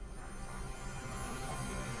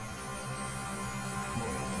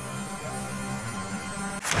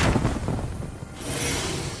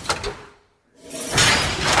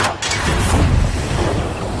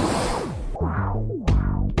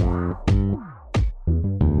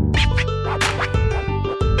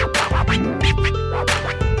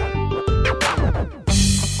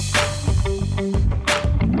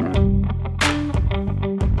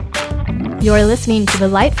You're listening to the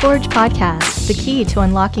Lightforge podcast, the key to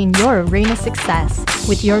unlocking your arena success,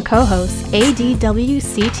 with your co-hosts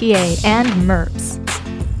ADWCTA and Merps.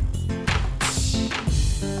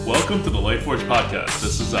 Welcome to the Lightforge podcast.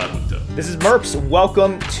 This is ADWCTA. This is Merps.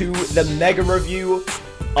 Welcome to the mega review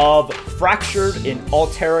of Fractured in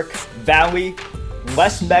Alterac Valley.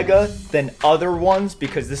 Less mega than other ones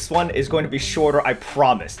because this one is going to be shorter, I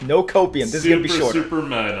promise. No copium, this is going to be shorter. Super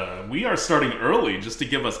meta. We are starting early just to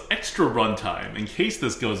give us extra runtime in case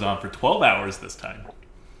this goes on for 12 hours this time.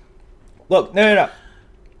 Look, no.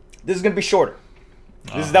 This is going to be shorter.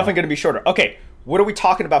 This is definitely going to be shorter. Okay, what are we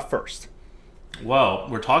talking about first? Well,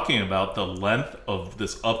 we're talking about the length of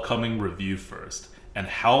this upcoming review first and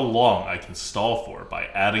how long I can stall for by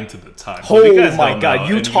adding to the time. Oh my god,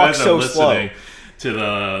 you talk so slow.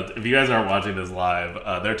 If you guys aren't watching this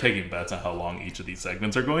live, they're taking bets on how long each of these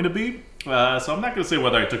segments are going to be. So I'm not going to say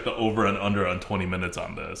whether I took the over and under on 20 minutes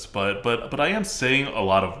on this, but I am saying a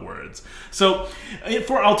lot of words. So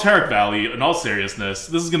for Alterac Valley, in all seriousness,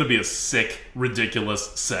 this is going to be a sick,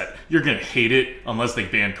 ridiculous set. You're going to hate it unless they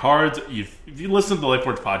ban cards. If you listen to the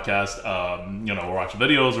Lightforge podcast, or watch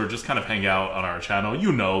videos or just kind of hang out on our channel,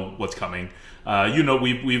 you know what's coming.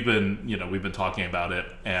 We've been talking about it,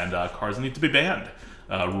 and cards need to be banned.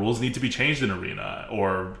 Rules need to be changed in Arena,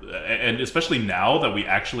 and especially now that we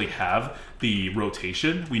actually have the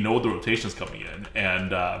rotation, we know the rotation is coming in,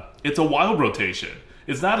 and it's a wild rotation.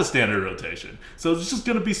 It's not a standard rotation, so it's just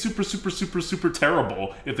going to be super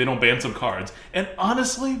terrible if they don't ban some cards. And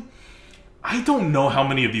honestly, I don't know how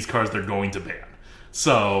many of these cards they're going to ban.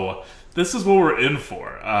 So this is what we're in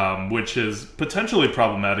for, which is potentially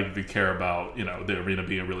problematic if you care about, the arena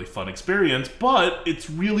being a really fun experience, but it's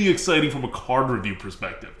really exciting from a card review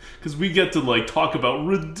perspective, because we get to, talk about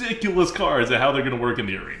ridiculous cards and how they're going to work in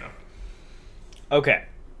the arena. Okay.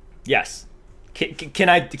 Yes. Can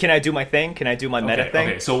I do my thing? Can I do my meta thing?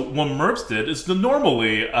 Okay, so what Merps did is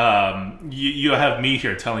normally you have me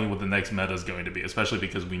here telling you what the next meta is going to be, especially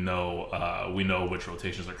because we know which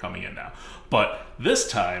rotations are coming in now. But this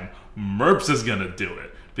time, Merps is going to do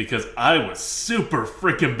it because I was super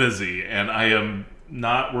freaking busy and I am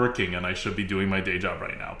not working and I should be doing my day job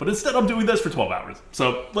right now. But instead, I'm doing this for 12 hours.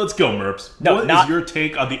 So let's go, Merps. What is your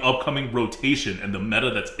take on the upcoming rotation and the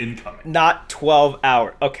meta that's incoming? Not 12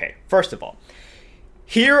 hours. Okay, first of all,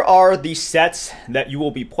 here are the sets that you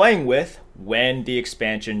will be playing with when the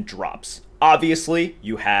expansion drops. Obviously,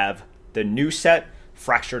 you have the new set,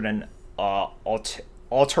 Fractured In Alterac.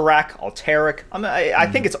 I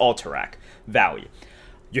think it's Alterac Valley.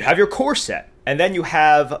 You have your core set, and then you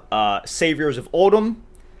have Saviors of Oldham,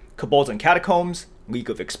 Cabals and Catacombs, League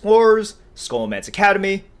of Explorers, Skullman's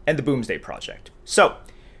Academy, and the Boomsday Project. So,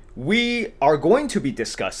 we are going to be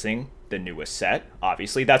discussing the newest set.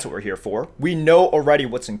 Obviously, that's what we're here for. We know already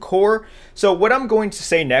what's in core. So what I'm going to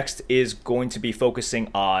say next is going to be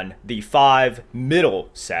focusing on the 5 middle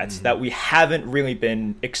sets that we haven't really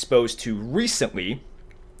been exposed to recently.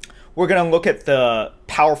 We're going to look at the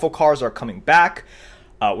powerful cards that are coming back.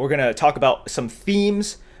 We're going to talk about some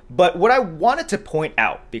themes. But what I wanted to point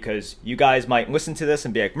out, because you guys might listen to this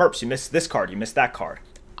and be like, Merps, you missed this card, you missed that card.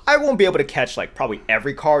 I won't be able to catch probably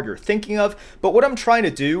every card you're thinking of, but what I'm trying to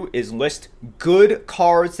do is list good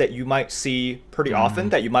cards that you might see pretty often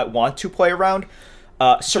that you might want to play around.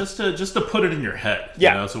 Just to put it in your head,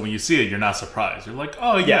 so when you see it, you're not surprised. You're like,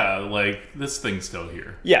 oh yeah, this thing's still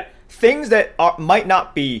here. Yeah, things that might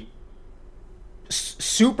not be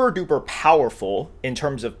super duper powerful in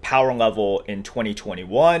terms of power level in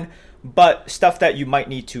 2021, but stuff that you might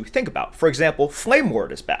need to think about. For example, Flame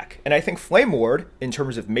Ward is back. And I think Flame Ward, in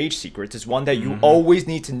terms of Mage Secrets, is one that you always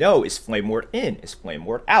need to know. Is Flame Ward in? Is Flame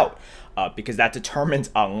Ward out? Because that determines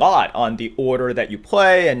a lot on the order that you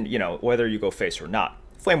play and, whether you go face or not.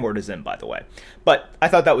 Flame Ward is in, by the way. But I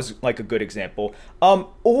thought that was a good example.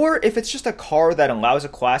 Or if it's just a card that allows a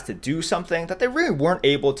class to do something that they really weren't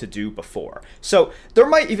able to do before. So there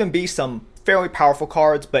might even be some fairly powerful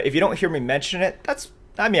cards, but if you don't hear me mention it,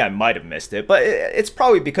 I might have missed it, but it's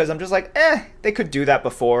probably because I'm just they could do that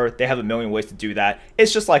before. They have a million ways to do that.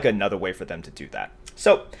 It's just another way for them to do that.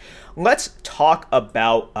 So let's talk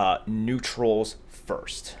about neutrals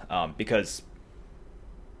first, because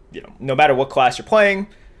no matter what class you're playing,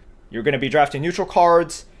 you're going to be drafting neutral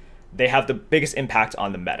cards. They have the biggest impact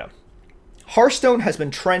on the meta. Hearthstone has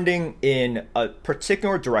been trending in a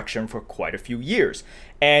particular direction for quite a few years,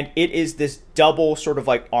 and it is this double sort of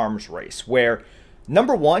arms race where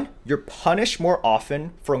number one, you're punished more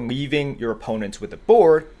often for leaving your opponents with the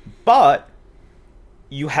board, but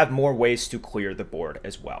you have more ways to clear the board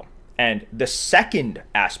as well. And the second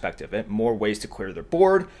aspect of it, more ways to clear the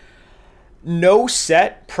board, no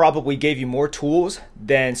set probably gave you more tools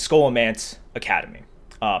than Scholomance Academy.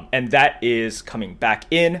 And that is coming back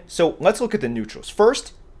in. So let's look at the neutrals.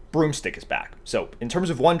 First, Broomstick is back. So in terms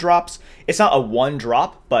of 1-drops, it's not a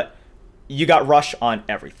 1-drop, but you got Rush on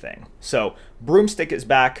everything. So Broomstick is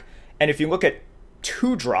back. And if you look at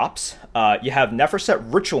 2-drops, you have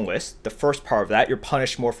Neferset Ritualist, the first part of that. You're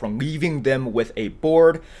punished more for leaving them with a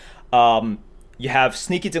board. You have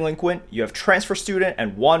Sneaky Delinquent, you have Transfer Student,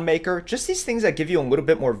 and Wand Maker. Just these things that give you a little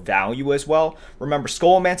bit more value as well. Remember,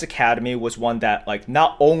 Scholomance Academy was one that like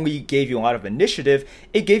not only gave you a lot of initiative,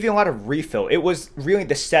 it gave you a lot of refill. It was really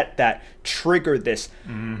the set that triggered this.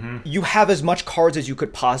 You have as much cards as you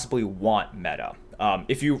could possibly want meta.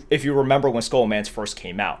 If you remember when Scholomance first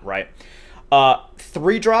came out, right?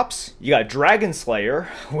 3-drops, you got Dragon Slayer,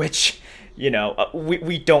 which, you know,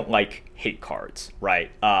 we don't like hate cards,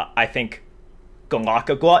 right? I think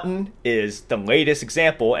Galaka Glutton is the latest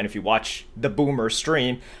example, and if you watch the Boomer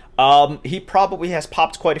stream, he probably has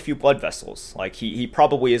popped quite a few blood vessels. Like, he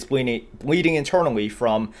probably is bleeding internally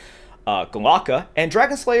from Galaka, and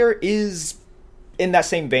Dragon Slayer is, in that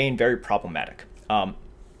same vein, very problematic. For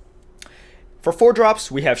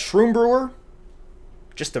 4-drops, we have Shroom Brewer,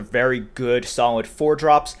 just a very good, solid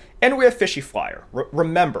 4-drops, and we have Fishy Flyer.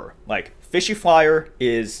 Remember, like, Fishy Flyer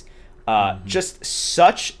is just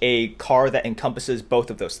such a card that encompasses both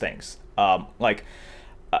of those things.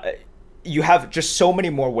 You have just so many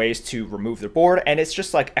more ways to remove their board, and it's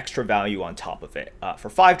just like extra value on top of it. For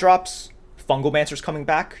 5-drops, Fungalmancer's coming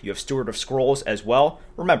back. You have Steward of Scrolls as well.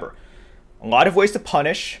 Remember, a lot of ways to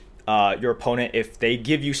punish your opponent if they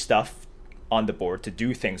give you stuff on the board to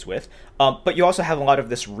do things with, but you also have a lot of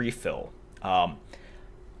this refill.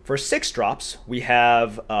 For 6-drops, we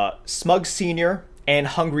have Smug Senior and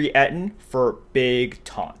Hungry Etten for big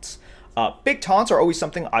taunts. Big taunts are always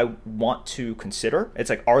something I want to consider. It's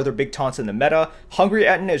like, are there big taunts in the meta? Hungry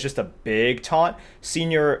Etten is just a big taunt.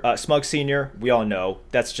 Smug Senior, we all know,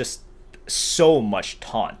 that's just so much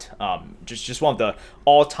taunt. Just one of the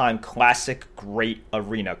all-time classic great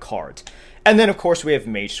arena cards. And then, of course, we have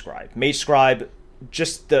Mage Scribe. Mage Scribe,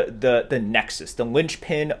 just the nexus, the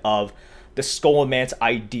linchpin of the Scholomance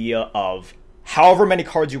idea of however many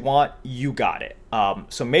cards you want, you got it.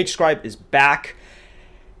 So Mage Scribe is back.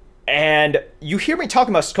 And you hear me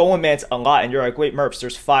talking about Scholomance a lot, and you're like, wait, Merps,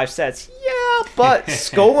 there's 5 sets. Yeah, but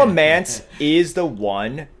Scholomance is the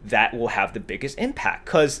one that will have the biggest impact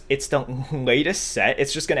because it's the latest set.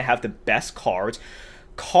 It's just going to have the best cards.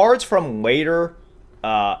 Cards from later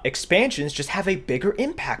expansions just have a bigger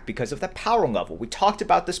impact because of the power level. We talked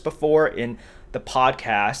about this before in the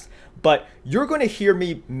podcast, but you're going to hear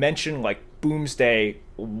me mention like Boomsday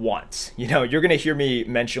once. You know, you're going to hear me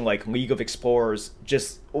mention like League of Explorers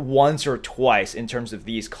just once or twice in terms of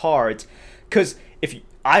these cards, because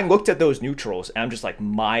I looked at those neutrals and I'm just like,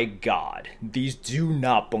 my God, these do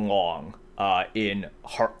not belong in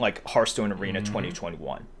Hearthstone Arena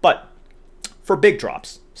 2021. But for big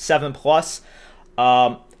drops,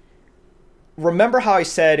 7+, remember how I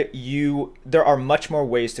said there are much more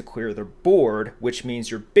ways to clear their board, which means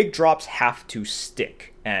your big drops have to stick.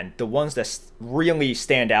 And the ones that really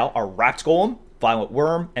stand out are Wrapped Golem, Violent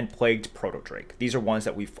Worm, and Plagued Protodrake. These are ones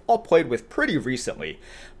that we've all played with pretty recently,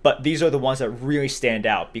 but these are the ones that really stand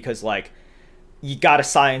out because, like, you gotta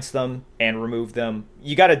science them and remove them.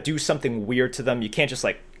 You gotta do something weird to them. You can't just,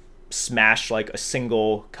 like, smash, like, a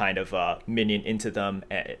single kind of minion into them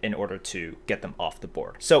in order to get them off the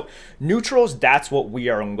board. So, neutrals, that's what we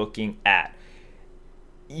are looking at.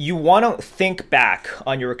 You want to think back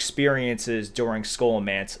on your experiences during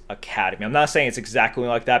Scholomance Academy. I'm not saying it's exactly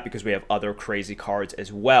like that because we have other crazy cards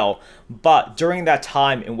as well, but during that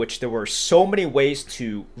time in which there were so many ways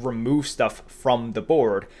to remove stuff from the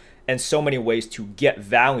board and so many ways to get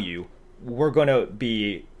value, we're going to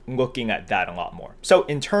be looking at that a lot more. So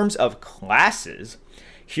in terms of classes,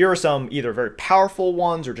 here are some either very powerful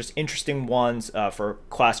ones or just interesting ones for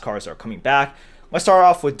class cards that are coming back. Let's start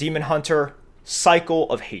off with Demon Hunter. Cycle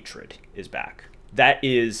of Hatred is back. That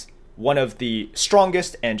is one of the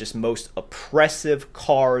strongest and just most oppressive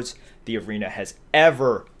cards the arena has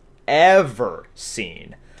ever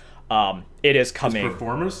seen. It is coming. Is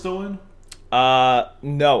Performer still in?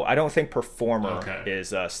 No, I don't think Performer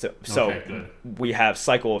is still. So good. We have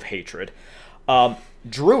Cycle of Hatred.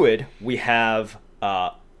 Druid, we have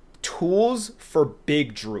tools for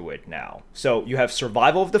big Druid now. So you have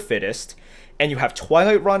Survival of the Fittest, and you have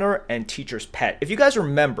Twilight Runner and Teacher's Pet. If you guys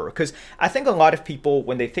remember, because I think a lot of people,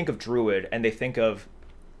 when they think of Druid and they think of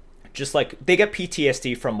just like, they get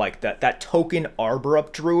PTSD from like that token Arbor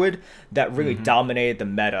Up Druid that really dominated the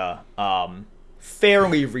meta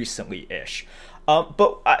fairly recently-ish.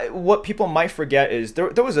 What people might forget is there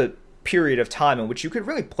was a period of time in which you could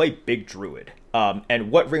really play Big Druid.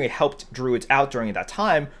 And what really helped Druids out during that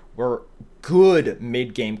time were good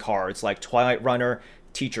mid-game cards like Twilight Runner,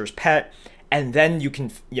 Teacher's Pet, and then you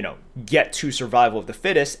can, get to Survival of the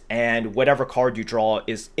Fittest, and whatever card you draw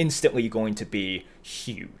is instantly going to be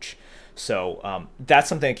huge. So that's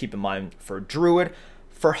something to keep in mind for Druid.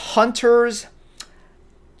 For Hunters,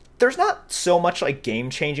 there's not so much like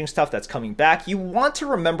game-changing stuff that's coming back. You want to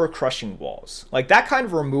remember Crushing Walls. Like that kind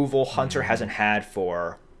of removal Hunter hasn't had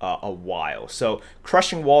for a while. So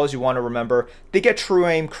Crushing Walls, you want to remember. They get True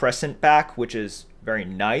Aim Crescent back, which is very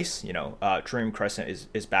nice. True Aim Crescent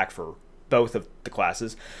is back for both of the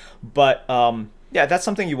classes. But yeah, that's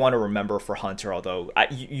something you want to remember for Hunter, although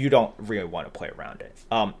you don't really want to play around it.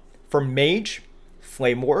 For Mage,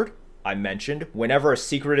 Flame Ward, I mentioned, whenever a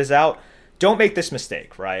secret is out, don't make this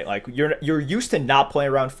mistake, right? Like you're used to not playing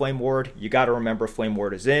around Flame Ward. You got to remember Flame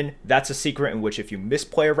Ward is in. That's a secret in which if you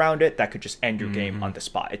misplay around it, that could just end your game on the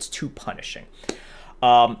spot. It's too punishing.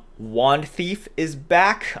 Wand Thief is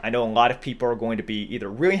back. I know a lot of people are going to be either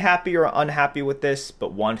really happy or unhappy with this,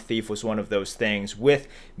 but Wand Thief was one of those things with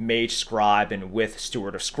Mage Scribe and with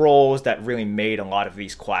Steward of Scrolls that really made a lot of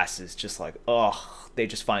these classes just like, they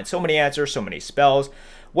just find so many answers, so many spells.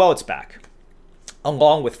 Well, it's back.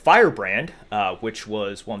 Along with Firebrand, which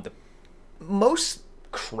was one of the most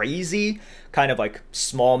crazy kind of like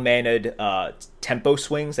small-maned tempo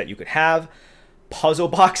swings that you could have. Puzzle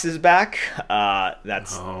Box is back.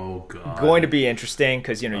 That's going to be interesting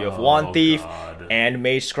because you have Wand Thief and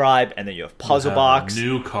Mage Scribe, and then you have Puzzle Box.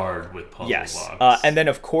 New card with Puzzle Box. And then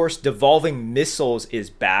of course Devolving Missiles is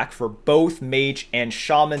back for both Mage and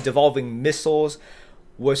Shaman. Devolving Missiles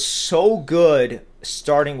was so good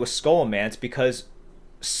starting with Scholomance because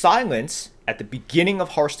Silence at the beginning of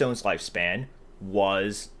Hearthstone's lifespan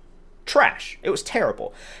was trash. It was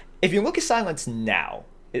terrible. If you look at Silence now,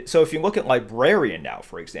 so if you look at Librarian now,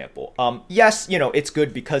 for example, yes, it's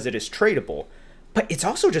good because it is tradable, but it's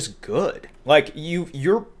also just good. Like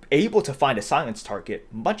you're able to find a Silence target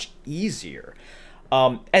much easier.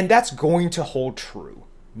 And that's going to hold true.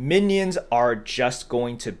 Minions are just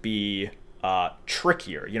going to be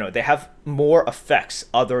trickier. They have more effects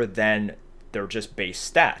other than their just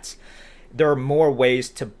base stats. There are more ways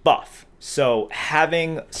to buff. So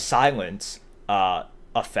having Silence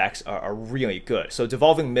effects are really good. So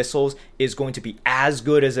Devolving Missiles is going to be as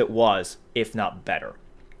good as it was, if not better.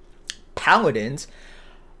 Paladins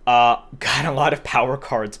got a lot of power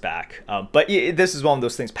cards back. But this is one of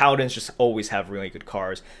those things. Paladins just always have really good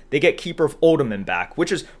cards. They get Keeper of Uldaman back,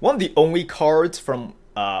 which is one of the only cards from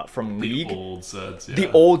League. The old sets, yeah.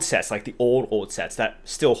 The old sets, like the old sets that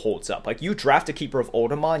still holds up. Like you draft a Keeper of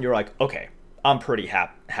Uldaman, you're like, okay, I'm pretty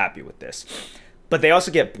happy with this. But they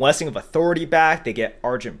also get Blessing of Authority back. They get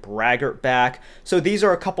Argent Braggart back. So these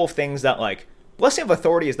are a couple of things that like Blessing of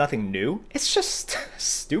Authority is nothing new. It's just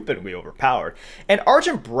stupidly overpowered. And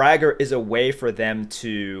Argent Braggart is a way for them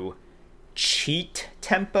to cheat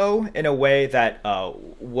tempo in a way that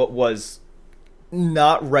what was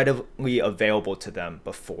not readily available to them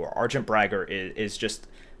before. Argent Braggart is just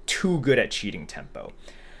too good at cheating tempo.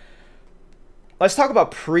 Let's talk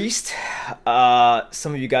about Priest.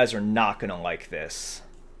 Some of you guys are not going to like this,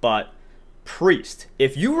 but Priest.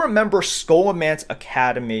 If you remember Scholomance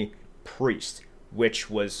Academy Priest, which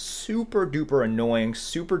was super duper annoying,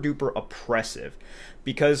 super duper oppressive,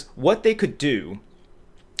 because what they could do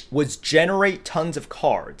was generate tons of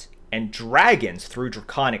cards and dragons through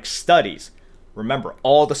Draconic Studies. Remember,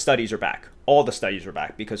 all the studies are back. All the studies are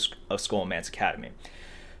back because of Scholomance Academy.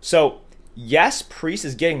 So, yes, Priest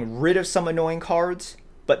is getting rid of some annoying cards,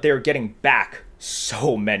 but they're getting back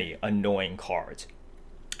so many annoying cards.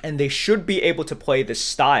 And they should be able to play this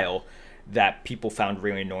style that people found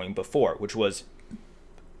really annoying before, which was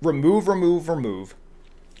remove,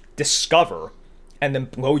 discover, and then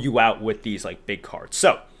blow you out with these like big cards.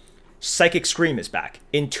 So, Psychic Scream is back.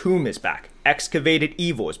 Entomb is back. Excavated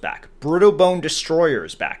Evil is back. Brittle Bone Destroyer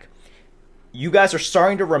is back. You guys are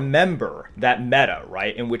starting to remember that meta,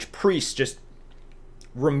 right? In which priests just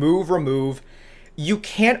remove. You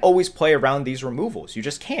can't always play around these removals. You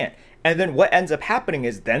just can't. And then what ends up happening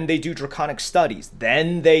is then they do Draconic Studies.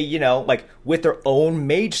 Then they, like with their own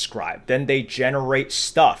Mage Scribe, then they generate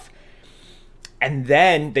stuff. And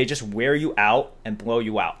then they just wear you out and blow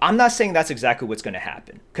you out. I'm not saying that's exactly what's going to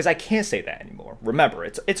happen, because I can't say that anymore. Remember,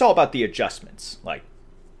 it's all about the adjustments. Like,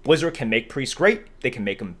 Blizzard can make priests great, they can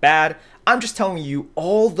make them bad. I'm just telling you,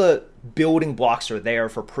 all the building blocks are there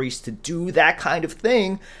for priests to do that kind of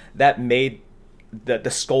thing that made the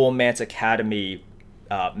Scholomance Academy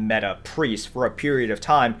meta priest for a period of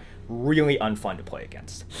time really unfun to play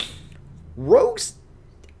against. Rogues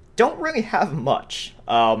don't really have much.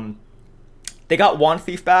 They got Wand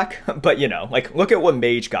Thief back, but like look at what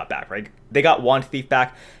Mage got back, right? They got Wand Thief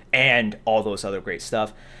back and all those other great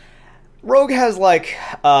stuff. Rogue has like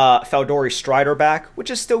Faldori Strider back, which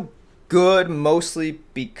is still good, mostly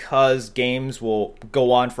because games will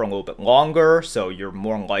go on for a little bit longer, so you're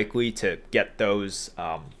more likely to get those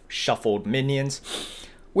shuffled minions,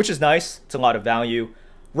 which is nice. It's a lot of value.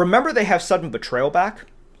 Remember, they have Sudden Betrayal back.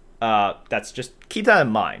 That's just keep that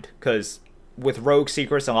in mind, because with Rogue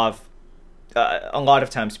Secrets, a lot of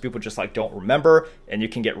times people just like don't remember, and you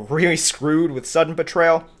can get really screwed with Sudden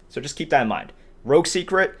Betrayal. So just keep that in mind. Rogue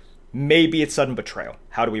Secret, maybe it's Sudden Betrayal.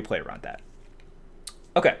 How do we play around that?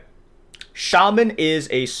 Okay. Shaman is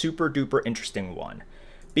a super duper interesting one,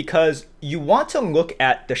 because you want to look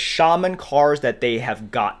at the Shaman cards that they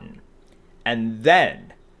have gotten, and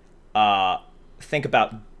then think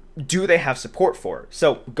about, do they have support for it?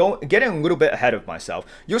 So getting a little bit ahead of myself,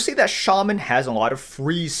 you'll see that Shaman has a lot of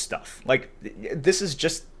freeze stuff. Like, this is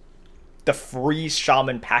just the freeze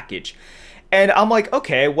Shaman package. And I'm like,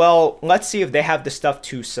 okay, well, let's see if they have the stuff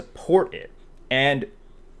to support it. And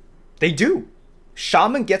they do.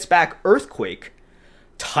 Shaman gets back Earthquake,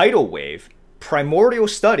 Tidal Wave, Primordial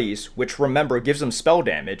Studies, which, remember, gives them spell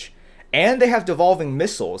damage, and they have Devolving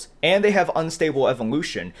Missiles, and they have Unstable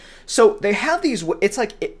Evolution. So they have these, it's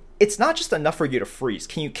like, it's not just enough for you to freeze.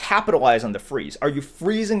 Can you capitalize on the freeze? Are you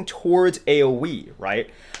freezing towards AoE, right?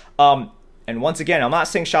 And once again, I'm not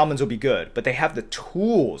saying Shamans will be good, but they have the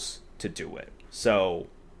tools to do it. So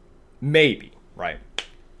maybe, right?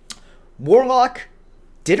 Warlock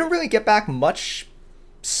didn't really get back much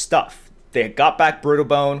stuff. They got back Brittle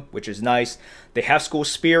Bone, which is nice. They have School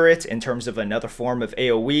Spirit in terms of another form of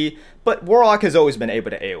AoE, but Warlock has always been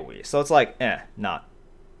able to AoE, so it's like, not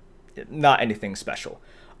anything special.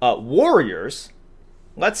 Warriors,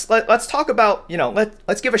 let's talk about,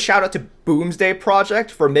 let's give a shout out to Boomsday Project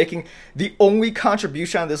for making the only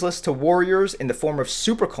contribution on this list to Warriors in the form of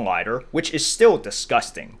Super Collider, which is still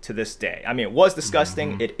disgusting to this day. I mean, it was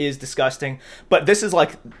disgusting, It is disgusting, but this is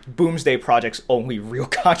like Boomsday Project's only real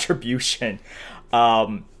contribution.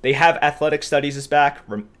 They have Athletic Studies is back,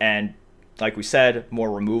 and like we said,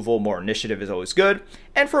 more removal, more initiative is always good.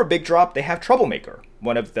 And for a big drop, they have Troublemaker,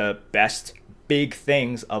 one of the best big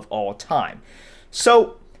things of all time.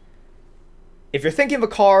 So if you're thinking of a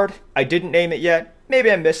card, I didn't name it yet, maybe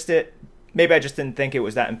I missed it, maybe I just didn't think it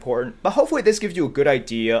was that important, but hopefully this gives you a good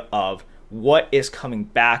idea of what is coming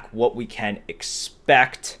back, what we can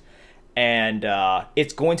expect, and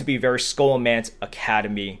it's going to be very Scholomance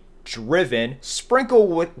Academy driven,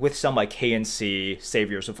 sprinkled with some like KNC,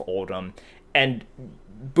 Saviors of Oldham, and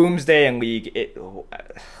Boomsday and League.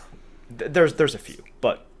 There's a few,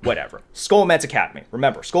 but whatever. Scholomance Academy.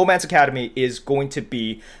 Remember, Scholomance Academy is going to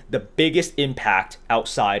be the biggest impact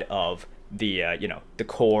outside of the the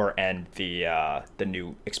core and the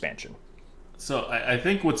new expansion. So I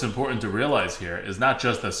think what's important to realize here is not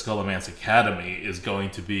just that Scholomance Academy is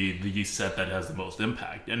going to be the set that has the most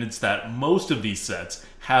impact, and it's that most of these sets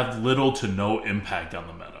have little to no impact on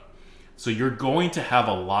the meta. So you're going to have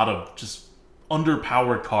a lot of just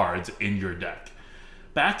underpowered cards in your deck.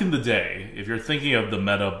 Back in the day, if you're thinking of the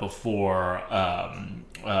meta before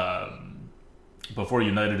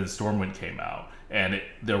United and Stormwind came out, and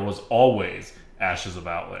there was always Ashes of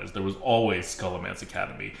Outlands, there was always Scholomance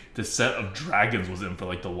Academy. The set of Dragons was in for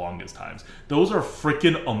like the longest times. Those are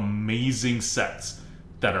freaking amazing sets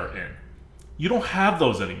that are in. You don't have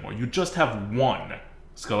those anymore. You just have one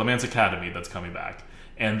Scholomance Academy that's coming back.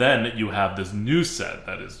 And then you have this new set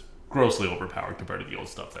that is grossly overpowered compared to the old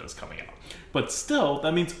stuff that is coming out. But still,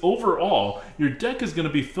 that means overall, your deck is going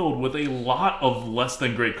to be filled with a lot of less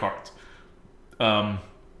than great cards.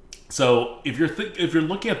 So if you're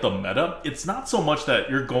looking at the meta, it's not so much that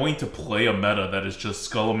you're going to play a meta that is just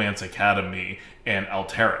Scholomance Academy and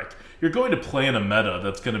Alterac. You're going to play in a meta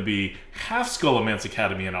that's going to be half Scholomance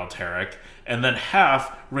Academy and Alterac, and then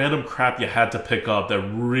half random crap you had to pick up that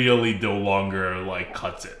really no longer like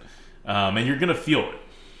cuts it. And you're going to feel it.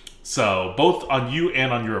 So both on you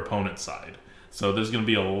and on your opponent's side. So there's going to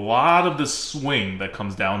be a lot of this swing that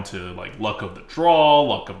comes down to like luck of the draw,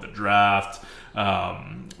 luck of the draft,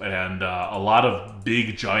 and a lot of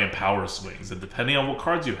big giant power swings. And depending on what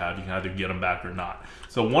cards you have, you can either get them back or not.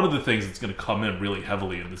 So one of the things that's going to come in really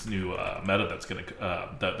heavily in this new meta that's going to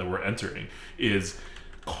that we're entering is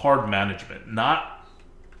card management. Not,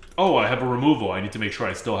 oh, I have a removal, I need to make sure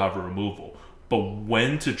I still have a removal, but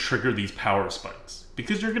when to trigger these power spikes.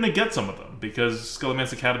 Because you're going to get some of them. Because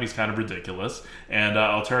Scholomance Academy is kind of ridiculous. And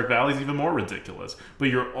Alterac Valley is even more ridiculous. But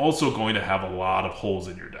you're also going to have a lot of holes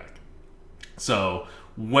in your deck. So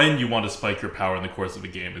when you want to spike your power in the course of a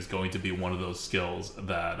game is going to be one of those skills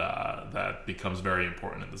that becomes very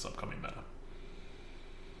important in this upcoming meta.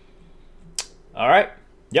 All right.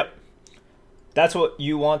 Yep. That's what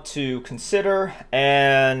you want to consider,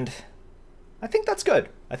 and I think that's good.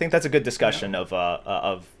 I think that's a good discussion of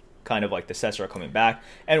kind of like the sets are coming back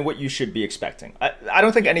and what you should be expecting. I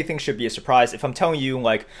don't think anything should be a surprise. If I'm telling you,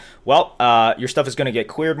 like, well, your stuff is going to get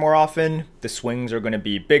cleared more often, the swings are going to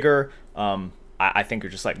be bigger, I think you're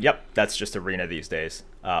just like, yep, that's just Arena these days.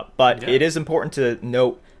 But it is important to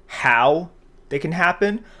note how they can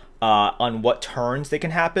happen, on what turns they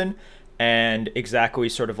can happen, and exactly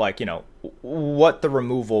sort of like, what the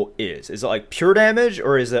removal is. Is it like pure damage,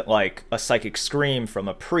 or is it like a psychic scream from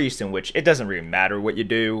a priest in which it doesn't really matter what you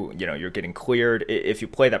do, you're getting cleared. If you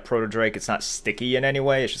play that Proto Drake, it's not sticky in any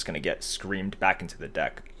way, it's just going to get screamed back into the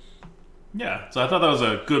deck. Yeah, so I thought that was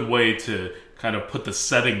a good way to kind of put the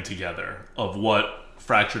setting together of what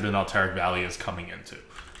Fractured in Alterac Valley is coming into.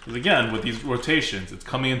 Because again, with these rotations, it's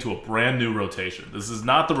coming into a brand new rotation. This is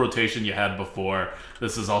not the rotation you had before.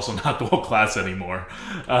 This is also not the whole class anymore.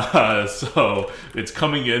 So it's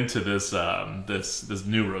coming into this this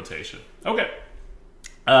new rotation. Okay.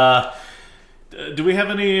 Do we have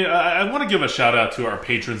any... I want to give a shout out to our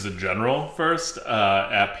patrons in general first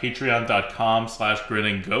at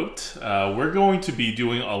patreon.com/grinandgoat. We're going to be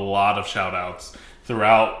doing a lot of shout outs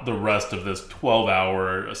throughout the rest of this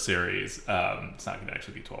 12-hour series. It's not going to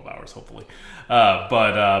actually be 12 hours, hopefully.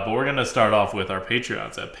 But we're going to start off with our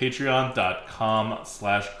Patreons at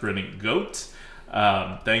patreon.com/grinandgoat.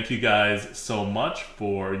 Thank you guys so much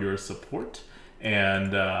for your support.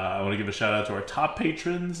 And I want to give a shout out to our top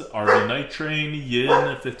patrons: RV Night Train,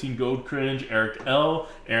 Yin, 15 Gold Cringe, Eric L,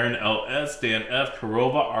 Aaron LS, Dan F,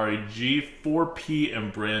 Karova, REG, 4P,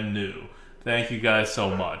 and Brand New. Thank you guys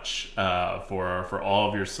so much for all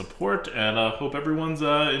of your support, and hope everyone's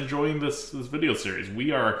enjoying this video series.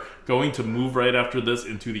 We are going to move right after this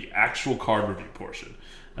into the actual card review portion,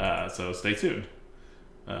 so stay tuned.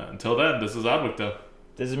 Until then, this is ADWCTA.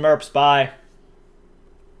 This is Merps. Bye.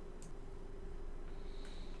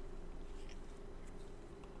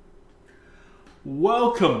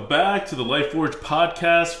 Welcome back to the Lightforge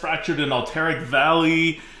podcast, Fractured in Alterac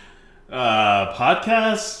Valley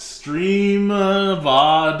podcast, stream,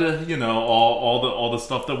 VOD, all the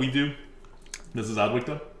stuff that we do. This is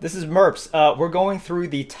ADWCTA. This is Merps. We're going through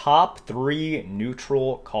the top 3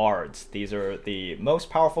 neutral cards. These are the most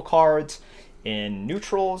powerful cards in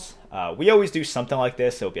neutrals. We always do something like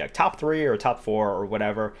this. It'll be like top 3 or top 4 or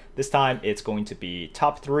whatever. This time it's going to be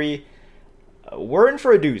top 3. We're in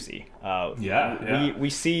for a doozy. We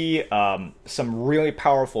see some really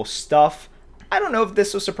powerful stuff. I don't know if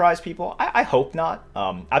this will surprise people. I hope not.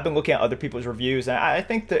 I've been looking at other people's reviews, and I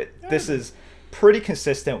think that this is pretty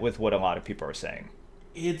consistent with what a lot of people are saying.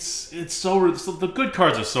 It's so the good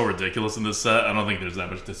cards are so ridiculous in this set. I don't think there's that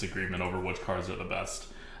much disagreement over which cards are the best.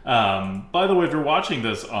 By the way, if you're watching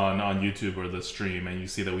this on YouTube or the stream and you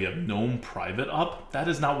see that we have Gnome Private up, that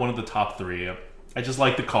is not one of the top 3. I just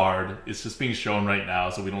like the card. It's just being shown right now,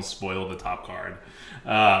 so we don't spoil the top card.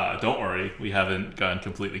 Don't worry, we haven't gone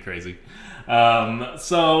completely crazy. Fractured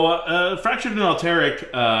in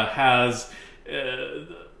Alterac has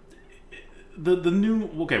the new...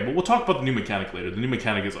 Okay, well, we'll talk about the new mechanic later. The new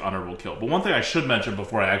mechanic is Honorable Kill. But one thing I should mention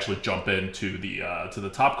before I actually jump into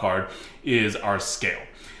the top card is our scale.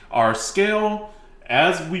 Our scale,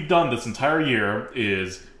 as we've done this entire year,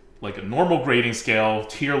 is like a normal grading scale,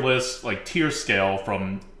 tier list, like tier scale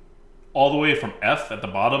from all the way from F at the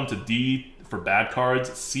bottom to D for bad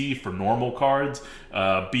cards, C for normal cards,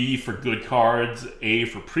 B for good cards, A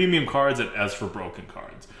for premium cards, and S for broken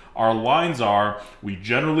cards. Our lines are, we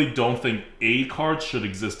generally don't think A cards should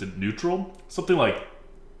exist in neutral. Something like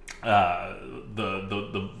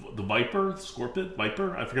the Viper, Scorpid,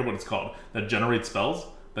 Viper, I forget what it's called, that generates spells,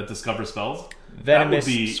 that discovers spells. Venomous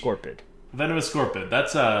Scorpid. Venomous Scorpid.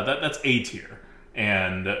 That's A tier.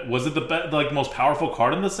 And was it the most powerful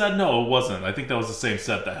card in the set? No, it wasn't. I think that was the same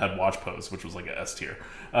set that had Watch Post, which was like a S tier.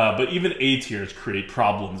 But even A tiers create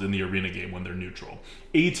problems in the arena game when they're neutral.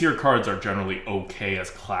 A tier cards are generally okay as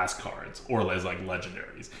class cards or as like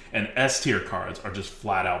legendaries, and S tier cards are just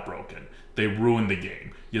flat out broken. They ruin the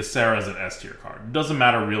game. Ysera's an S tier card. It doesn't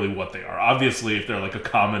matter really what they are. Obviously, if they're like a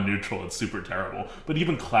common neutral, it's super terrible. But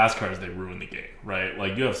even class cards, they ruin the game, right?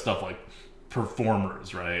 Like you have stuff like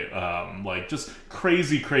Performers, right? Like just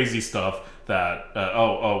crazy stuff that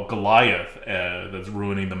Goliath that's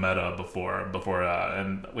ruining the meta before and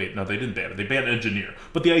wait, no, they didn't ban it. They banned Engineer,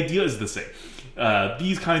 but the idea is the same.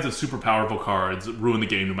 These kinds of super powerful cards ruin the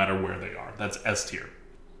game no matter where they are. That's S tier.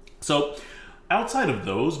 So outside of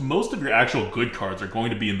those, most of your actual good cards are going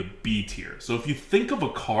to be in the B tier. So if you think of a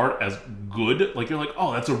card as good, like you're like,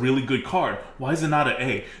 oh, that's a really good card. Why is it not an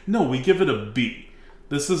A? No, we give it a B.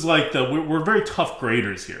 This is like we're very tough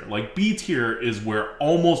graders here. Like B tier is where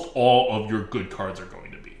almost all of your good cards are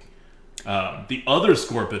going to be. The other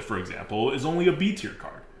Scorpid, for example, is only a B tier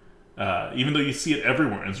card. Even though you see it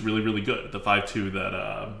everywhere and it's really, really good. The 5/2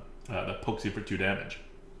 that pokes you for 2 damage.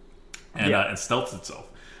 And stealths itself.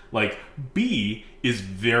 Like, B is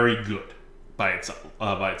very good by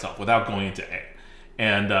itself without going into A.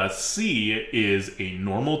 And C is a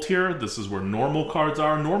normal tier. This is where normal cards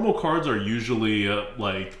are. Normal cards are usually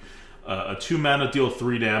like a 2 mana deal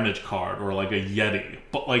 3 damage card, or like a Yeti,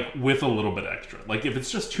 but like with a little bit extra. Like if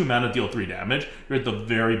it's just 2 mana deal 3 damage, you're at the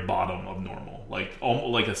very bottom of normal, like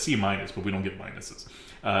a C minus, but we don't get minuses.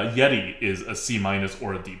 Yeti is a C minus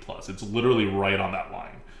or a D plus. It's literally right on that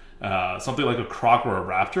line. Something like a Croc or a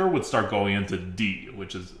Raptor would start going into D,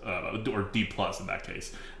 which is or D plus in that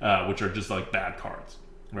case, which are just like bad cards,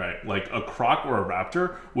 right? Like a Croc or a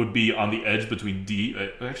Raptor would be on the edge between D.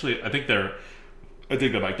 Actually, I take that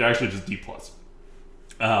back. They're actually just D plus.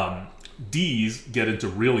 D's get into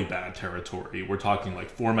really bad territory. We're talking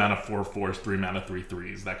like 4 mana 4/4s, 3 mana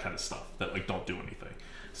 3/3s, that kind of stuff that like don't do anything.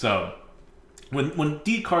 So when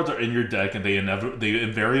D cards are in your deck, and they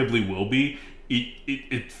invariably will be,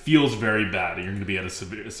 it feels very bad, and you're going to be at a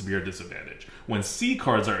severe disadvantage. When C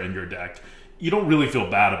cards are in your deck, you don't really feel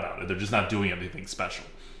bad about it. They're just not doing anything special.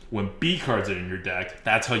 When B cards are in your deck,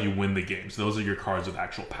 that's how you win the game. So those are your cards with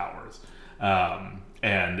actual powers.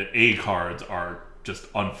 And A cards are just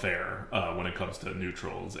unfair when it comes to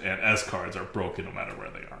neutrals, and S cards are broken no matter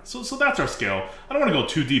where they are. So that's our scale. I don't want to go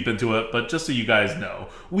too deep into it, but just so you guys know,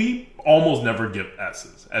 we almost never give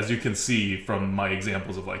S's. As you can see from my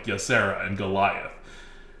examples of like Ysera and Goliath,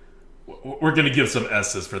 we're going to give some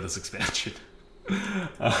S's for this expansion.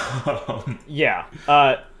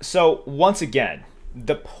 So once again,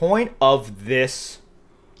 the point of this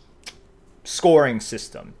scoring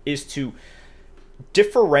system is to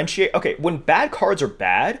differentiate. Okay, when bad cards are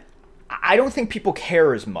bad, I don't think people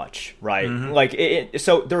care as much, right? Mm-hmm. Like,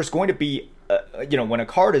 so there's going to be, when a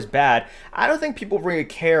card is bad, I don't think people really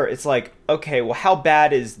care. It's like, okay, well, how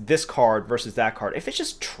bad is this card versus that card? If it's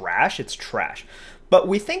just trash, it's trash. But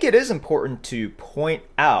we think it is important to point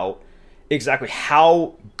out exactly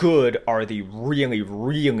how good are the really,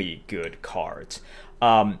 really good cards.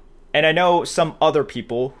 And I know some other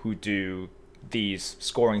people who do these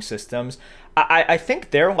scoring systems, I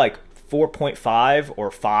think they're like 4.5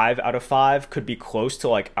 or 5 out of 5 could be close to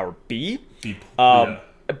like our B.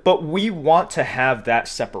 But we want to have that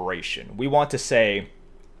separation. We want to say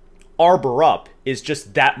Arbor Up is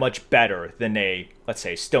just that much better than a, let's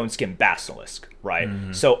say, Stoneskin Basilisk, right?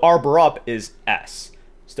 Mm-hmm. So Arbor Up is S.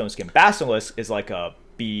 Stoneskin Basilisk is like a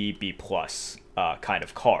B plus kind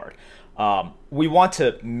of card. We want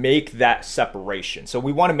to make that separation. So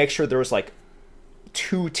we want to make sure there's like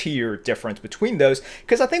 2-tier difference between those,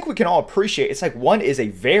 because I think we can all appreciate it's like one is a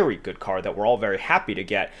very good card that we're all very happy to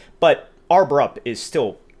get, but Arbor Up is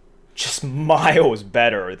still just miles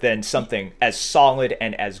better than something as solid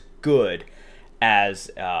and as good as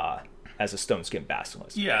a Stoneskin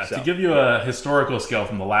Basilisk. Yeah, so, to give you a historical scale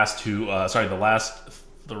from the last the last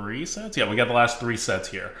 3 sets? Yeah, we got the last 3 sets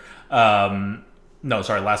here.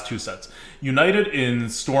 Last 2 sets. United in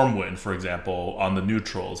Stormwind, for example, on the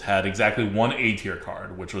neutrals, had exactly one A-tier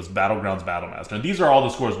card, which was Battlegrounds Battlemaster. And these are all the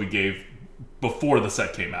scores we gave before the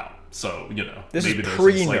set came out. So, this maybe there's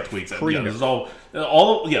some slight tweaks. Yeah, this is all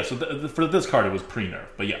for this card, it was pre-nerf.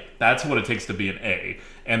 But yeah, that's what it takes to be an A.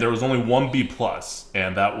 And there was only one B+,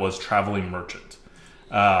 and that was Traveling Merchant.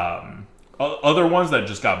 Other ones that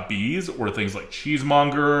just got Bs were things like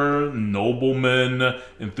Cheesemonger, Nobleman,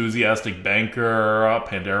 Enthusiastic Banker,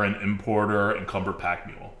 Pandaren Importer, and Cumber Pack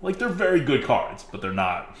Mule. Like, they're very good cards, but they're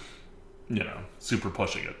not, super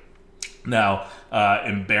pushing it. Now,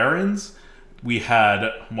 in Barons, we had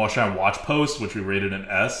Moshan Watchpost, which we rated an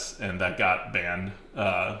S, and that got banned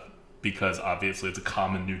because obviously it's a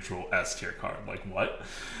common neutral S tier card. Like, what?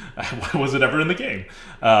 Why was it ever in the game?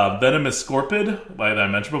 Venomous Scorpid, like I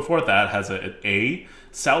mentioned before, that has an A.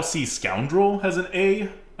 South Sea Scoundrel has an A.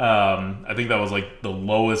 I think that was like the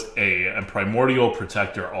lowest A, and Primordial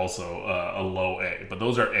Protector also a low A, but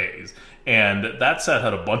those are A's. And that set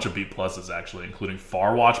had a bunch of B pluses actually, including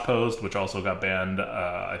Far Watch Post, which also got banned,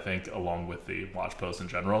 I think, along with the Watch Post in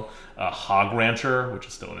general. Hog Rancher, which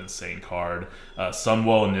is still an insane card.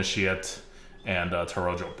 Sunwell Initiate, and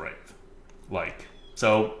Tarojo Brave.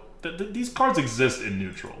 These cards exist in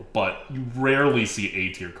neutral, but you rarely see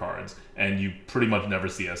A tier cards, and you pretty much never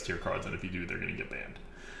see S tier cards, and if you do, they're going to get banned.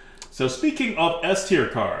 So speaking of S tier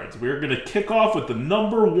cards, we're going to kick off with the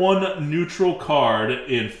number 1 neutral card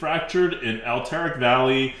in Fractured in Alterac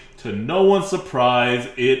Valley. To no one's surprise,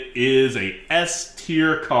 it is a S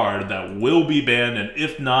tier card that will be banned, and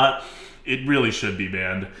if not, it really should be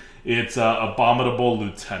banned. It's Abominable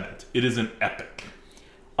Lieutenant. It is an epic.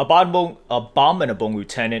 Abominable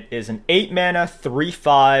Lieutenant is an 8-mana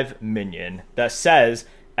 3/5 minion that says,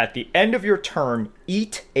 at the end of your turn,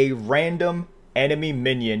 eat a random enemy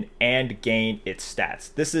minion and gain its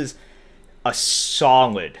stats. This is a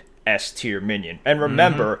solid S tier minion. And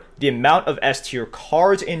remember, the amount of S tier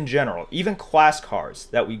cards in general, even class cards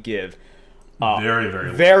that we give,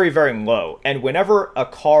 very low. And whenever a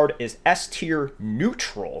card is S tier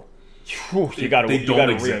neutral, you gotta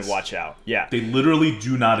really watch out. Yeah, they literally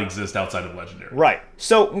do not exist outside of Legendary. Right.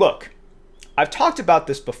 So look, I've talked about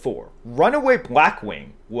this before. Runaway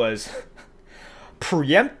Blackwing was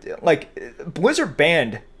Blizzard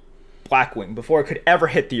banned Blackwing before it could ever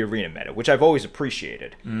hit the arena meta, which I've always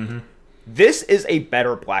appreciated. This is a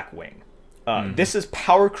better Blackwing. This is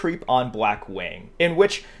power creep on Blackwing, in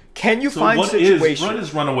which find situations. What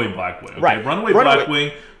is Runaway Blackwing? Okay, right. Runaway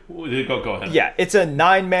Blackwing. Go ahead. Yeah, it's a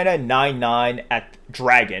 9-mana 9/9 at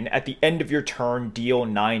Dragon. At the end of your turn, deal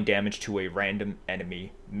 9 damage to a random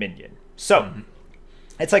enemy minion. So,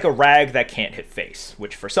 it's like a rag that can't hit face,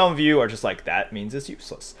 which for some of you are just like, that means it's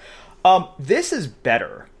useless. This is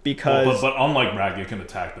better because... But unlike rag, it can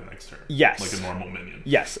attack the next turn. Yes. Like a normal minion.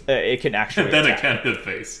 Yes, it can actually And then attack. it can't hit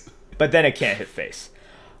face. But then it can't hit face.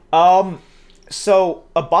 So,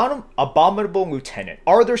 Abominable Lieutenant.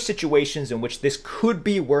 Are there situations in which this could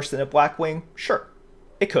be worse than a Blackwing? Sure,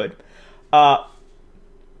 it could.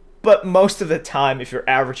 But most of the time, if you're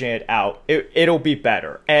averaging it out, it'll be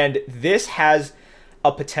better. And this has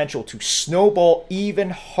a potential to snowball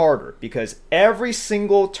even harder because every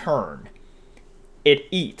single turn, it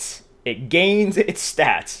gains its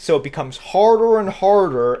stats. So it becomes harder and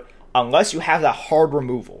harder unless you have that hard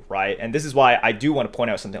removal, right? And this is why I do want to point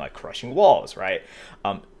out something like Crushing Walls, right?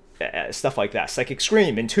 Stuff like that. Psychic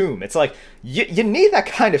Scream, Entomb. It's like, you need that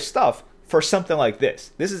kind of stuff for something like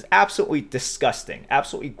this. This is absolutely disgusting,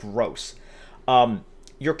 absolutely gross.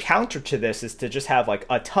 Your counter to this is to just have like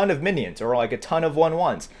a ton of minions or like a ton of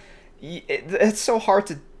 1/1s. It's so hard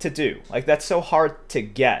to do. Like, that's so hard to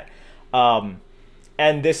get.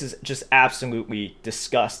 And this is just absolutely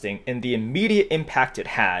disgusting. And the immediate impact it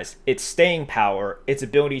has, its staying power, its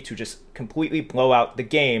ability to just completely blow out the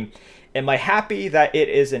game. Am I happy that it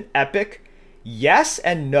is an epic? Yes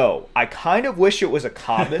and no. I kind of wish it was a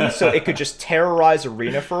common so it could just terrorize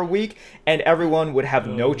Arena for a week and everyone would have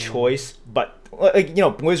no choice. But,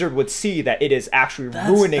 Blizzard would see that it is actually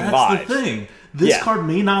ruining lives. That's the thing. This card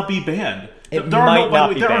may not be banned. There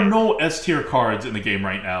are no S tier cards in the game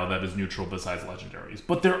right now that is neutral besides legendaries.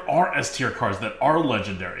 But there are S tier cards that are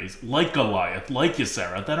legendaries, like Goliath, like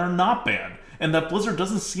Ysera, that are not banned. And that Blizzard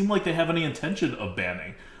doesn't seem like they have any intention of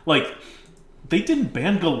banning. Like, they didn't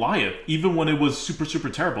ban Goliath even when it was super, super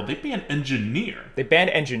terrible. They banned Engineer. They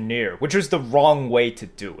banned Engineer, which was the wrong way to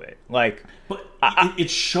do it. But it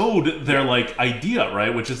showed their idea,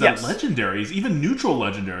 right? Which is that legendaries, even neutral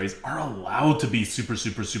legendaries, are allowed to be super,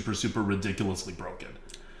 super, super, super ridiculously broken.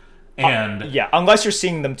 And unless you're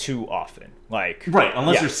seeing them too often.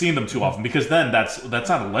 You're seeing them too often, because then that's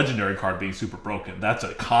not a legendary card being super broken. That's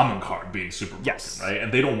a common card being super broken, right?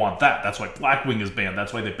 And they don't want that. That's why Blackwing is banned.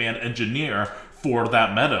 That's why they banned Engineer for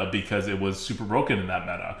that meta, because it was super broken in that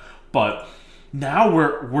meta. But now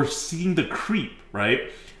we're seeing the creep,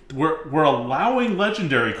 right? We're allowing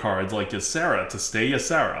legendary cards like Ysera to stay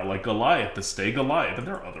Ysera, like Goliath to stay Goliath, and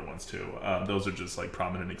there are other ones too. Those are just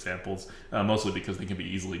prominent examples, mostly because they can be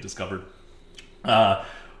easily discovered.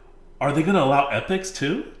 Are they going to allow epics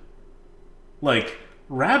too?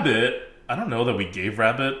 Rabbit, I don't know that we gave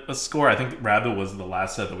Rabbit a score. I think Rabbit was the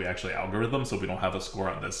last set that we actually algorithm, so we don't have a score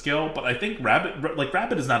on this scale. But I think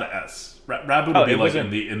Rabbit is not an S. Rabbit would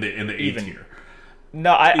be in the A tier.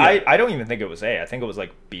 No, I don't even think it was A. I think it was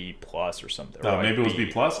B plus or something. Oh, maybe it was B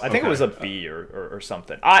plus? I think it was a B or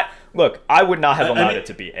something. I would not have allowed it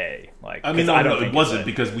to be A. I don't think it wasn't,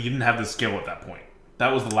 because we didn't have the scale at that point.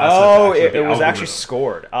 That was the last set. It was actually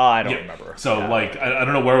scored. I don't remember. So, I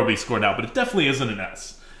don't know where it will be scored now, but it definitely isn't an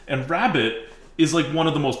S. And Rabbit is one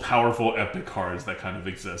of the most powerful epic cards that kind of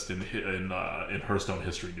exist in Hearthstone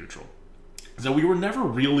history neutral. So we were never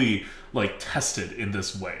really tested in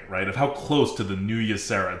this way, right? Of how close to the new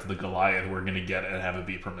Ysera, to the Goliath, we're going to get and have it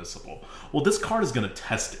be permissible. Well, this card is going to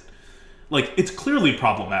test it. It's clearly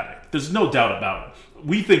problematic. There's no doubt about it.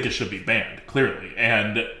 We think it should be banned, clearly.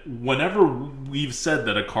 And whenever we've said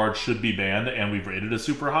that a card should be banned, and we've rated it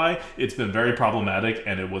super high, it's been very problematic,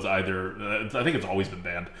 and it was either I think it's always been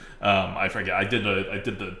banned. I forget.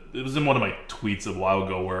 It was in one of my tweets a while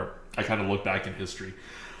ago where I kind of looked back in history.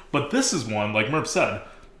 But this is one, like Merp said,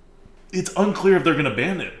 it's unclear if they're going to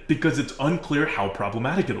ban it because it's unclear how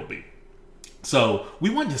problematic it'll be. So we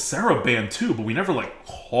want Ysera banned too, but we never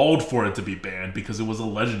called for it to be banned because it was a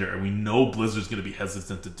legendary. We know Blizzard's going to be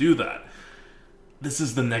hesitant to do that. This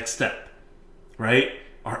is the next step, right?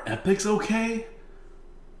 Are epics okay?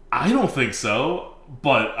 I don't think so,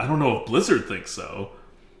 but I don't know if Blizzard thinks so,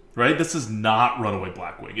 right? This is not Runaway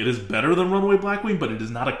Blackwing. It is better than Runaway Blackwing, but it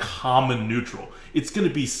is not a common neutral. It's going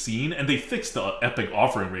to be seen, and they fixed the epic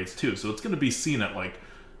offering rates too, so it's going to be seen at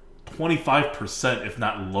 25%, if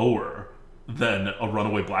not lower, than a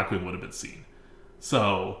Runaway Blackwing would have been seen.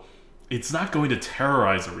 So it's not going to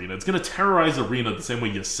terrorize Arena. It's going to terrorize Arena the same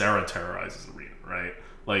way Ysera terrorizes Arena,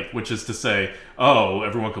 right? Which is to say, oh,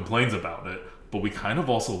 everyone complains about it, but we kind of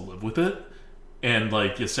also live with it. And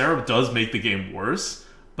Ysera does make the game worse,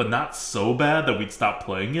 but not so bad that we'd stop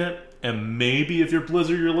playing it. And maybe if you're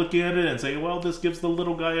Blizzard, you're looking at it and saying, well, this gives the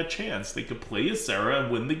little guy a chance. They could play Ysera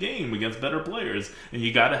and win the game against better players. And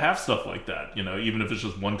you got to have stuff like that, even if it's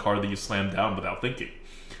just one card that you slam down without thinking.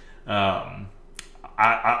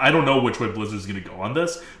 I don't know which way Blizzard's going to go on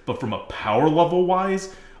this, but from a power level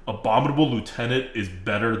wise, Abominable Lieutenant is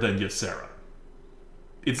better than Ysera.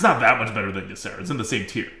 It's not that much better than Ysera. It's in the same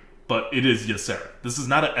tier. But it is Ysera. This is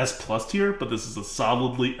not an S plus tier, but this is a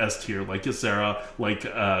solidly S tier, like Ysera, like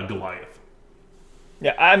Goliath.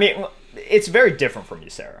 Yeah, I mean, it's very different from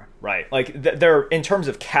Ysera, right? They're, in terms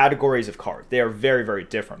of categories of cards, they are very, very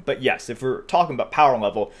different. But yes, if we're talking about power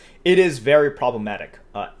level, it is very problematic.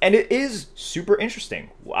 And it is super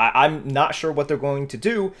interesting. I'm not sure what they're going to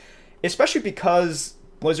do, especially because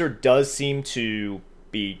Blizzard does seem to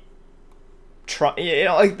be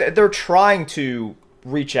they're trying to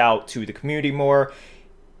reach out to the community more.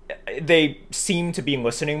 They seem to be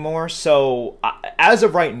listening more. So as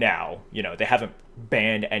of right now, they haven't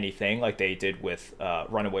banned anything like they did with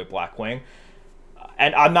Runaway Blackwing.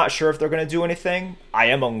 And I'm not sure if they're going to do anything. I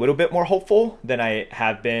am a little bit more hopeful than I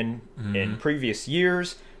have been in previous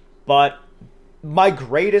years. But my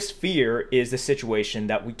greatest fear is the situation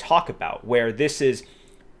that we talk about, where this is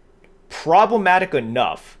problematic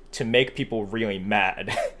enough to make people really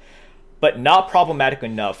mad, but not problematic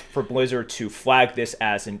enough for Blizzard to flag this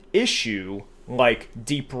as an issue, like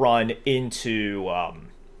Deep Run into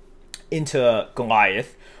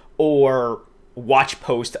Goliath, or Watch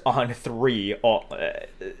Post on 3,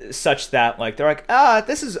 such that they're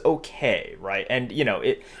this is okay, right? And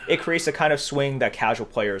it creates a kind of swing that casual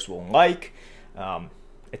players will like.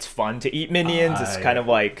 It's fun to eat minions. It's kind of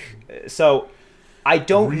so. I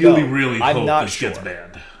don't really I'm hope not this sure. gets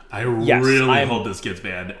banned. I really hope this gets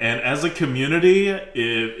banned. And as a community,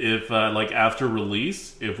 if after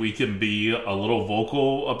release, if we can be a little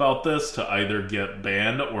vocal about this to either get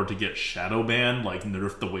banned or to get shadow banned,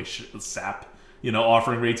 nerfed the way SAP,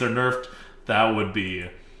 offering rates are nerfed, that would be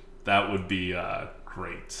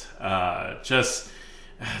great. This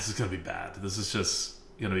is gonna be bad. This is just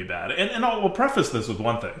gonna be bad. And I'll preface this with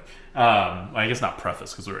one thing. I guess not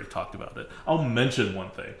preface because we already talked about it. I'll mention one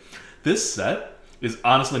thing. This set is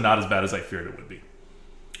honestly not as bad as I feared it would be.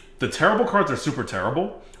 The terrible cards are super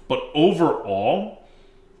terrible, but overall,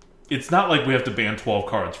 it's not like we have to ban 12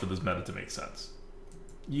 cards for this meta to make sense.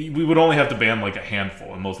 We would only have to ban a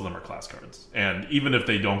handful, and most of them are class cards. And even if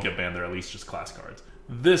they don't get banned, they're at least just class cards.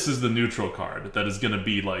 This is the neutral card that is going to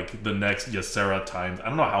be the next Ysera times. I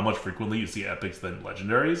don't know how much frequently you see epics than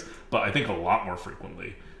legendaries, but I think a lot more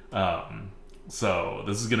frequently. So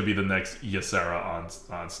this is going to be the next Ysera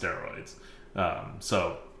on steroids.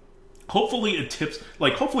 So hopefully it tips,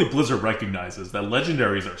 hopefully Blizzard recognizes that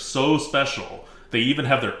legendaries are so special. They even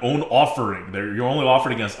have their own offering. You're only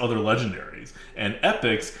offered against other legendaries. And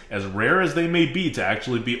epics, as rare as they may be to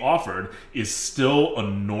actually be offered, is still a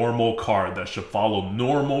normal card that should follow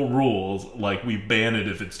normal rules. We ban it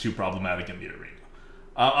if it's too problematic in the arena.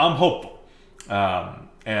 I'm hopeful.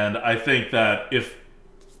 And I think that if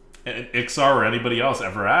Ixar or anybody else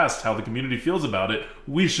ever asked how the community feels about it,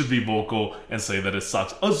 we should be vocal and say that it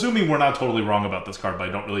sucks. Assuming we're not totally wrong about this card, but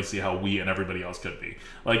I don't really see how we and everybody else could be.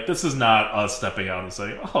 This is not us stepping out and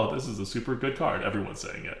saying, oh, this is a super good card. Everyone's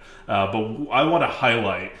saying it. But I want to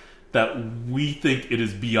highlight that we think it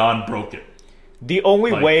is beyond broken. The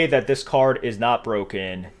only way that this card is not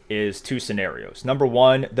broken is two scenarios. Number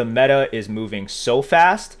one, the meta is moving so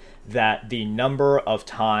fast that the number of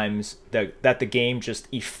times that the game just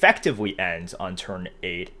effectively ends on turn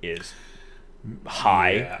 8 is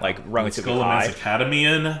high, like relatively high. With Skullman's Academy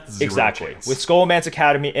in, zero exactly. chance. With Skullman's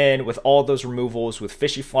Academy in, with all those removals, with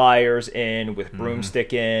Fishy Flyers in, with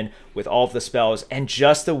Broomstick in, with all of the spells, and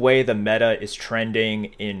just the way the meta is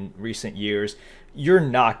trending in recent years, you're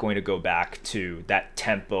not going to go back to that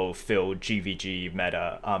tempo-filled GVG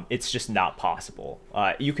meta. It's just not possible.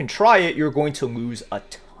 You can try it, you're going to lose a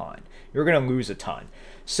ton. You're going to lose a ton.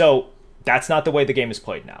 So that's not the way the game is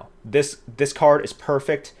played now. This card is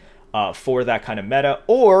perfect for that kind of meta.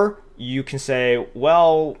 Or you can say,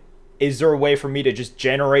 well, is there a way for me to just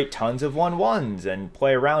generate tons of 1/1s and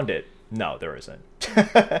play around it? No, there isn't.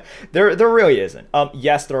 there really isn't.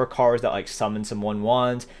 Yes, there are cards that like summon some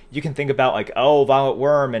 1/1s. You can think about like, oh, Violet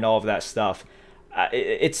Worm and all of that stuff.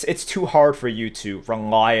 It's too hard for you to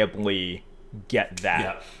reliably get that.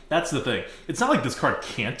 Yeah, that's the thing. It's not like this card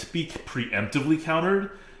can't be preemptively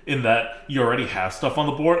countered in that you already have stuff on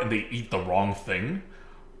the board and they eat the wrong thing,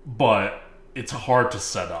 but it's hard to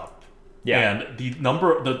set up. Yeah. And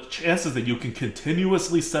the chances that you can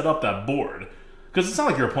continuously set up that board, because it's not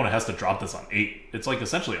like your opponent has to drop this on 8. It's like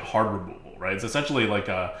essentially a hard removal, right? It's essentially like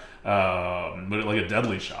a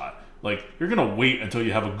deadly shot. Like, you're gonna wait until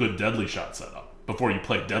you have a good deadly shot set up before you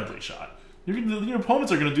play deadly shot. Your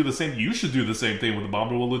opponents are gonna do the same. You should do the same thing with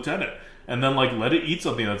Abominable Lieutenant, and then like let it eat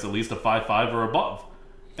something that's at least a 5/5 or above.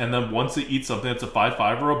 And then once it eats something that's a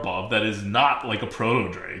 5/5 or above, that is not like a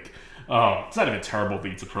Proto Drake. It's not even terrible if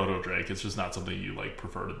it eats a Proto Drake. It's just not something you like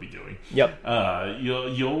prefer to be doing. Yep.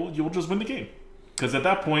 You'll just win the game. Because at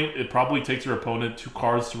that point, it probably takes your opponent 2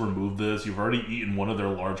 cards to remove this. You've already eaten one of their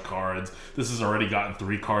large cards. This has already gotten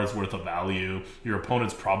 3 cards worth of value. Your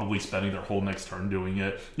opponent's probably spending their whole next turn doing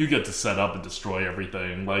it. You get to set up and destroy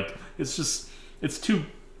everything. Like, it's too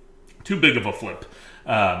big of a flip.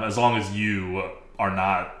 As long as you are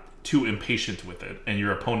not too impatient with it, and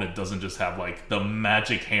your opponent doesn't just have like the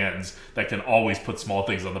magic hands that can always put small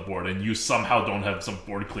things on the board, and you somehow don't have some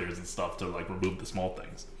board clears and stuff to like remove the small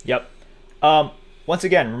things. Yep. Once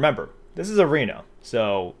again, remember, this is Arena.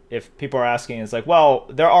 So if people are asking, it's like, well,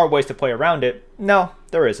 there are ways to play around it. No,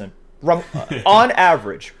 there isn't. On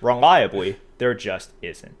average, reliably, there just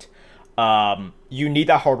isn't. You need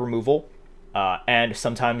that hard removal, and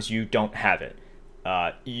sometimes you don't have it.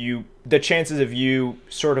 The chances of you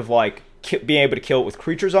sort of like being able to kill it with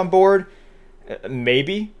creatures on board,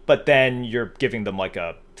 maybe, but then you're giving them like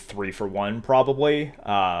a 3-for-1 probably,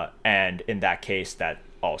 and in that case, that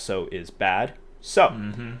also is bad. So,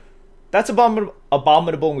 that's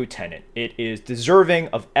Abominable Lieutenant. It is deserving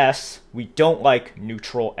of S. We don't like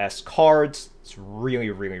neutral S cards. It's really,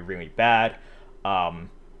 really, really bad.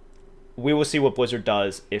 We will see what Blizzard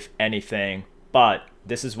does, if anything, but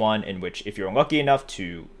this is one in which if you're lucky enough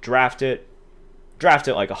to draft it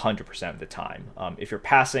like 100% of the time. If you're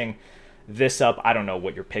passing this up, I don't know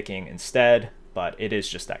what you're picking instead, but it is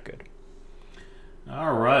just that good.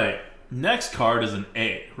 All right. Next card is an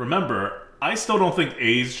A. Remember, I still don't think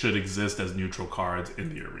A's should exist as neutral cards in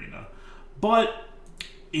the arena. But,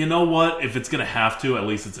 you know what? If it's going to have to, at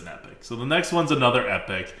least it's an epic. So the next one's another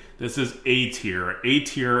epic. This is A tier. A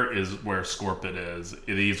tier is where Scorpid is.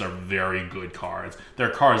 These are very good cards. They're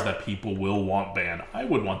cards that people will want banned. I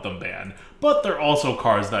would want them banned. But they're also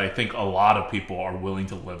cards that I think a lot of people are willing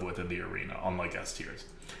to live with in the arena, unlike S tiers.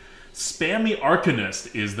 Spammy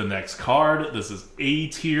Arcanist is the next card. This is A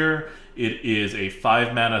tier. It is a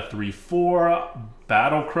 5-mana 3/4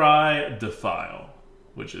 Battlecry Defile,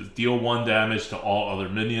 which is deal 1 damage to all other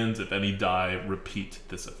minions. If any die, repeat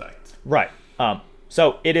this effect. Right.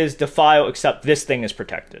 So it is Defile, except this thing is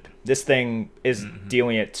protected. This thing is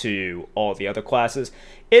dealing it to all the other classes.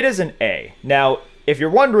 It is an A. Now, if you're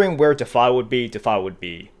wondering where Defile would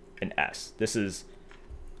be an S. This is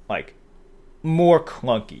like more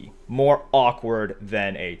clunky, more awkward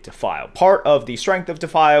than a Defile. Part of the strength of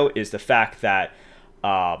Defile is the fact that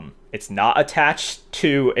it's not attached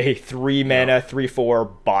to a 3-mana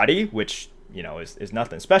 3/4 body, which is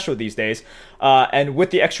nothing special these days. And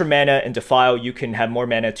with the extra mana in Defile, you can have more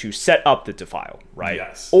mana to set up the Defile, right?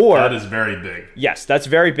 Yes, or that is very big. Yes, that's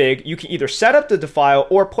very big. You can either set up the Defile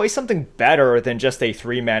or play something better than just a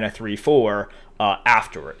 3-mana 3/4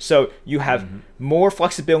 after it. So you have more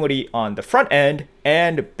flexibility on the front end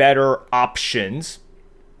and better options,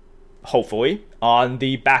 hopefully, on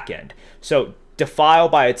the back end. So Defile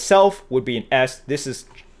by itself would be an S. This is,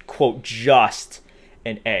 quote, just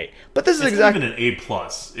an A. But this is exactly even an A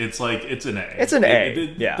plus. It's like it's an A. It's an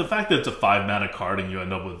A. Yeah. The fact that it's a 5-mana card and you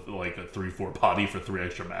end up with like a 3/4 body for 3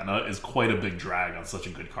 extra mana is quite a big drag on such a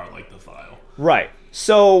good card like Defile. Right.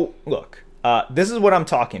 So look, This is what I'm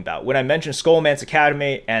talking about. When I mentioned Skullman's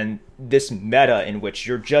Academy and this meta in which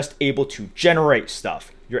you're just able to generate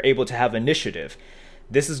stuff, you're able to have initiative.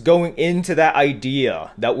 This is going into that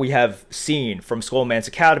idea that we have seen from Skullman's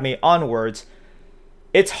Academy onwards.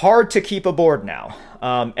 It's hard to keep a board now.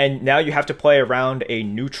 And now you have to play around a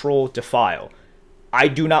neutral Defile. I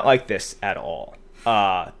do not like this at all.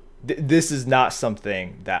 This is not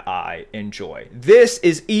something that I enjoy. This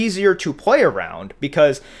is easier to play around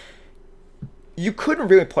because you couldn't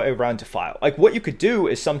really play around Defile. Like, what you could do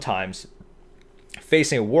is sometimes,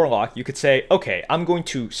 facing a Warlock, you could say, okay, I'm going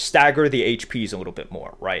to stagger the HPs a little bit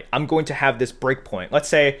more, right? I'm going to have this breakpoint. Let's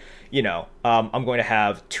say, I'm going to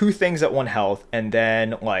have 2 things at 1 health, and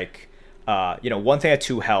then, one thing at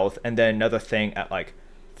 2 health, and then another thing at,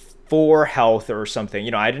 4 health or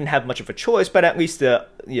something. I didn't have much of a choice, but at least the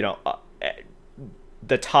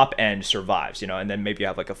top end survives, and then maybe you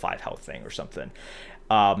have, a 5 health thing or something.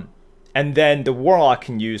 And then the Warlock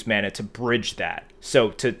can use mana to bridge that.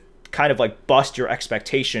 So to kind of bust your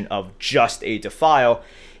expectation of just a Defile.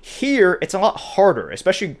 Here, it's a lot harder,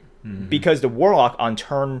 especially because the Warlock on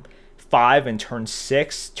turn 5 and turn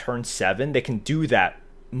 6, turn 7, they can do that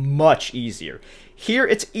much easier. Here,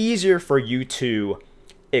 it's easier for you to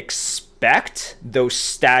expect those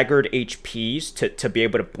staggered HPs to be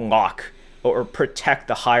able to block or protect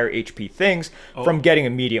the higher HP things from getting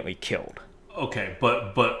immediately killed. Okay,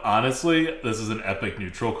 but honestly, this is an epic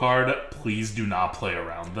neutral card. Please do not play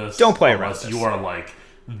around this. Don't play around this. Unless you are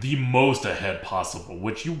the most ahead possible,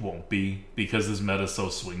 which you won't be because this meta is so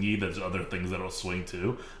swingy. There's other things that'll swing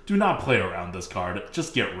too. Do not play around this card.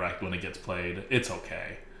 Just get wrecked when it gets played. It's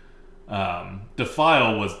okay.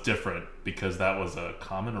 Defile was different because that was a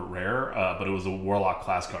common or rare, but it was a Warlock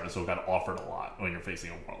class card, so it got offered a lot when you're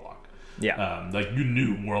facing a Warlock. Yeah. You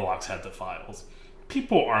knew Warlocks had Defiles.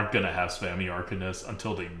 People aren't going to have spammy Arcanist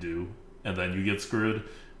until they do, and then you get screwed.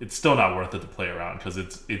 It's still not worth it to play around because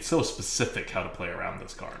it's so specific how to play around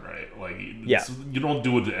this card, right? You don't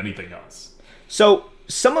do it to anything else. So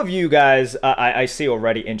some of you guys I see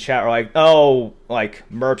already in chat are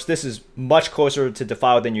Merps, this is much closer to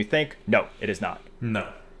Defile than you think. No, it is not. No.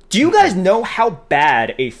 Do you guys know how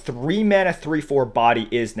bad a 3-mana 3/4 body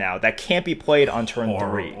is now that can't be played on turn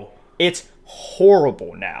 3? It's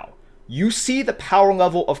horrible now. You see the power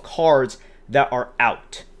level of cards that are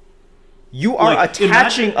out. You are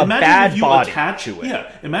attaching a bad body to it.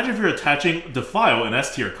 Yeah, imagine if you're attaching Defile, an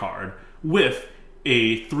S tier card, with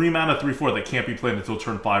a 3-mana 3/4 that can't be played until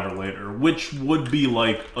turn 5 or later, which would be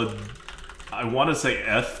I want to say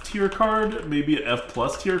F tier card, maybe an F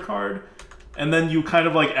plus tier card, and then you kind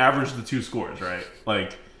of average the 2 scores, right?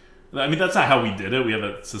 That's not how we did it. We have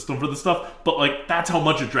a system for this stuff, but that's how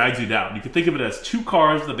much it drags you down. You can think of it as 2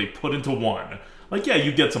 cards that they put into 1.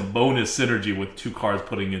 You get some bonus synergy with 2 cards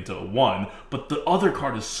putting into 1, but the other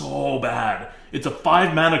card is so bad. It's a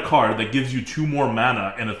 5-mana card that gives you 2 more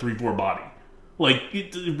mana and a 3/4 body.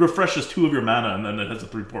 It refreshes 2 of your mana and then it has a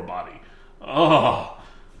 3/4 body. Oh,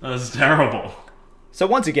 that's terrible. So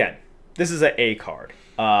once again, this is an A card.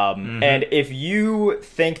 And if you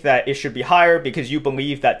think that it should be higher because you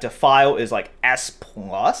believe that Defile is S+,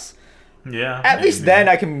 at least then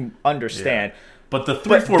I can understand. Yeah. But the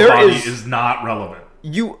 3/4 body is not relevant.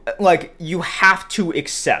 You have to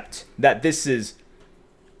accept that this is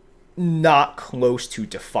not close to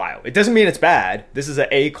Defile. It doesn't mean it's bad. This is an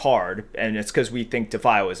A card, and it's because we think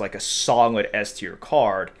Defile is a solid S tier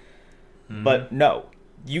card. But no.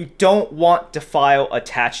 You don't want Defile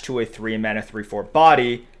attached to a 3-mana 3/4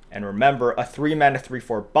 body. And remember, a 3-mana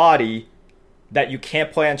 3/4 body that you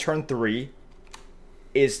can't play on turn 3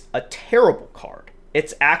 is a terrible card.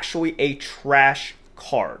 It's actually a trash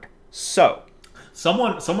card. So,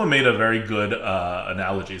 someone made a very good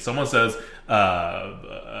analogy. Someone says,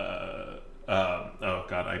 oh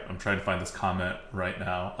god, I'm trying to find this comment right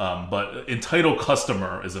now. But Entitled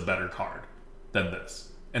Customer is a better card than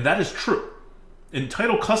this, and that is true.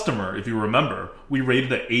 Entitled Customer, if you remember, we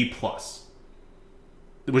rated it A+,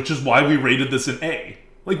 which is why we rated this an A.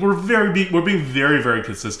 We're being very, very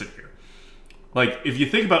consistent here. If you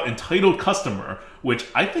think about Entitled Customer, which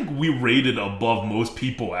I think we rated above most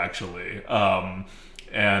people, actually,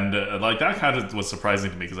 and that kind of was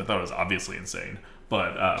surprising to me because I thought it was obviously insane,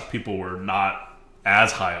 but people were not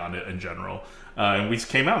as high on it in general. And we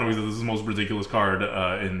came out and we said this is the most ridiculous card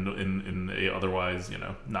in a otherwise,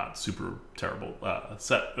 not super terrible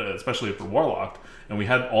set, especially for Warlock. And we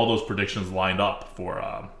had all those predictions lined up for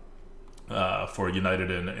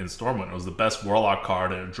United in Stormwind. It was the best Warlock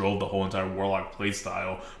card, and it drove the whole entire Warlock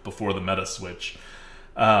playstyle before the meta switch.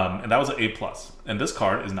 And that was an A+. And this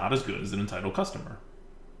card is not as good as an Entitled Customer.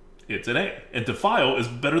 It's an A. And Defile is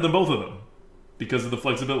better than both of them. because of the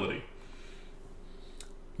flexibility.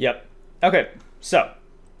 Yep. Okay, so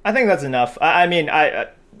I think that's enough. I mean,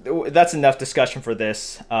 that's enough discussion for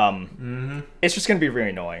this. It's just going to be really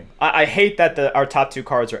annoying. I hate that our top 2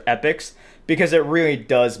 cards are epics, because it really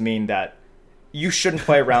does mean that you shouldn't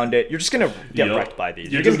play around it. You're just going to get wrecked by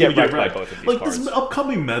these. You're going to get wrecked by both of these cards. This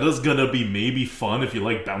upcoming meta is going to be maybe fun if you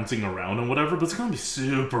like bouncing around and whatever, but it's going to be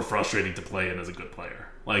super frustrating to play in as a good player.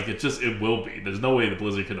 Like, it will be. There's no way that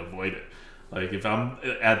Blizzard can avoid it. Like, if I'm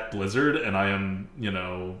at Blizzard and I am,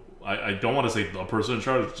 I don't want to say the person in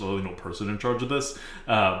charge, there's really no person in charge of this,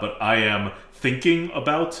 but I am thinking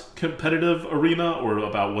about competitive arena, or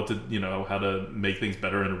about what to, how to make things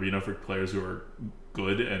better in arena for players who are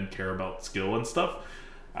good and care about skill and stuff.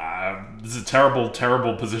 This is a terrible,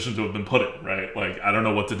 terrible position to have been put in, right? Like, I don't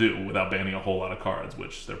know what to do without banning a whole lot of cards,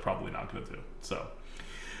 which they're probably not going to do. So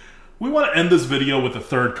we want to end this video with a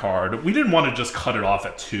 3rd card. We didn't want to just cut it off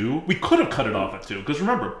at 2. We could have cut it off at 2, because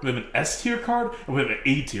remember, we have an S tier card and we have an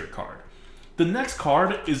A tier card. The next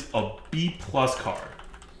card is a B+ card.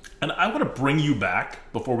 And I want to bring you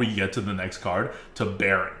back, before we get to the next card, to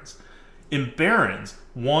Barons. In Barons,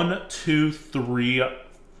 1, 2, 3,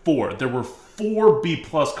 4. There were 4 B+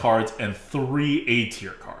 cards and 3 A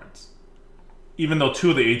tier cards. Even though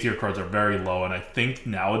 2 of the A tier cards are very low, and I think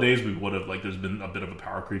nowadays we would have, there's been a bit of a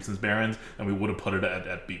power creep since Barons, and we would have put it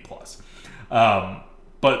at B+.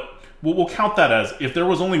 But we'll count that as, if there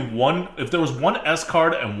was one S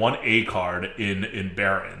card and 1 A card in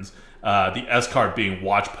Barons, the S card being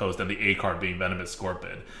Watch Post and the A card being Venomous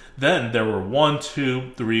Scorpion, then there were 1,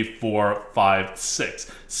 2, 3, 4, 5,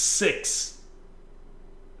 6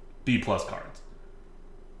 B+ cards.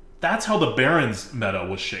 That's how the Barons meta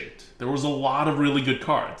was shaped. There was a lot of really good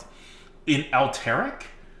cards. In Alterac,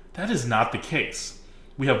 that is not the case.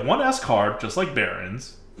 We have 1 S card, just like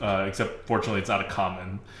Barons, except fortunately it's not a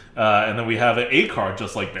common. And then we have an A card,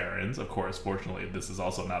 just like Barons. Of course, fortunately, this is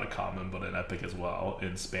also not a common, but an epic as well,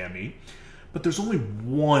 in Spammy. But there's only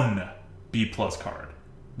 1 B+ card,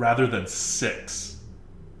 rather than 6,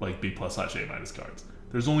 like B+/A- cards.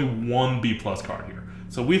 There's only 1 B+ card here.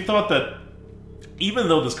 So we thought that, even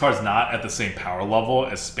though this card's not at the same power level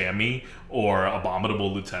as Spammy or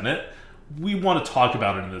Abominable Lieutenant, we want to talk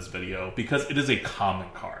about it in this video because it is a common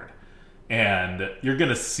card. And you're going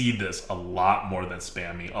to see this a lot more than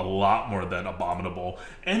Spammy, a lot more than Abominable.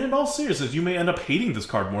 And in all seriousness, you may end up hating this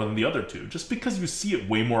card more than the other 2, just because you see it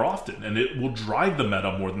way more often. And it will drive the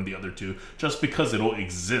meta more than the other 2, just because it'll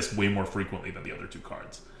exist way more frequently than the other 2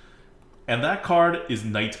 cards. And that card is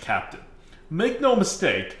Knight Captain. Make no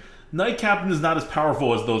mistake, Knight Captain is not as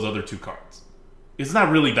powerful as those other 2 cards. It's not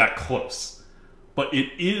really that close. But it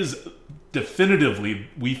is definitively,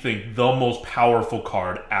 we think, the most powerful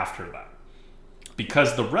card after that.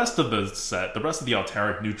 Because the rest of the set, the rest of the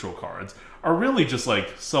Alterac neutral cards, are really just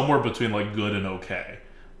somewhere between good and okay.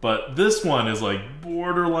 But this one is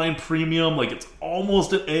borderline premium, it's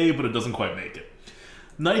almost an A, but it doesn't quite make it.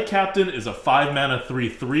 Knight Captain is a 5-mana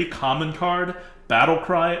 3/3 common card. Battle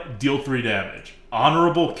Cry, deal 3 damage.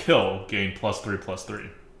 Honorable Kill, gain +3/+3.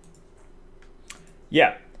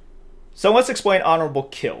 Yeah. So let's explain Honorable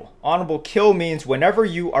Kill. Honorable Kill means whenever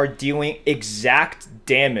you are dealing exact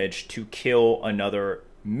damage to kill another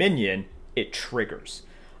minion, it triggers.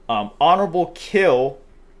 Honorable Kill,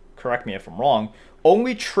 correct me if I'm wrong,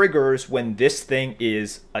 only triggers when this thing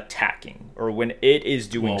is attacking or when it is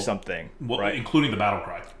doing something. Right? Including the Battle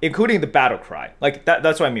Cry. Including the Battle Cry.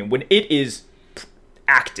 That's what I mean. When it is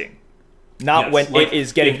acting, not when it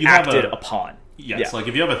is getting acted upon. Yes,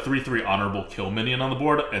 if you have a 3/3 Honorable Kill minion on the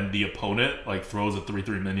board and the opponent throws a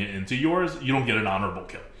 3/3 minion into yours, you don't get an Honorable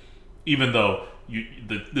Kill. Even though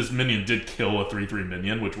this minion did kill a 3/3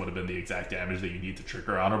 minion, which would have been the exact damage that you need to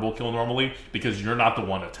trigger Honorable Kill normally, because you're not the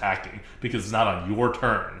one attacking, because it's not on your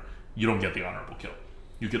turn, you don't get the Honorable Kill.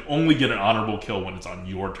 You can only get an Honorable Kill when it's on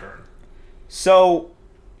your turn. So,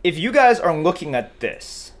 if you guys are looking at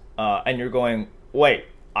this, and you're going, wait,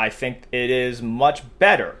 I think it is much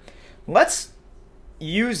better, let's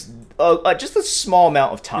use just a small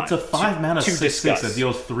amount of time. It's a 5-mana 6/6 that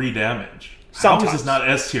deals 3 damage. Sometimes. How is this not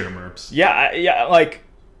S tier, Merps? Yeah,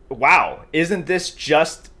 wow, isn't this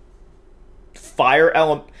just fire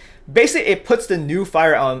element? Basically, it puts the new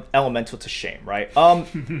fire elemental to shame, right?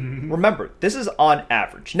 Remember, this is on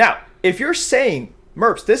average. Now, if you're saying,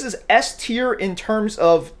 Merps, this is S tier in terms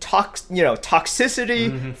of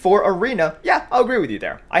toxicity for arena, yeah, I'll agree with you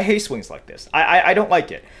there. I hate swings like this. I don't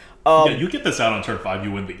like it. You get this out on turn 5,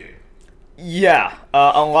 you win the game. Yeah,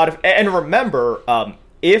 a lot of, and remember,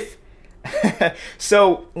 if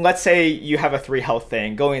so, let's say you have a 3 health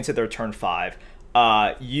thing going into their turn 5.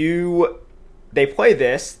 You they play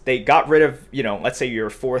this, they got rid of, let's say you're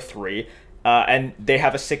 4-3, and they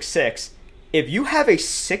have a 6-6. If you have a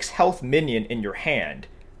 6 health minion in your hand,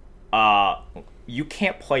 you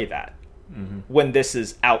can't play that when this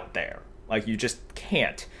is out there. Like, you just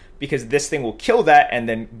can't, because this thing will kill that and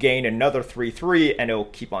then gain another 3-3, and it'll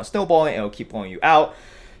keep on snowballing, and it'll keep blowing you out.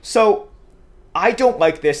 So I don't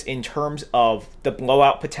like this in terms of the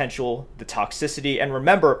blowout potential, the toxicity, and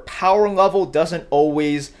remember, power level doesn't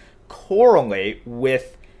always correlate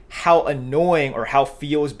with how annoying or how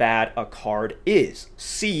feels bad a card is.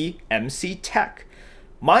 See MC Tech.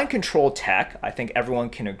 Mind Control Tech, I think everyone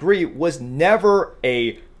can agree, was never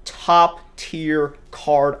a top tier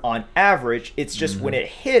card on average. It's just when it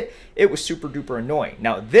hit, it was super duper annoying.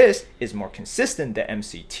 Now this is more consistent than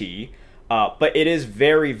MCT, but it is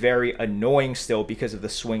very, very annoying still because of the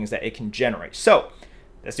swings that it can generate. So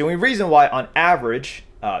that's the only reason why on average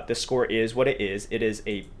the score is what it is. It is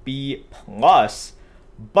a B+,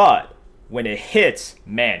 but when it hits,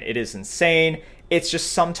 man, it is insane. It's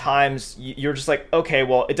just sometimes you're just like, okay,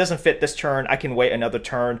 well, it doesn't fit this turn. I can wait another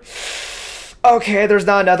turn. Okay, there's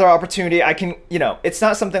not another opportunity. I can, it's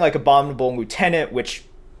not something like Abominable Lieutenant, which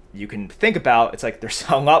you can think about. It's like there's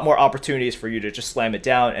a lot more opportunities for you to just slam it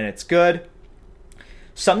down, and it's good.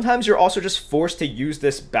 Sometimes you're also just forced to use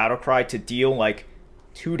this battle cry to deal like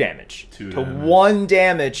 2 damage. 1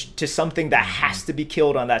 damage to something that has to be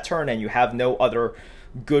killed on that turn, and you have no other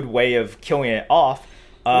good way of killing it off.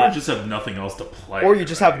 Or you just have nothing else to play. Or you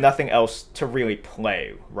just have nothing else to really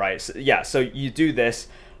play, right? So, yeah, so you do this.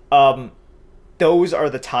 Those are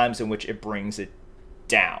the times in which it brings it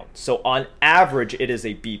down. So on average, it is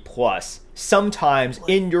a B+. Sometimes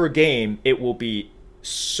in your game, it will be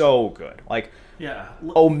so good. Like,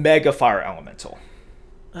 Omega Fire Elemental.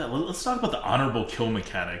 Let's talk about the honorable kill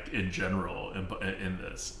mechanic in general in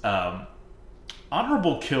this.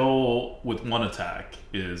 Honorable kill with 1 attack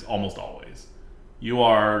is almost always.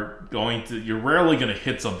 You're rarely going to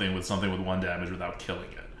hit something with 1 damage without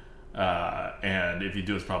killing it. And if you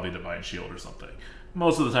do, it's probably Divine Shield or something.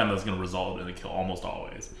 Most of the time, that's going to result in a kill, almost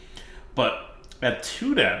always. But at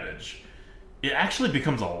 2 damage, it actually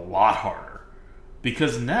becomes a lot harder.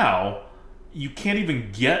 Because now, you can't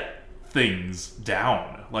even get things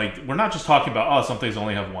down. Like, we're not just talking about, some things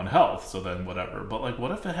only have 1 health, so then whatever. But, like,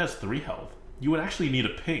 what if it has 3 health? You would actually need a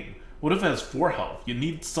ping. What if it has 4 health? You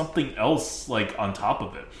need something else, like, on top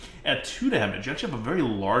of it. At 2 damage, you actually have a very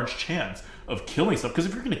large chance of killing stuff. Because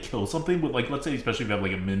if you're going to kill something with, like, let's say, especially if you have,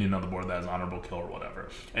 like, a minion on the board that has honorable kill or whatever,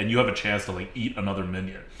 and you have a chance to, like, eat another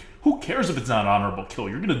minion, who cares if it's not an honorable kill?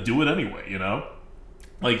 You're going to do it anyway,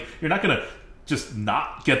 Like, you're not going to just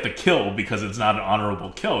not get the kill because it's not an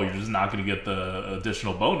honorable kill. You're just not going to get the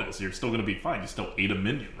additional bonus. You're still going to be fine. You still ate a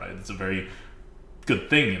minion, right? It's a very good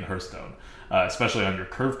thing in Hearthstone. Especially on your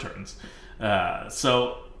curve turns.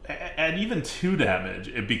 So at even 2 damage,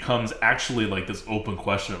 it becomes actually like this open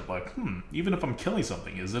question of like, even if I'm killing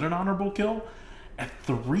something, is it an honorable kill? At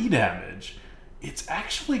 3 damage, it's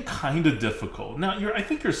actually kind of difficult. Now, I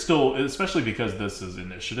think you're still, especially because this is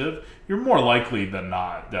initiative, you're more likely than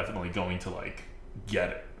not definitely going to like get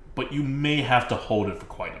it. But you may have to hold it for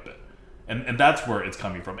quite a bit. And that's where it's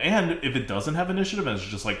coming from. And if it doesn't have initiative and it's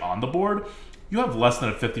just like on the board, you have less than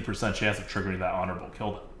a 50% chance of triggering that honorable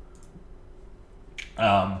kill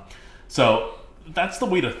then. So that's the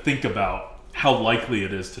way to think about how likely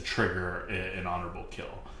it is to trigger an honorable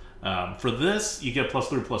kill. For this, you get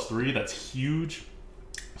 +3/+3. That's huge.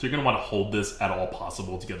 So you're going to want to hold this at all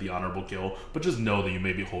possible to get the honorable kill, but just know that you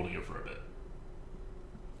may be holding it for a bit.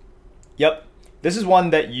 Yep. This is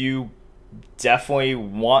one that you definitely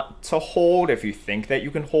want to hold if you think that you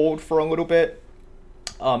can hold for a little bit.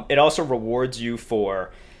 It also rewards you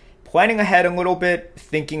for planning ahead a little bit,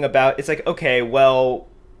 thinking about, it's like, okay, well,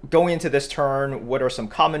 going into this turn, what are some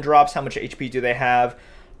common drops? How much HP do they have?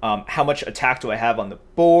 How much attack do I have on the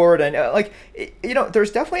board? And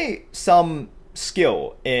there's definitely some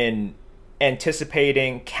skill in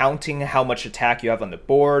anticipating, counting how much attack you have on the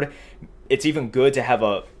board. It's even good to have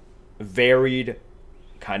a varied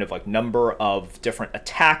kind of like number of different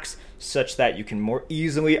attacks such that you can more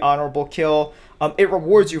easily honorable kill. It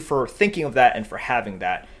rewards you for thinking of that and for having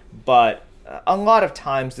that. But a lot of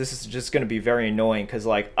times this is just going to be very annoying because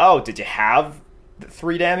like, did you have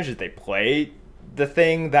 3 damage? Did they play the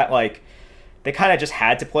thing that like they kind of just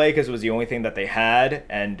had to play because it was the only thing that they had?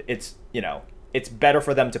 And it's better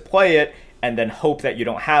for them to play it and then hope that you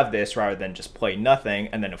don't have this rather than just play nothing.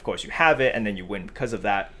 And then of course you have it and then you win because of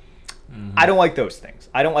that. Mm-hmm. I don't like those things.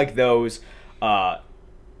 I don't like those.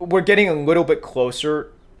 We're getting a little bit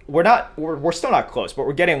closer. we're still not close, but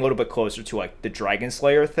we're getting a little bit closer to like the Dragon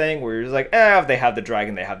Slayer thing, where you're just like, if they have the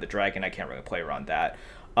dragon, they have the dragon. I can't really play around that.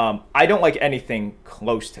 I don't like anything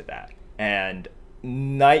close to that. And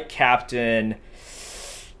Knight Captain,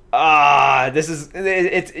 it's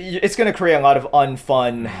going to create a lot of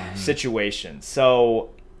unfun situations. So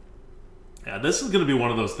yeah, this is going to be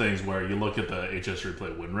one of those things where you look at the HS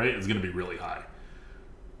Replay win rate, it's going to be really high.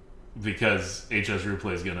 Because HS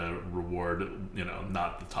Replay is going to reward,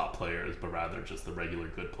 not the top players, but rather just the regular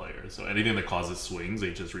good players. So anything that causes swings,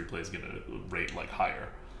 HS Replay is going to rate like higher.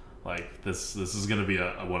 Like this is going to be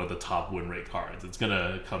one of the top win rate cards. It's going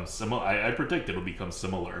to come similar. I predict it'll become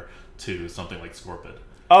similar to something like Scorpid.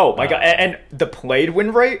 Oh my god! And the played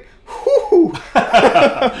win rate, whew.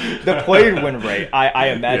 The played win rate. I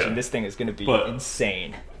imagine this thing is going to be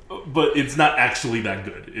insane. But it's not actually that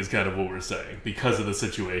good, is kind of what we're saying, because of the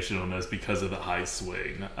situationalness, because of the high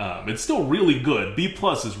swing. It's still really good. B+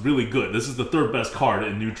 is really good. This is the third best card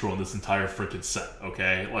in neutral in this entire freaking set.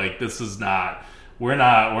 Okay, like this is not. We're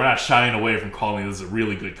not shying away from calling this a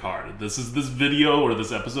really good card. This video or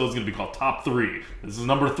this episode is going to be called Top 3. This is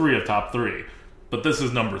number 3 of Top 3, but this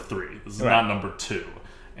is number 3. This is not number 2.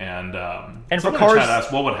 And for cards, chat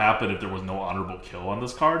asked what would happen if there was no honorable kill on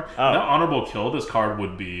this card. Without honorable kill, this card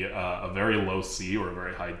would be a very low C or a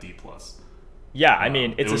very high D+. Yeah, I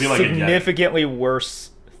mean it's a significantly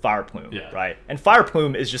worse Fire Plume, right? And Fire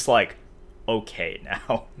Plume is just like okay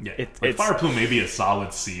now. Yeah, it's Fire Plume may be a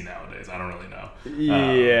solid C nowadays. I don't really know.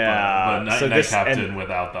 Yeah, but Knight Captain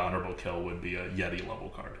without the honorable kill would be a Yeti level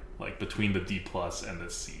card, like between the D+ and the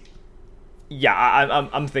C. Yeah,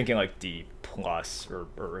 I'm thinking like D+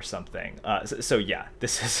 or something. So yeah,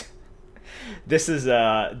 this is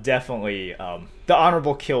definitely the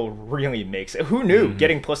honorable kill really makes it. Who knew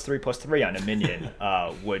getting +3/+3 on a minion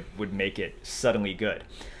would make it suddenly good.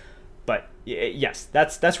 But yes,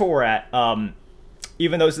 that's where we're at.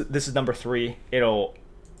 Even though this is number 3, it'll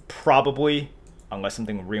probably, unless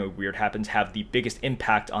something really weird happens, have the biggest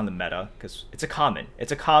impact on the meta because it's a common.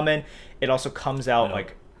 It also comes out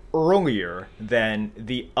like earlier than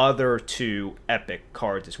the other 2 epic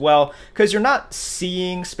cards as well, because you're not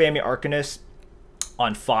seeing Spammy Arcanist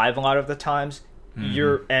on 5 a lot of the times.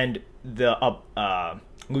 And the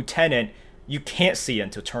Lieutenant you can't see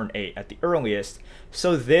until turn 8 at the earliest.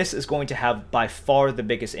 So this is going to have by far the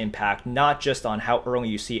biggest impact, not just on how early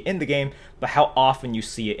you see it in the game, but how often you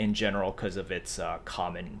see it in general because of its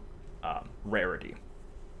common rarity.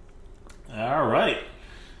 All right.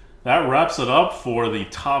 That wraps it up for the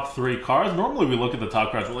top 3 cards. Normally we look at the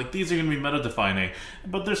top cards, we're like, these are going to be meta-defining.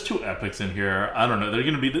 But there's 2 epics in here. I don't know. They're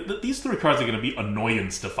going to be these 3 cards are going to be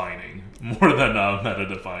annoyance-defining more than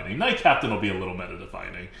meta-defining. Knight Captain will be a little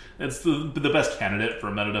meta-defining. It's the best candidate for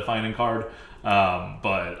a meta-defining card.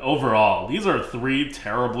 But overall, these are 3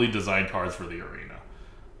 terribly designed cards for the arena.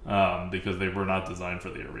 Because they were not designed for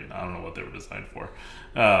the arena. I don't know what they were designed for.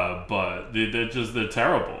 But they're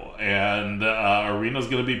terrible. And arena's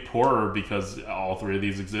going to be poorer because all 3 of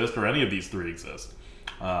these exist, or any of these 3 exist.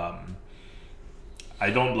 I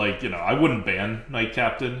don't I wouldn't ban Knight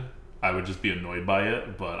Captain. I would just be annoyed by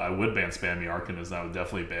it. But I would ban Spammy Arcanist, and I would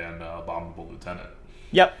definitely ban Abominable Lieutenant.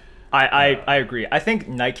 Yep. I agree. I think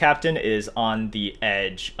Knight Captain is on the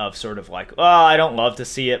edge of sort of like, I don't love to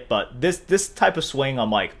see it, but this type of swing,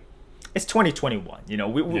 I'm like, it's 2021.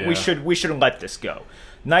 We should let this go.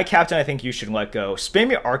 Knight Captain, I think you should let go.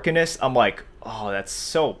 Spammy Arcanist, I'm like, that's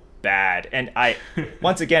so bad. And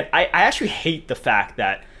once again, I actually hate the fact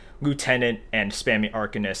that Lieutenant and Spammy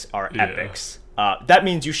Arcanist are epics. That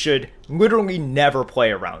means you should literally never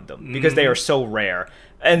play around them because they are so rare.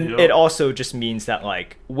 And it also just means that,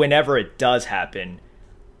 like, whenever it does happen,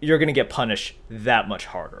 you're going to get punished that much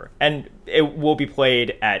harder. And it will be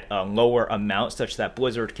played at a lower amount such that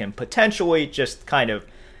Blizzard can potentially just kind of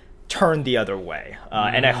turn the other way.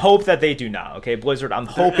 And I hope that they do not. Okay, Blizzard, I'm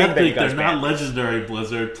hoping that you guys They're not legendary,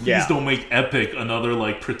 Blizzard. Please don't make Epic another,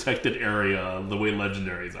 like, protected area the way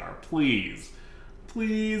legendaries are. Please.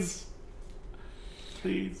 Please.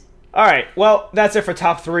 Please. All right, well, that's it for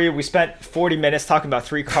top 3. We spent 40 minutes talking about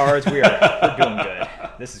 3 cards. We're doing good.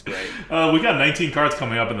 This is great. We got 19 cards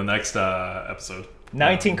coming up in the next episode.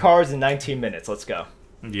 19 cards in 19 minutes. Let's go.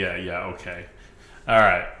 Yeah, okay. All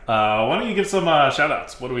right. Why don't you give some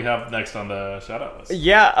shout-outs? What do we have next on the shout-out list?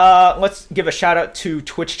 Yeah, let's give a shout-out to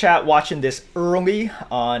Twitch chat watching this early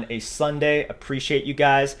on a Sunday. Appreciate you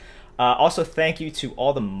guys. Also, thank you to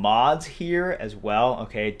all the mods here as well.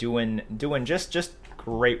 Okay, doing just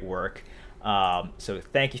great work. So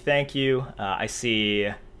thank you. I see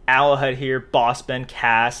Alahud here, Boss Ben,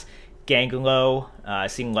 Cass, Gangalo. I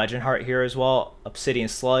see Legendheart here as well. Obsidian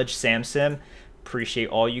Sludge, Samsim. Appreciate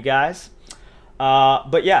all you guys.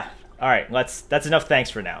 But yeah, all right. That's enough. Thanks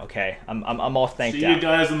for now. Okay, I'm all thanked out. See you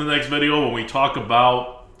guys in the next video when we talk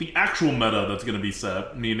about the actual meta that's going to be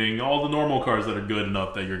set, meaning all the normal cards that are good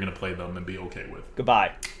enough that you're going to play them and be okay with.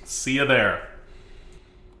 Goodbye. See you there.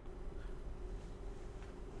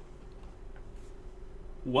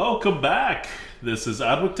 Welcome back. This is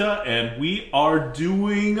ADWCTA, and we are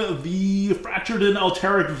doing the Fractured In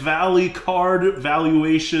Alterac Valley card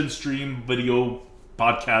valuation stream video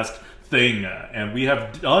podcast thing, and we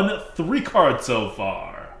have done 3 cards so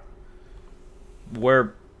far.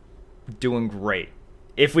 We're doing great.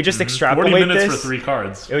 If we just extrapolate 40 minutes this, for 3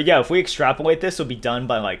 cards. Yeah, if we extrapolate this, it'll be done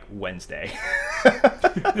by like Wednesday.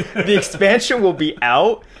 The expansion will be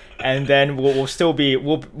out, and then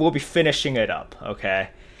we'll be finishing it up. Okay,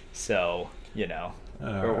 so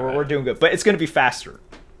we're doing good, but it's going to be faster.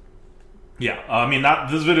 Yeah, I mean,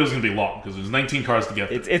 this video is going to be long because there's 19 cards to get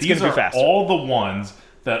through. It's going to be faster. All the ones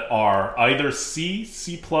that are either C,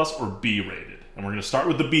 C+, or B rated, and we're going to start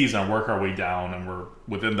with the Bs and work our way down, and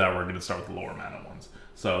within that we're going to start with the lower mana ones.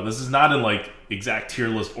 So this is not in like exact tier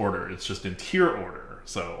list order; it's just in tier order.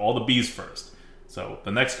 So all the Bs first. So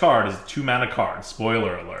the next card is a 2 mana card.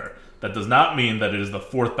 Spoiler alert. That does not mean that it is the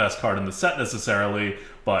 4th best card in the set necessarily,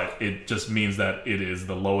 but it just means that it is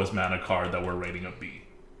the lowest mana card that we're rating a B.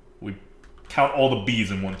 We count all the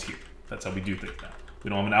Bs in one tier. That's how we do things now. We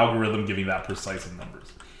don't have an algorithm giving that precise of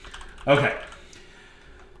numbers. Okay.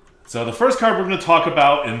 So the first card we're going to talk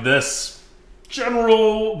about in this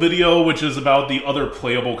general video, which is about the other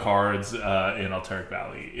playable cards in Alterac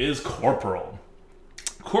Valley, is Corporal.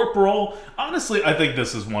 Corporal, honestly, I think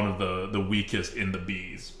this is one of the weakest in the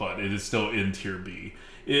Bs, but it is still in tier B.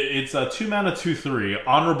 It's a 2 mana 2/3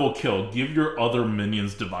 honorable kill. Give your other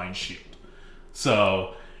minions Divine Shield.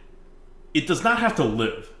 So it does not have to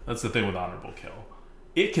live. That's the thing with honorable kill.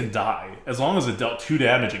 It can die as long as it dealt 2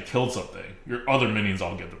 damage and killed something. Your other minions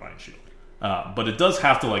all get Divine Shield, but it does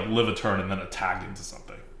have to like live a turn and then attack into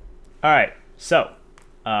something. All right, so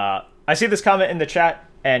I see this comment in the chat.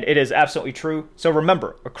 And it is absolutely true. So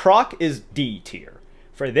remember, a croc is D tier.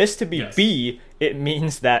 For this to be yes. B, it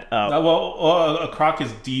means that... a croc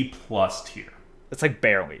is D plus tier. It's like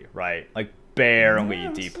barely, right? Like barely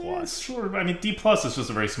D plus. Sure, I mean D plus is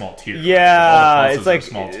just a very small tier. Yeah, right? it's like...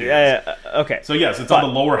 small tiers. Okay. So yes, it's on the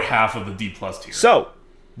lower half of the D plus tier. So,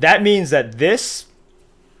 that means that this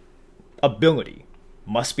ability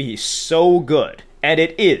must be so good. And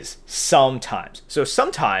it is sometimes. So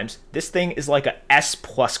sometimes this thing is like a S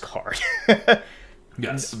plus card.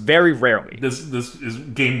 Yes. Very rarely. This is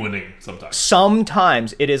game winning sometimes.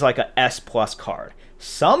 Sometimes it is like a S plus card.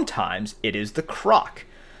 Sometimes it is the croc.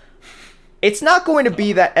 It's not going to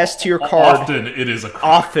be that S tier card. Often it is a croc.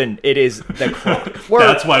 Often it is the croc.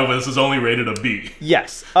 That's why this is only rated a B.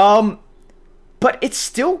 Yes. But it's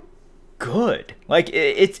still good. Like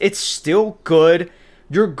it's still good.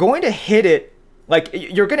 You're going to hit it. Like,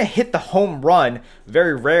 you're going to hit the home run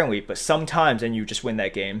very rarely, but sometimes, and you just win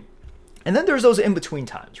that game. And then there's those in-between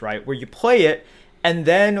times, right, where you play it, and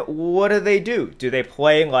then what do? Do they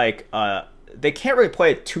play, like, they can't really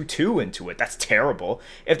play a 2-2 into it. That's terrible.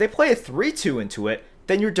 If they play a 3-2 into it,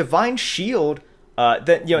 then your Divine Shield,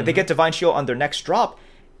 they get Divine Shield on their next drop.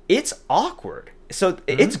 It's awkward. So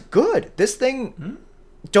it's good. This thing,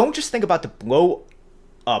 don't just think about the blow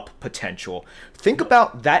up potential. Think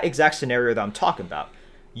about that exact scenario that I'm talking about.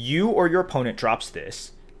 You or your opponent drops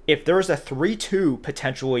this. If there's a 3-2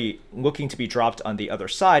 potentially looking to be dropped on the other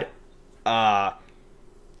side,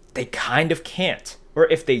 they kind of can't. Or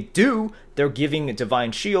if they do, they're giving a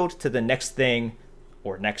Divine Shield to the next thing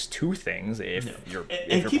or next 2 things if you're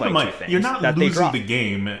keep playing in mind, 2 things. you're not losing the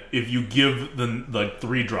game if you give the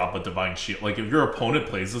 3-drop a Divine Shield. Like, if your opponent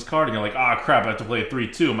plays this card and you're like, crap, I have to play a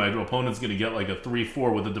 3-2, my opponent's going to get like a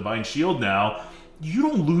 3-4 with a Divine Shield now, you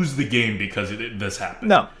don't lose the game because this happened.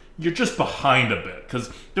 No. You're just behind a bit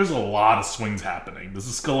because there's a lot of swings happening. This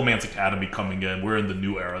is Skullman's Academy coming in. We're in the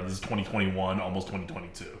new era. This is 2021, almost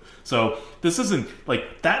 2022. So this isn't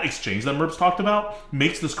like that exchange that Merps talked about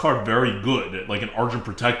makes this card very good, like an Argent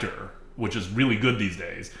Protector, which is really good these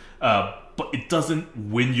days. But it doesn't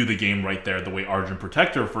win you the game right there the way Argent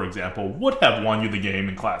Protector, for example, would have won you the game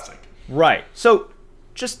in Classic. Right. So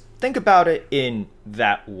just think about it in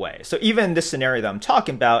that way. So even in this scenario that I'm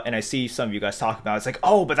talking about, and I see some of you guys talking about, it's like,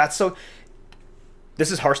 oh, but that's so...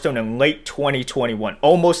 This is Hearthstone in late 2021.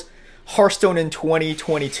 Almost Hearthstone in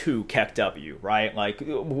 2022 KEKW, right? Like,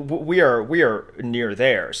 we are near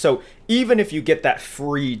there. So even if you get that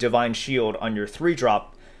free Divine Shield on your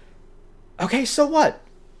 3-drop, okay, so what?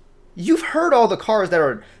 You've heard all the cards that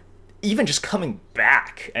are even just coming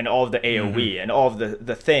back and all of the AoE and all of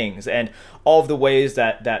the things and all of the ways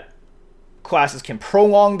that classes can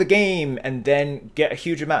prolong the game and then get a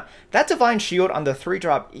huge amount. That Divine Shield on the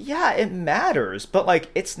 3-drop, yeah, it matters, but like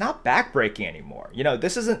it's not backbreaking anymore. You know,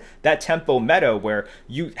 this isn't that tempo meta where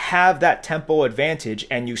you have that tempo advantage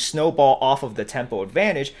and you snowball off of the tempo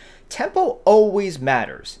advantage. Tempo always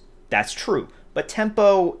matters. That's true. But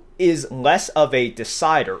tempo is less of a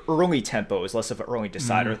decider. Early tempo is less of an early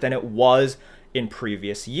decider than it was in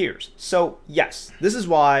previous years. So yes, this is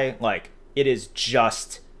why like it is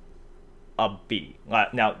just a B.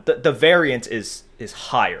 Now the variance is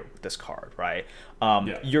higher with this card, right?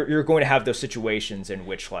 You're going to have those situations in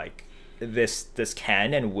which like this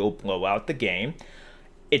can and will blow out the game.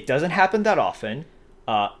 It doesn't happen that often.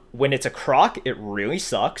 When it's a croc, it really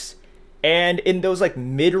sucks. And in those like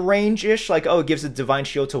mid-range-ish, like, oh, it gives a Divine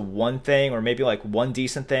Shield to one thing or maybe like one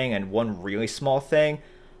decent thing and one really small thing,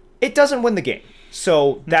 it doesn't win the game.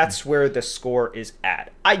 So that's where the score is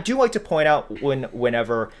at. I do like to point out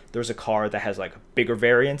whenever there's a card that has like a bigger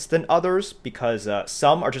variance than others, because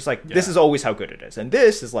some are just like, this is always how good it is. And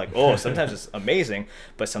this is like, oh, sometimes it's amazing,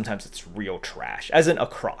 but sometimes it's real trash. As in a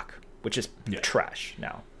croc, which is trash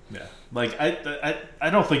now. Yeah, like I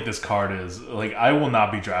don't think this card is like, I will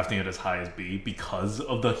not be drafting it as high as B because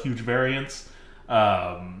of the huge variance.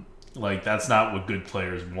 Like that's not what good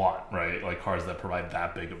players want, right? Like cards that provide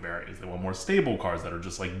that big of variance. They want more stable cards that are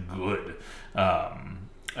just like good.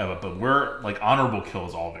 But we're like honorable kill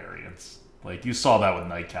is all variance. Like you saw that with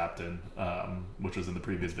Knight Captain, which was in the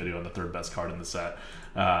previous video on the third best card in the set.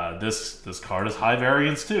 This card is high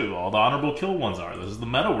variance too. All the honorable kill ones are. This is the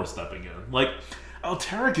meta we're stepping in. Like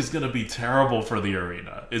Alterac is going to be terrible for the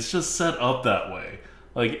arena. It's just set up that way.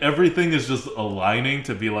 Like everything is just aligning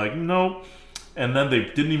to be like, nope. And then they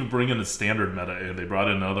didn't even bring in a standard meta in. They brought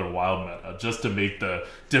in another wild meta just to make the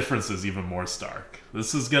differences even more stark.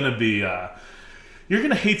 This is going to be... you're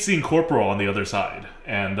going to hate seeing Corporal on the other side.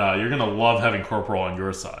 And you're going to love having Corporal on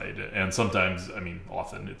your side. And sometimes, I mean,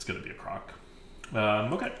 often, it's going to be a croc.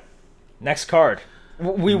 Okay. Next card.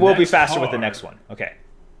 We will be faster with the next one. Okay.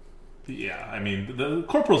 Yeah, I mean, the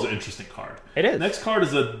Corporal's an interesting card. It is. Next card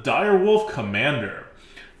is a Direwolf Commander.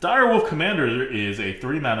 Direwolf Commander is a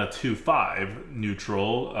 3-mana 2/5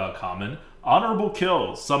 neutral common. Honorable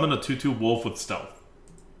kill. Summon a 2/2 wolf with stealth.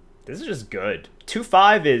 This is just good.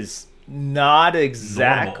 2/5 is not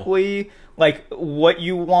exactly like what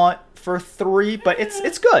you want for 3, but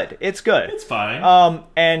it's good. It's good. It's fine.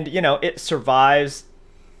 And you know, it survives.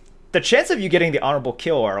 The chance of you getting the honorable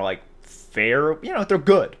kill are like fair. You know, they're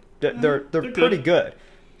good. They're pretty good.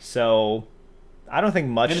 So I don't think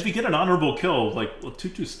much. And if you get an honorable kill, like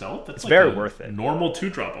 2/2 stealth, that's like very worth it. Normal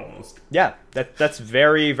 2-drop almost. Yeah, that's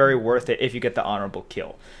very, very worth it if you get the honorable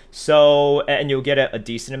kill. So, and you'll get a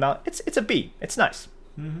decent amount. It's a B. It's nice.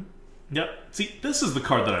 Mm-hmm. Yep. See, this is the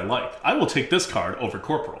card that I like. I will take this card over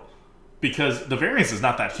Corporal because the variance is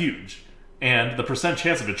not that huge, and the percent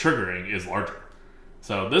chance of it triggering is larger.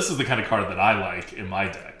 So this is the kind of card that I like in my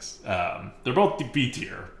decks. They're both B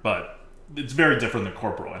tier, but it's very different than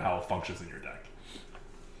Corporal and how it functions in your deck.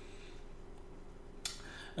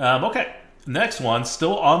 Okay, next one,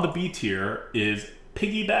 still on the B tier, is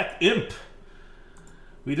Piggyback Imp.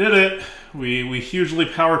 We did it. We hugely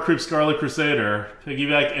power creep Scarlet Crusader.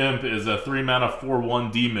 Piggyback Imp is a 3-mana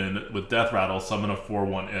 4/1 demon with Death Rattle, summon a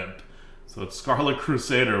 4/1 imp. So it's Scarlet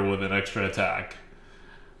Crusader with an extra attack.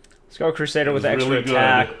 Scarlet Crusader with extra really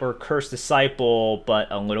attack, good. or Cursed Disciple, but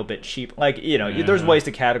a little bit cheap. Like, you know, there's ways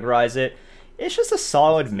to categorize it. It's just a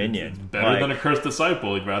solid minion. It's better than a Cursed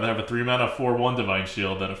Disciple. You'd rather have a 3-mana 4/1 Divine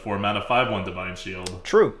Shield than a 4-mana 5/1 Divine Shield.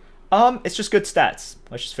 True. It's just good stats.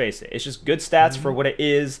 Let's just face it. It's just good stats for what it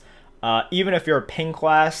is. Even if you're a ping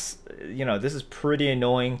class, you know, this is pretty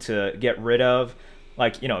annoying to get rid of.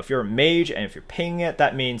 Like, you know, if you're a mage and if you're pinging it,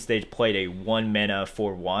 that means they played a 1-mana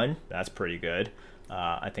 4/1. That's pretty good.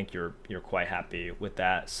 I think you're quite happy with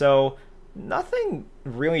that. So nothing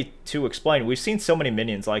really to explain. We've seen so many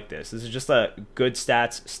minions like this. This is just a good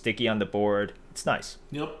stats, sticky on the board. It's nice.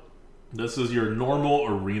 Yep. This is your normal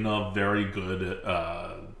arena, very good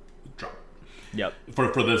drop. Yep.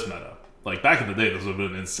 For this meta. Like, back in the day, this would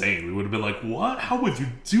have been insane. We would have been like, what? How would you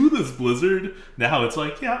do this, Blizzard? Now it's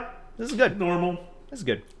like, yeah. This is good. Normal. This is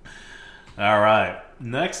good. All right.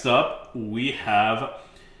 Next up, we have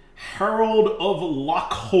Herald of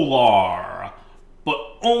Lockholar. But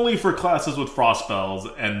only for classes with frost spells,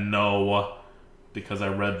 and no, because I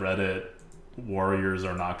read Reddit, warriors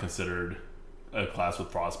are not considered a class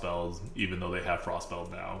with frost spells, even though they have frost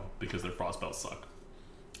spells now, because their frost spells suck.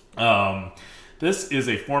 This is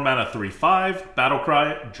a 4-mana 3/5 battle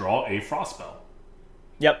cry. Draw a frost spell.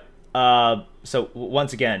 Yep. So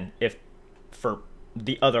once again, if for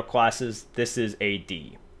the other classes, this is a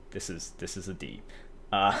D. This is a D.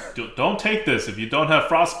 Don't take this if you don't have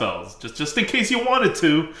frost spells. Just in case you wanted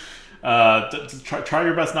to. Try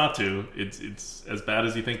your best not to. It's as bad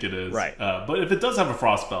as you think it is. Right. But if it does have a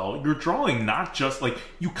frost spell, you're drawing not just like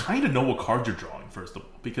you kind of know what card you're drawing first of all,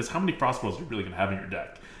 because how many frost spells are you really gonna have in your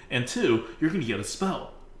deck? And two, you're gonna get a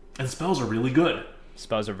spell, and spells are really good.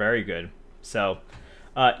 Spells are very good. So,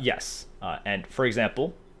 yes. And for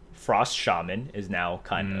example, Frost Shaman is now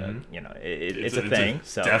kind of it's a thing.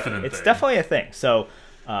 So it's definitely a thing. So,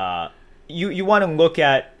 you want to look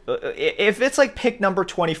at if it's like pick number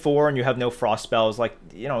 24 and you have no frost spells, like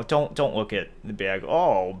don't look at the bag.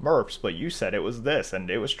 Oh, Merps, but you said it was this and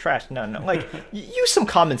it was trash. No, like use some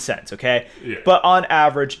common sense, okay? Yeah. But on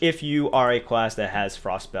average, if you are a class that has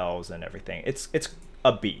frost spells and everything, it's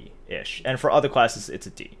a B-ish, and for other classes, it's a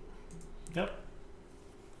D. Yep.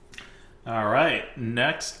 All right.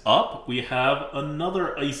 Next up, we have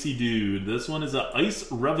another icy dude. This one is an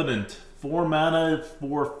Ice Revenant. 4 mana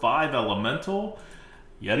for 5 elemental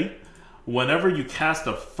Yeti. Whenever you cast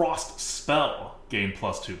a frost spell, gain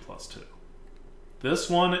 +2/+2.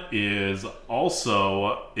 This one is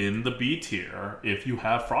also in the B tier if you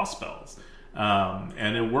have frost spells.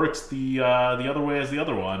 And it works the other way as the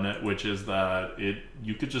other one, which is that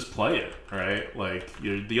you could just play it, right? Like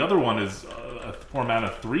the other one is a 4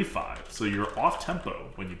 mana 3/5, so you're off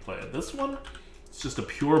tempo when you play it. This one, it's just a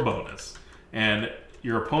pure bonus, and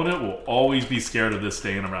your opponent will always be scared of this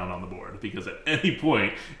staying around on the board because at any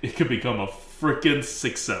point it could become a freaking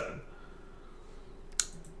 6/7.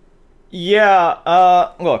 Yeah.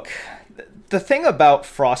 Look, the thing about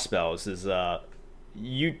frost spells is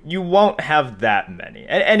you won't have that many,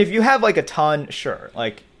 and if you have like a ton, sure,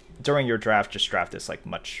 like during your draft, just draft this like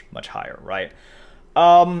much higher, right?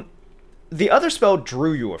 The other spell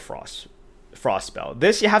drew you a frost spell.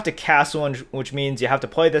 This you have to cast one, which means you have to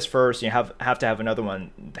play this first. You have to have another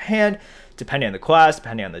one in the hand, depending on the class,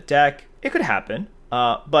 depending on the deck. It could happen,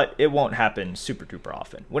 but it won't happen super duper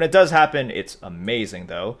often. When it does happen, it's amazing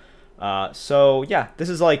though. So yeah, this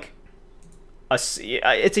is like it's a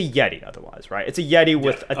Yeti otherwise, right? It's a Yeti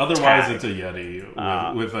with a otherwise tag. It's a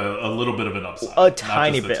Yeti with a little bit of an upside, a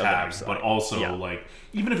tiny bit of an tag, upside, but also like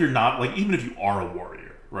even if you're not like even if you are a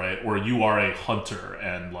warrior, right, or you are a hunter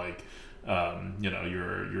and like.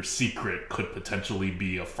 Your secret could potentially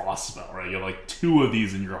be a frost spell, right? You have like 2 of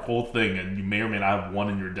these in your whole thing, and you may or may not have 1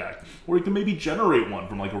 in your deck, or you can maybe generate one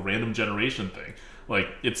from like a random generation thing. Like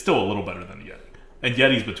it's still a little better than Yeti, and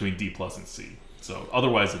Yeti's between D+ and C, so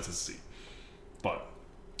otherwise it's a C. But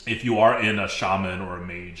if you are in a shaman or a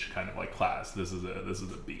mage kind of like class, this is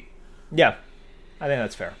a B. Yeah, I think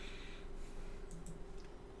that's fair.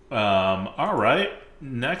 All right,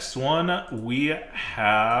 next one we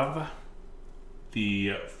have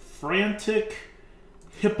the Frantic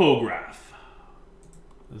Hippogriff.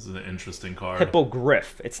 This is an interesting card.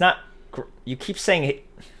 Hippogriff. It's not. You keep saying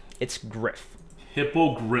it's Griff.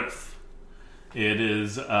 Hippogriff. It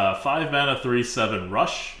is 5 mana 3/7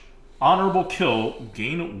 rush. Honorable kill.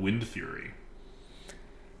 Gain Wind Fury.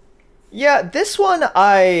 Yeah, this one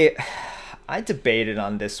I debated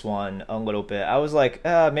on this one a little bit. I was like,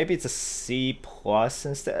 maybe it's a C+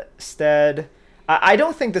 instead. I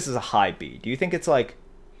don't think this is a high B. Do you think it's like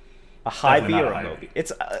a high B or a low B?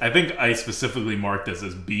 It's. I think I specifically marked this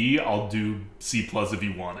as B. I'll do C+ if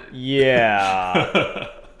you want it. Yeah.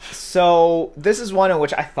 So this is one in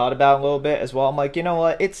which I thought about a little bit as well. I'm like, you know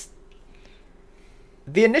what?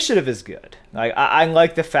 The initiative is good. Like I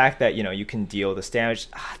like the fact that you can deal this damage.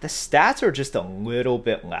 The stats are just a little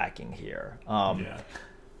bit lacking here. Yeah.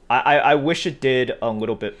 I wish it did a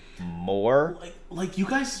little bit more. Like you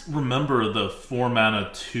guys remember the 4 mana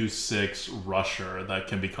 2/6 rusher that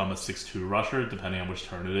can become a 6/2 rusher depending on which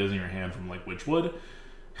turn it is in your hand from like Witchwood?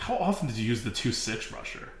 How often did you use the 2/6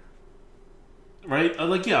 rusher? Right?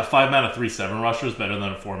 5 mana 3/7 rusher is better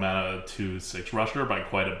than a 4 mana 2/6 rusher by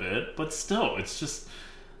quite a bit, but still, it's just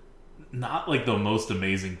not like the most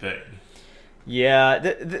amazing thing. Yeah,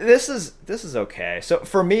 this is okay. So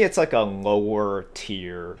for me, it's like a lower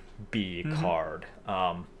tier B card,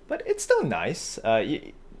 but it's still nice.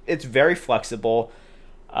 It's very flexible.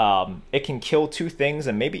 It can kill 2 things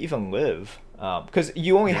and maybe even live, because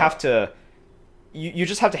you only have to. You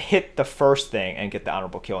just have to hit the first thing and get the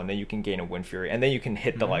honorable kill, and then you can gain a Wind Fury, and then you can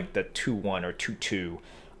hit the 2/1 or 2/2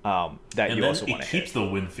 that and you also want to hit. It keeps the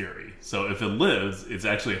Wind Fury, so if it lives, it's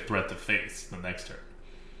actually a threat to face the next turn.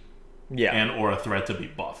 Yeah, and or a threat to be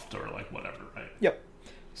buffed or like whatever, right? Yep.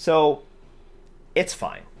 So it's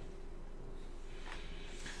fine.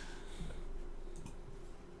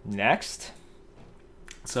 Next,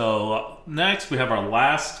 So next we have our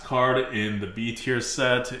last card in the B tier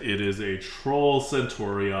set. It is a Troll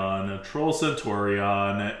Centurion. 8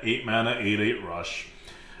 mana, 8/8 rush.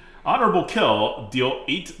 Honorable kill, deal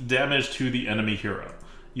 8 damage to the enemy hero.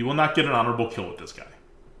 You will not get an honorable kill with this guy.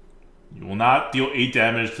 You will not deal 8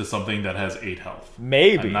 damage to something that has 8 health.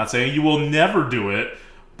 Maybe. I'm not saying you will never do it,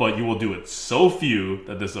 but you will do it so few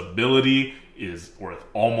that this ability is worth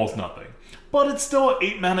almost nothing. But it's still an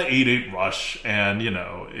 8 mana, 8/8 rush, and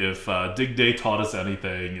if Dig Day taught us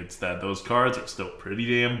anything, it's that those cards are still pretty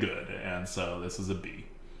damn good, and so this is a B.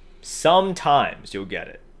 Sometimes you'll get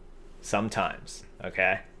it. Sometimes,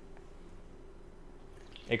 okay?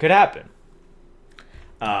 It could happen.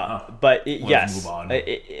 But yes, move on.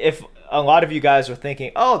 If a lot of you guys are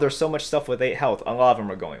thinking, oh, there's so much stuff with 8 health, a lot of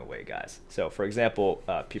them are going away, guys. So, for example,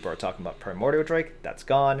 people are talking about Primordial Drake, that's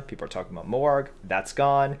gone. People are talking about Morg, that's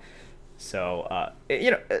gone. So,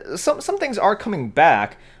 some things are coming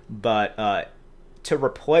back, but to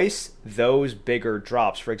replace those bigger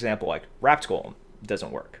drops, for example, like Wrapped Golem,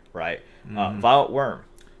 doesn't work, right? Violet Worm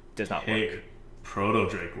does not work. Proto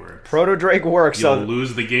Drake works. Proto Drake works. You'll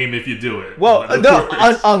lose the game if you do it. Well,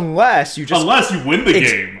 unless you win the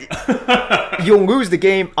game. You'll lose the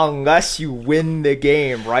game unless you win the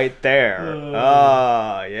game right there.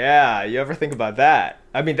 Yeah. You ever think about that?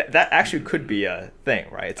 I mean, that actually could be a thing,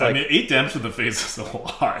 right? It's 8 damage to the face is a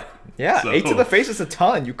lot. Yeah, 8 to the face is a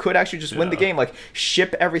ton. You could actually just win the game. Like,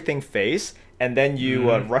 ship everything face, and then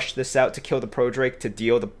you rush this out to kill the Pro Drake to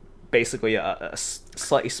deal basically a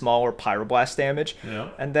slightly smaller Pyroblast damage. Yeah.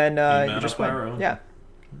 And then you just win. Yeah.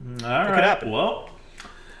 All right. Well,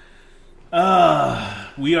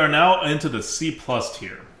 we are now into the C+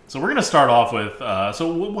 tier. So we're going to start off with,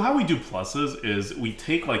 how we do pluses is we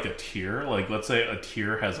take like a tier, like let's say a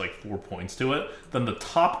tier has like 4 points to it, then the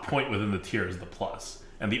top point within the tier is the plus,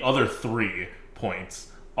 and the other 3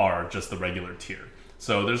 points are just the regular tier.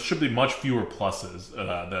 So there should be much fewer pluses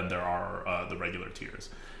than there are the regular tiers.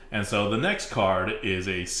 And so the next card is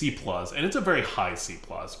a C+, and it's a very high C+.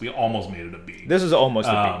 We almost made it a B. This is almost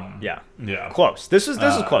a B. Yeah. Close. This is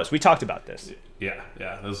close. We talked about this. Yeah.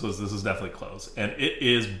 This is definitely close. And it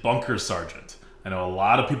is Bunker Sergeant. I know a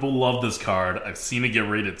lot of people love this card. I've seen it get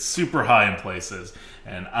rated super high in places,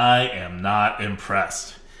 and I am not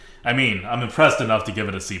impressed. I mean, I'm impressed enough to give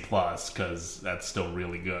it a C+, because that's still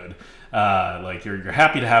really good. You're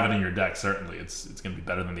happy to have it in your deck, certainly. It's going to be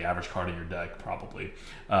better than the average card in your deck, probably.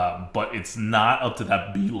 But it's not up to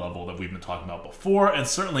that B level that we've been talking about before, and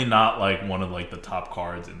certainly not like one of like the top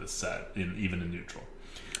cards in the set, even in neutral.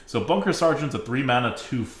 So Bunker Sergeant's a 3 mana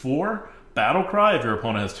 2/4 battle cry. If your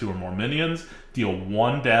opponent has 2 or more minions, deal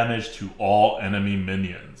 1 damage to all enemy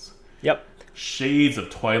minions. Yep. Shades of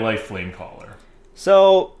Twilight Flamecaller.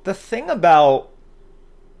 So the thing about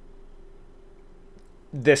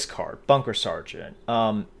this card, Bunker Sergeant,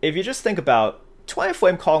 if you just think about Twilight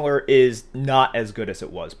Flamecaller is not as good as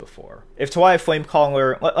it was before. If Twilight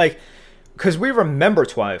Flamecaller, because we remember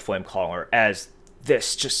Twilight Flamecaller as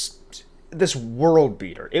this world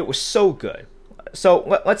beater. It was so good.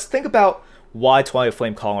 So let's think about why Twilight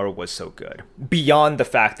Flamecaller was so good, beyond the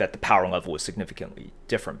fact that the power level was significantly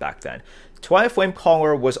different back then. Twilight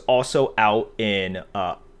Flamecaller was also out in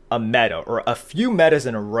a meta, or a few metas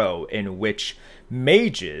in a row, in which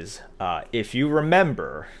mages, if you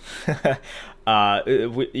remember,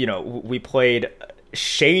 we played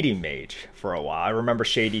Shady Mage for a while. I remember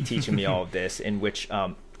Shady teaching me all of this, in which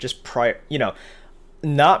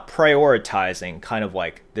not prioritizing kind of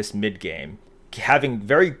like this mid game, having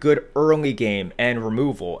very good early game and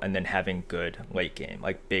removal, and then having good late game,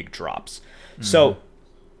 like big drops. So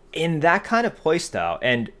in that kind of playstyle,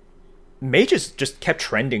 and mages just kept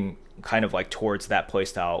trending kind of like towards that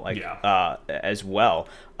playstyle, as well.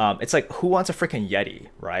 It's like, who wants a freaking Yeti,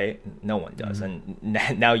 right? No one does. And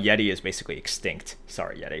now Yeti is basically extinct.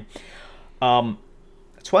 Sorry, Yeti.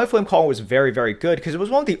 Twilight Flamecaller was very, very good because it was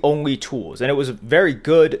one of the only tools, and it was a very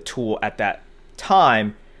good tool at that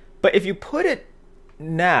time. But if you put it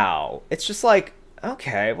now, it's just like,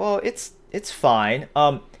 okay, well, it's fine.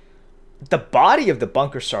 The body of the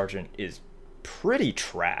Bunker Sergeant is pretty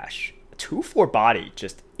trash. 2/4 body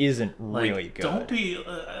just isn't really good. Don't be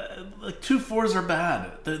 2/4s are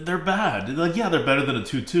bad. They're bad. They're better than a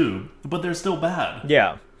 2/2, but they're still bad.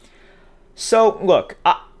 Yeah. So look,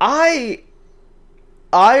 I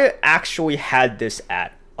actually had this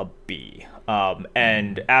at a B.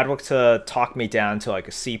 And ADWCTA talked me down to like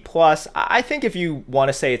a C+. I think if you want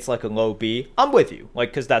to say it's like a low B, I'm with you,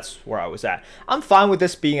 because that's where I was at. I'm fine with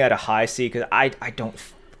this being at a high C, because I don't,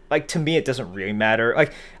 to me it doesn't really matter.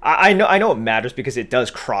 I know it matters because it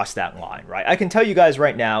does cross that line, right? I can tell you guys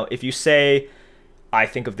right now, if you say I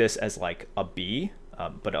think of this as like a B,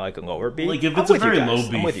 but like a lower B. Like if it's a very low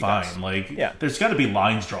B, fine. Like there's got to be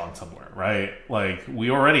lines drawn somewhere, right? Like we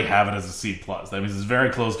already have it as a C plus. That means it's very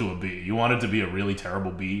close to a B. You want it to be a really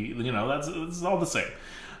terrible B, it's all the same.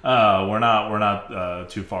 We're not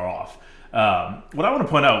too far off. What I want to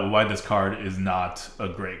point out why this card is not a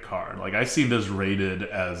great card. Like I've seen this rated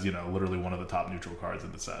as literally one of the top neutral cards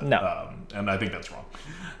in the set. No. And I think that's wrong.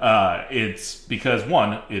 It's because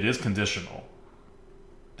one, it is conditional.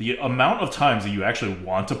 The amount of times that you actually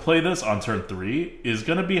want to play this on turn 3 is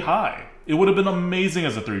going to be high. It would have been amazing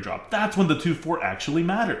as a 3-drop. That's when the 2/4 actually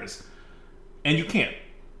matters. And you can't,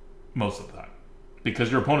 most of the time,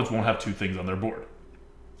 because your opponents won't have 2 things on their board.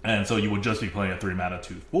 And so you would just be playing a 3-mana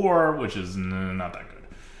 2/4, which is not that good.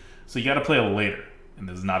 So you got to play it later, and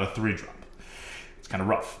this is not a 3-drop. It's kind of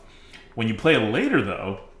rough. When you play it later,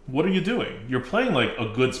 though, what are you doing? You're playing like a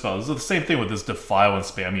good spell. This is the same thing with this Defile and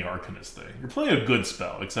Spammy Arcanist thing. You're playing a good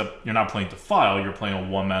spell, except you're not playing Defile. You're playing a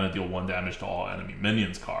 1-mana deal 1 damage to all enemy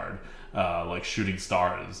minions card, like Shooting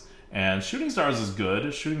Stars. And Shooting Stars is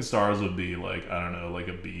good. Shooting Stars would be like, I don't know, like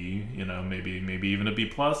a B, maybe even a B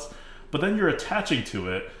plus. But then you're attaching to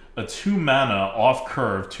it a 2-mana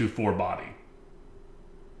off-curve 2/4 body.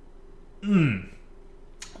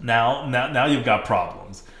 Now you've got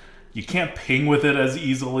problems. You can't ping with it as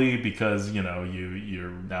easily because you're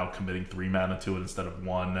now committing 3 mana to it instead of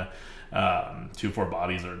 1. 2/4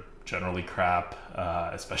 bodies are generally crap,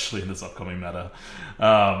 especially in this upcoming meta.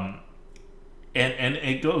 And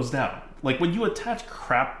it goes down. Like when you attach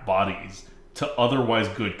crap bodies to otherwise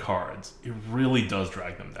good cards, it really does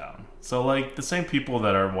drag them down. So like the same people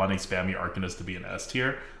that are wanting Spammy Arcanist to be an S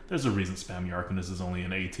tier, there's a reason Spammy Arcanist is only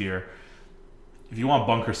an A tier. If you want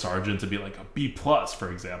Bunker Sergeant to be like a B plus,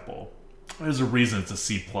 for example, there's a reason it's a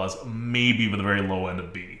C plus, maybe with a very low end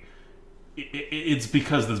of B. It's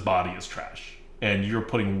because this body is trash, and you're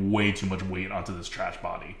putting way too much weight onto this trash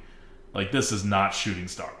body. Like this is not Shooting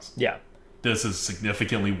Stars. Yeah, this is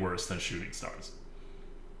significantly worse than Shooting Stars.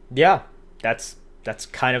 Yeah, that's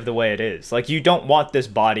kind of the way it is. Like you don't want this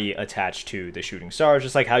body attached to the Shooting Stars,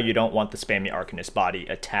 just like how you don't want the Spammy Arcanist body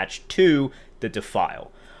attached to the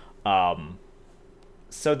Defile.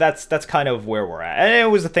 So that's kind of where we're at, and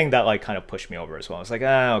it was the thing that like kind of pushed me over as well. It's like,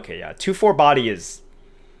 okay, yeah, 2/4 body is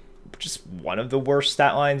just one of the worst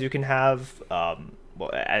stat lines you can have.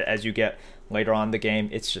 As you get later on in the game,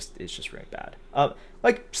 it's just really bad.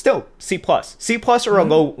 Like still C plus or a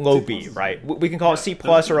low B, right? We can call it C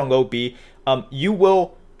plus or a low B. You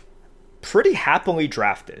will pretty happily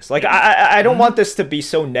draft this. Like I don't want this to be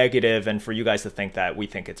so negative, and for you guys to think that we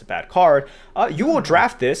think it's a bad card. You will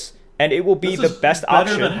draft this. And it will be the best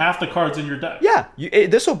option. Better than half the cards in your deck. Yeah,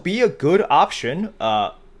 this will be a good option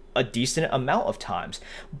a decent amount of times.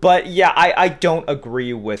 But yeah, I don't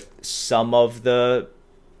agree with some of the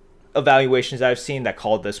evaluations I've seen that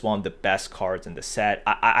called this one the best cards in the set.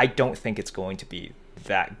 I don't think it's going to be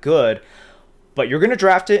that good. But you're going to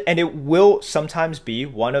draft it, and it will sometimes be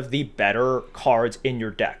one of the better cards in your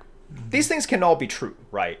deck. These things can all be true,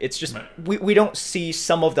 right? It's just we don't see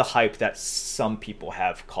some of the hype that some people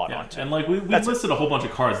have caught on to. And like we listed a whole bunch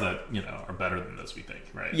of cards that are better than this, we think,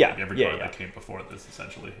 right? Yeah, like every card that came before this,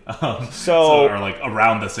 essentially. So are like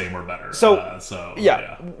around the same or better.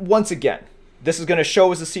 Once again, this is going to show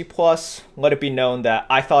as a C plus. Let it be known that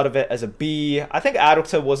I thought of it as a B. I think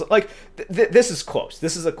ADWCTA was like this is close.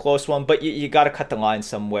 This is a close one, but you got to cut the line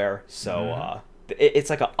somewhere. So it's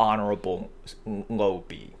like an honorable low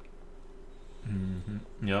B.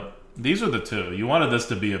 Mm-hmm. Yep, these are the two. You wanted this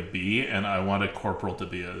to be a B, and I wanted Corporal to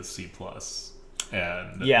be a C plus,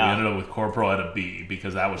 and we ended up with Corporal at a B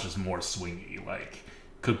because that was just more swingy. Like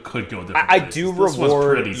could go different. I do this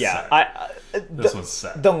reward. Was pretty set. This was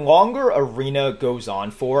set. The longer Arena goes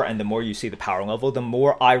on for, and the more you see the power level, the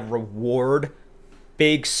more I reward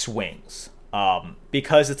big swings.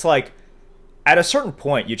 Because it's like, at a certain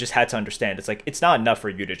point, you just had to understand it's like it's not enough for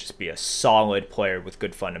you to just be a solid player with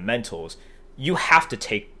good fundamentals. You have to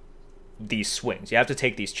take these swings. You have to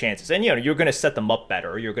take these chances. And, you're going to set them up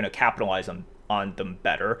better. You're going to capitalize on them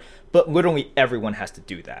better. But literally everyone has to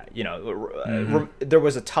do that. There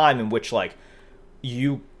was a time in which, like,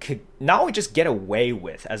 you could not only just get away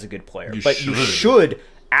with as a good player, you should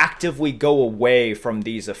actively go away from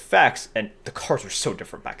these effects. And the cards were so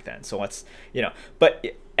different back then. So let's,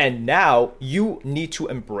 and now you need to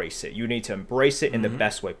embrace it. You need to embrace it in the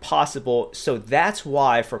best way possible. So that's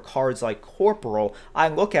why for cards like Corporal, I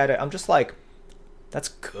look at it, I'm just like, that's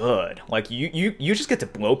good. Like you just get to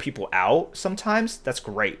blow people out sometimes. That's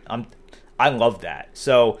great. I love that.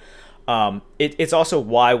 So it's also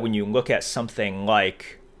why when you look at something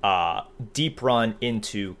like Deep Run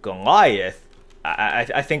into Goliath,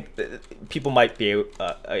 I think people might be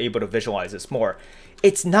able to visualize this more.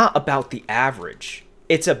 It's not about the average.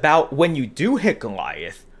 It's about when you do hit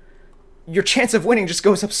Goliath, your chance of winning just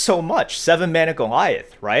goes up so much. 7-mana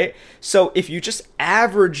Goliath, right? So if you just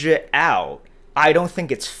average it out, I don't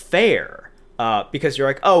think it's fair, because you're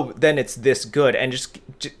like, oh, then it's this good, and just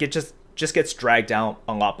gets dragged down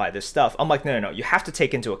a lot by this stuff. I'm like, no. You have to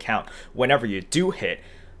take into account whenever you do hit,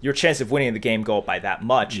 your chance of winning the game go up by that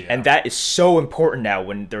much. Yeah. And that is so important now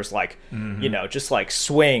when there's like, just like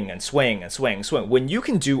swing and swing and swing and swing. When you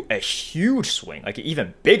can do a huge swing, like an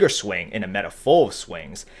even bigger swing in a meta full of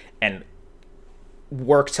swings, and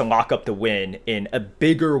work to lock up the win in a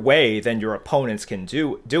bigger way than your opponents can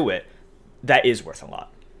do it, that is worth a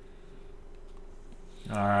lot.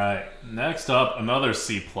 All right, next up, another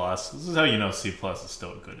C+. This is how you know C+ is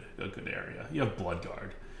still a good area. You have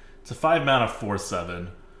Bloodguard. It's a 5-mana 4/7,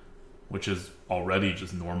 which is already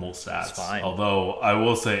just normal stats. It's fine. Although I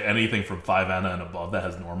will say anything from 5 mana and above that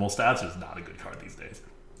has normal stats is not a good card these days.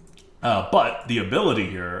 But the ability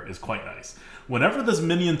here is quite nice. Whenever this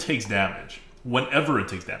minion takes damage,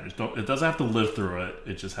 it doesn't have to live through it,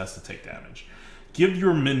 it just has to take damage. Give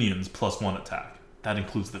your minions +1 attack. That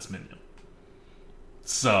includes this minion.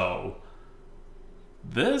 So,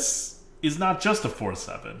 this is not just a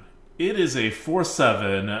 4/7. It is a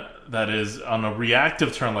 4/7 that is on a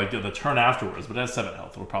reactive turn, like the turn afterwards, but it has 7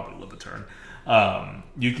 health. It'll probably live a turn.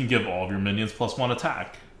 You can give all of your minions +1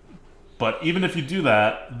 attack. But even if you do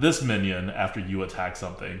that, this minion, after you attack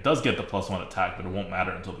something, does get the +1 attack, but it won't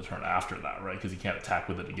matter until the turn after that, right? Because you can't attack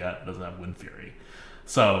with it again. It doesn't have Wind Fury.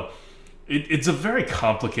 So, it's a very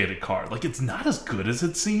complicated card. Like, it's not as good as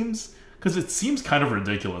it seems, because it seems kind of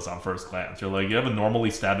ridiculous on first glance. You're like, you have a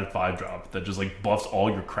normally statted 5-drop that just, like, buffs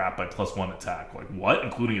all your crap by +1 attack. Like, what?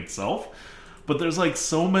 Including itself? But there's, like,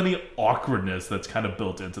 so many awkwardness that's kind of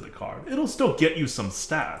built into the card. It'll still get you some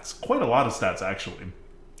stats. Quite a lot of stats, actually.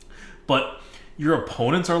 But your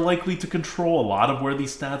opponents are likely to control a lot of where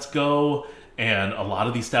these stats go, and a lot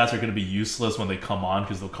of these stats are going to be useless when they come on,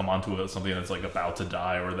 because they'll come on to something that's like about to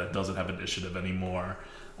die or that doesn't have initiative anymore.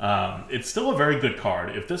 It's still a very good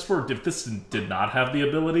card. If this did not have the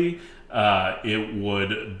ability, it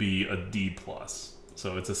would be a D+.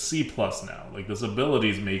 So it's a C+ now. Like, this ability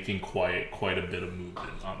is making quite a bit of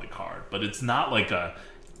movement on the card, but it's not like a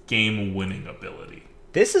game-winning ability.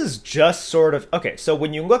 This is just sort of... Okay, so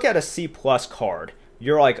when you look at a C+ card,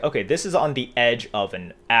 you're like, okay, this is on the edge of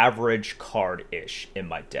an average card-ish in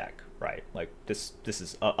my deck, right? Like, this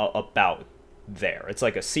is about there. It's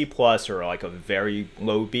like a C+ or like a very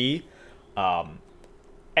low B.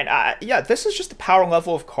 This is just the power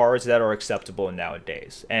level of cards that are acceptable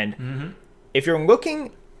nowadays. And if you're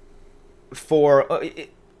looking for...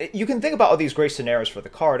 you can think about all these great scenarios for the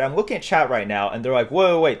card. I'm looking at chat right now, and they're like,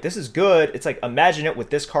 wait, this is good. It's like, imagine it with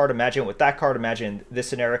this card, imagine it with that card, imagine this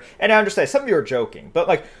scenario. And I understand, some of you are joking, but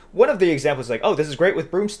like, one of the examples is like, oh, this is great with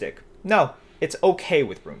Broomstick. No, it's okay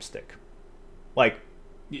with Broomstick. Like...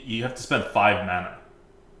 You have to spend 5 mana.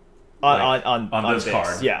 On this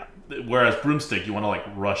card. Yeah. Whereas Broomstick, you want to like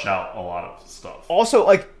rush out a lot of stuff. Also,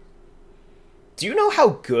 like, do you know how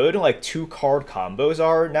good, like, 2-card combos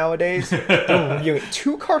are nowadays?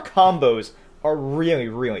 2-card combos are really,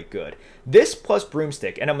 really good. This plus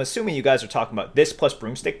Broomstick, and I'm assuming you guys are talking about this plus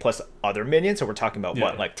Broomstick plus other minions, so we're talking about,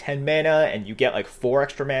 what, like 10 mana, and you get, like, 4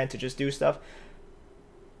 extra mana to just do stuff?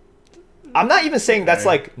 I'm not even saying that's,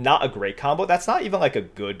 like, not a great combo. That's not even, like, a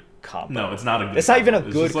good combo. No, it's not a good It's combo. not even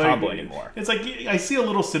a good combo anymore. It's like, I see a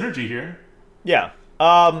little synergy here. Yeah.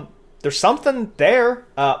 There's something there,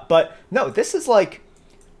 but no, this is like,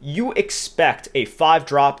 you expect a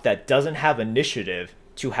 5-drop that doesn't have initiative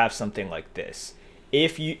to have something like this.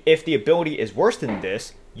 If the ability is worse than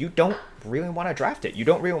this, you don't really want to draft it. You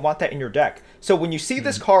don't really want that in your deck. So when you see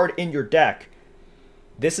this card in your deck,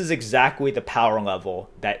 this is exactly the power level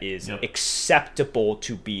that is acceptable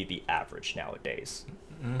to be the average nowadays.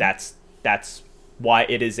 That's why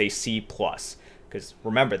it is a C+. Because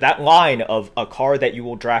remember, that line of a card that you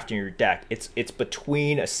will draft in your deck, it's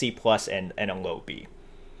between a C+ and a low B.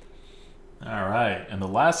 All right, and the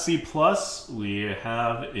last C+ we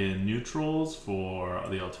have in neutrals for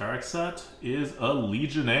the Alterac set is a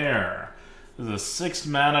Legionnaire. This is a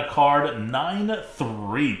 6-mana card,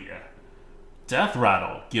 9/3. Death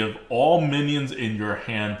Rattle. Give all minions in your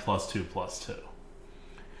hand +2/+2.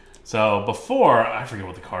 So before, I forget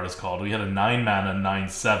what the card is called, we had a 9-mana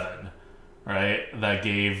 9/7. Right, that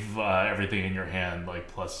gave everything in your hand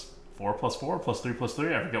like +4/4,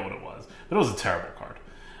 +3/3. I forget what it was, but it was a terrible card.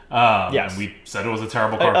 Yes, and we said it was a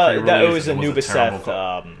terrible card. That was a Nubiseth.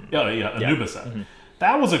 Nubiseth.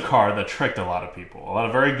 that was a card that tricked a lot of people. A lot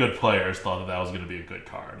of very good players thought that was going to be a good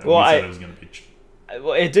card. And Well, we said it was going to be...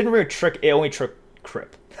 Well, it didn't really trick. It only tricked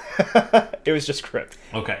Crip. It was just Crip.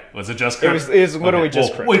 Okay, was it just Crip? It was literally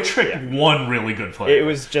just Crip. We tricked one really good player. It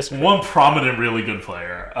was just Crip. One prominent, really good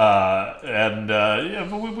player. But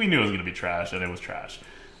we knew it was going to be trash, and it was trash.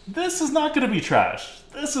 This is not going to be trash.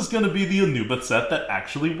 This is going to be the Anubis set that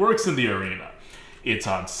actually works in the arena. It's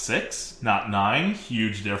on 6, not 9.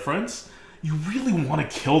 Huge difference. You really want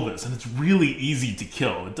to kill this, and it's really easy to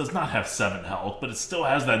kill. It does not have 7 health, but it still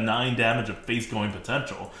has that 9 damage of face-going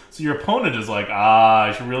potential. So your opponent is like,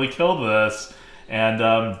 I should really kill this. And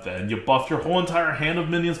then you buff your whole entire hand of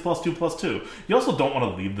minions +2/+2. You also don't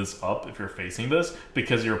want to leave this up if you're facing this,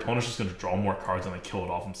 because your opponent's just going to draw more cards and then kill it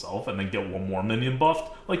off himself, and then get one more minion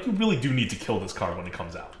buffed. Like, you really do need to kill this card when it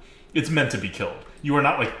comes out. It's meant to be killed. You are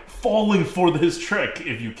not, like, falling for this trick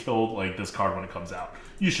if you kill, like, this card when it comes out.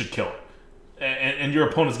 You should kill it. And your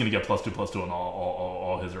opponent's going to get +2/+2 on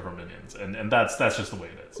all his or her minions, and that's just the way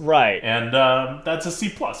it is. Right. And that's a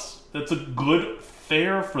C+. That's a good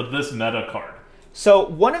fare for this meta card. So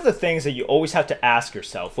one of the things that you always have to ask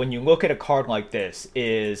yourself when you look at a card like this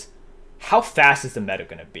is, how fast is the meta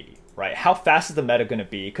going to be? Right? How fast is the meta going to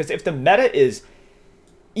be? Because if the meta is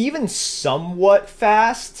even somewhat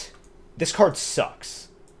fast, this card sucks.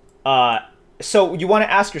 So you want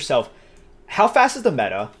to ask yourself, how fast is the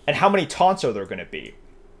meta, and how many taunts are there going to be?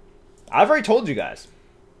 I've already told you guys.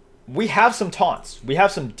 We have some taunts. We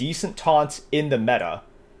have some decent taunts in the meta.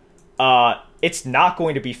 It's not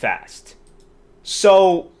going to be fast.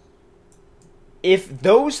 So, if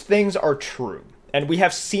those things are true, and we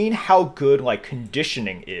have seen how good, like,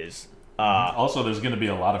 conditioning is... also, there's going to be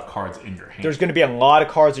a lot of cards in your hand. There's going to be a lot of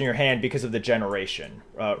cards in your hand because of the generation.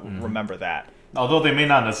 Remember that. Although they may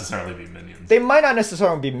not necessarily be minions. They might not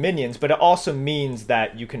necessarily be minions, but it also means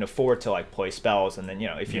that you can afford to, like, play spells, and then, you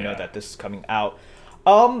know, if you know that this is coming out.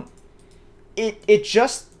 It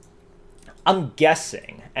just... I'm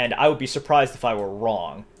guessing, and I would be surprised if I were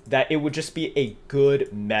wrong, that it would just be a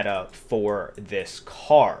good meta for this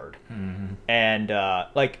card. Mm-hmm. And,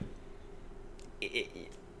 like...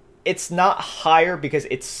 It's not higher because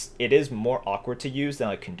it is more awkward to use than,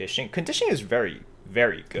 like, conditioning. Conditioning is very...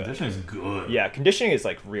 very good. Conditioning is good. Yeah, conditioning is,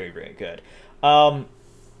 like, really, really good.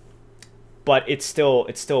 But it's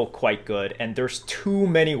still quite good, and there's too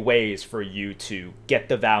many ways for you to get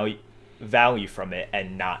the value from it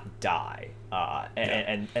and not die.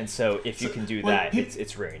 And so if you can do that,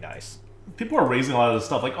 it's really nice. People are raising a lot of this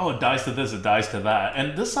stuff like, oh, it dies to this, it dies to that.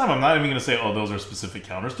 And this time I'm not even going to say, oh, those are specific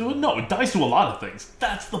counters to it. No, it dies to a lot of things.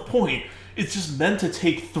 That's the point. It's just meant to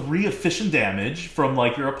take 3 efficient damage from,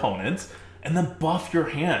 like, your opponents and then buff your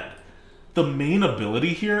hand. The main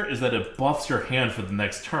ability here is that it buffs your hand for the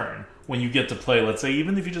next turn. When you get to play, let's say,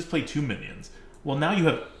 even if you just play 2 minions. Well, now you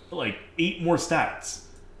have, like, 8 more stats.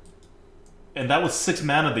 And that was 6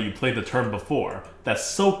 mana that you played the turn before. That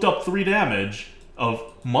soaked up 3 damage of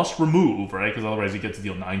must remove, right? Because otherwise you get to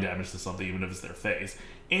deal 9 damage to something, even if it's their face.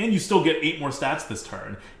 And you still get 8 more stats this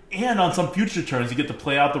turn. And on some future turns, you get to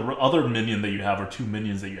play out the other minion that you have, or 2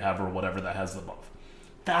 minions that you have, or whatever that has the buff.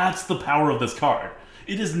 That's the power of this card.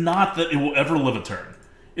 It is not that it will ever live a turn.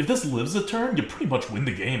 If this lives a turn, you pretty much win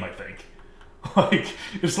the game, I think. Like,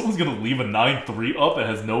 if someone's going to leave a 9/3 up and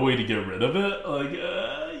has no way to get rid of it, like,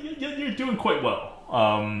 you're doing quite well.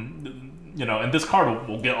 You know, and this card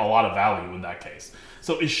will get a lot of value in that case.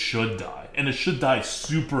 So it should die, and it should die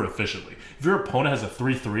super efficiently. If your opponent has a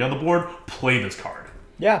 3/3 on the board, play this card.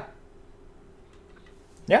 Yeah.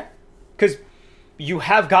 Yeah. Because you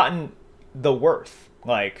have gotten the worth,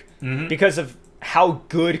 like, because of how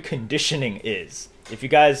good conditioning is. If you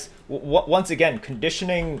guys, once again,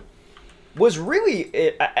 conditioning was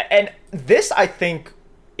really, and this I think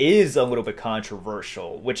is a little bit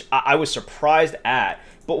controversial, which I was surprised at.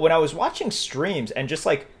 But when I was watching streams and just,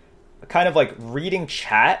 like, kind of, like, reading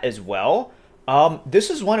chat as well, this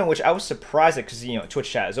is one in which I was surprised at, because, you know, Twitch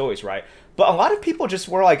chat is always right. But a lot of people just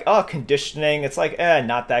were like, oh, conditioning, it's like,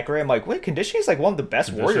 not that great. I'm like, wait, conditioning is, like, one of the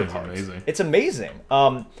best warrior cards. Amazing. It's amazing.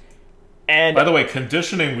 And by the way,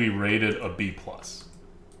 conditioning we rated a B+.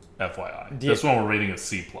 FYI. This one we're rating a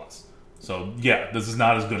C+. So, yeah, this is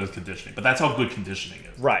not as good as conditioning. But that's how good conditioning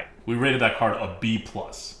is. Right. We rated that card a B+.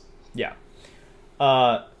 Yeah.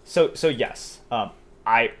 So yes,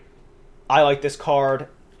 I like this card.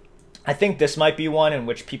 I think this might be one in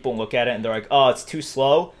which people look at it and they're like, oh, it's too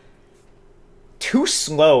slow. Too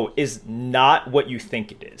slow is not what you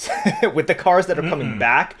think it is. With the cards that are coming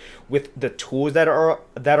back, with the tools that are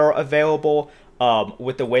available,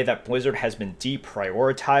 with the way that Blizzard has been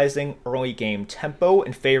deprioritizing early game tempo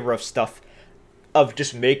in favor of stuff of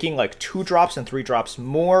just making like 2-drops and 3-drops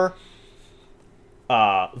more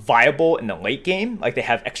viable in the late game. Like they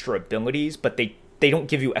have extra abilities, but they don't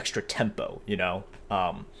give you extra tempo, you know?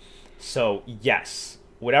 So yes,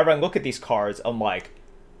 whenever I look at these cards, I'm like,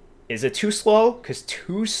 is it too slow? Because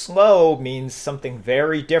too slow means something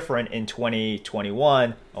very different in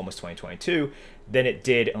 2021, almost 2022, than it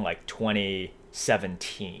did in like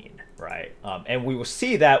 2017, right? And we will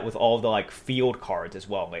see that with all the like field cards as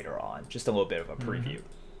well later on. Just a little bit of a preview.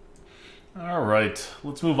 All right,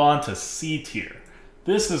 let's move on to C tier.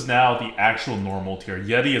 This is now the actual normal tier.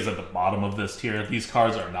 Yeti is at the bottom of this tier. These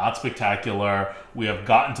cards are not spectacular. We have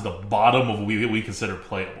gotten to the bottom of what we consider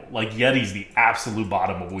playable. Like, Yeti's the absolute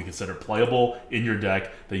bottom of what we consider playable in your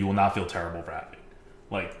deck that you will not feel terrible for having.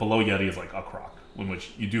 Like, below Yeti is like a Croc, in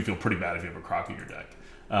which you do feel pretty bad if you have a Croc in your deck.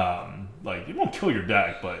 Like, it won't kill your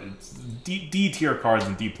deck, but it's D tier cards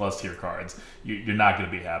and D plus tier cards you're not going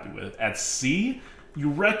to be happy with. At C, you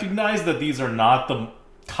recognize that these are not the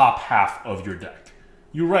top half of your deck.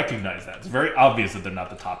 You recognize that. It's very obvious that they're not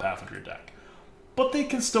the top half of your deck. But they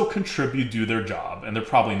can still contribute, do their job, and they're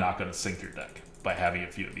probably not going to sink your deck by having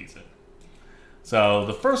a few of these in. So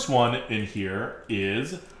the first one in here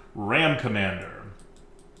is Ram Commander.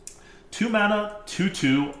 2 mana,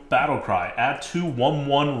 2/2, Battlecry. Add 2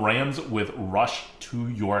 1/1 Rams with Rush to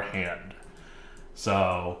your hand.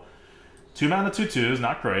 So 2 mana, 2/2 is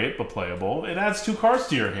not great, but playable. It adds 2 cards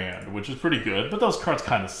to your hand, which is pretty good, but those cards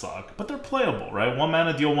kind of suck. But they're playable, right? 1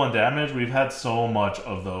 mana, deal 1 damage. We've had so much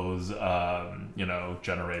of those,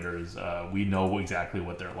 generators. We know exactly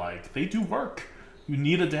what they're like. They do work. You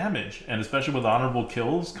need a damage, and especially with honorable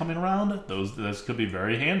kills coming around, this could be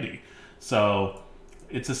very handy. So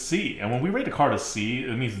it's a C, and when we rate a card a C,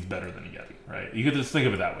 it means it's better than a Yeti, right? You could just think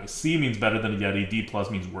of it that way. C means better than a Yeti. D plus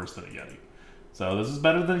means worse than a Yeti. So this is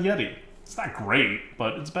better than a Yeti. It's not great,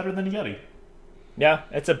 but it's better than a Yeti. Yeah,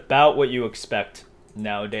 it's about what you expect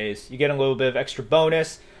nowadays. You get a little bit of extra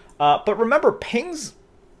bonus. But remember, pings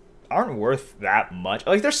aren't worth that much.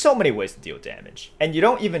 Like, there's so many ways to deal damage. And you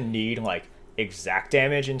don't even need, like, exact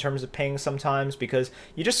damage in terms of pings sometimes, because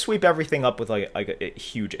you just sweep everything up with, like a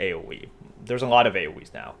huge AoE. There's a lot of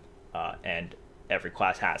AoEs now, and every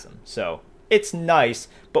class has them. So it's nice,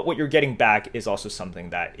 but what you're getting back is also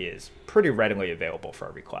something that is pretty readily available for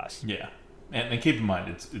every class. Yeah. And keep in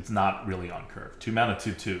mind, it's not really on curve. 2 mana,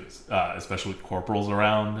 2/2s, especially with corporals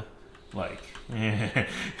around, like,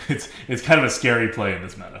 it's kind of a scary play in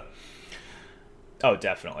this meta. Oh,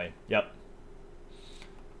 definitely. Yep.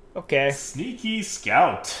 Okay. Sneaky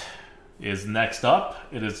Scout is next up.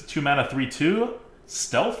 It is 2 mana, 3/2,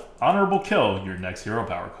 Stealth, Honorable Kill. Your next hero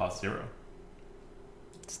power costs 0.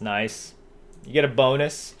 It's nice. You get a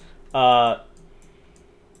bonus.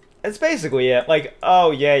 It's basically it. Like,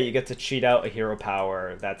 oh yeah, you get to cheat out a hero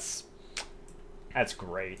power. That's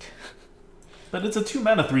great. But it's a 2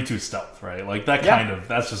 mana 3/2 stealth, right? Like that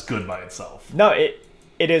that's just good by itself. No, it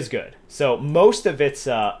is good. So most of its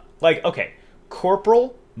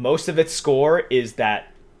Corporal, most of its score is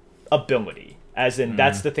that ability. As in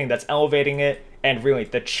that's the thing that's elevating it, and really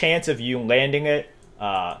the chance of you landing it,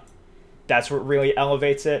 that's what really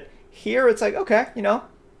elevates it. Here it's like, okay,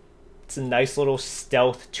 it's a nice little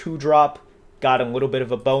stealth 2-drop. Got a little bit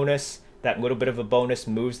of a bonus. That little bit of a bonus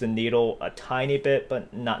moves the needle a tiny bit,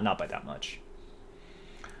 but not by that much.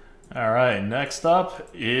 All right, next up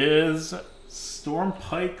is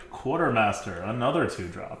Stormpike Quartermaster, another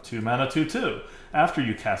 2-drop. 2 mana, 2/2. After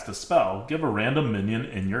you cast a spell, give a random minion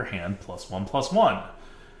in your hand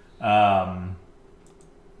 +1/+1.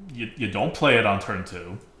 You don't play it on turn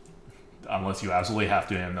 2. Unless you absolutely have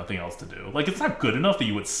to and have nothing else to do. Like, it's not good enough that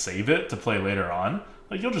you would save it to play later on.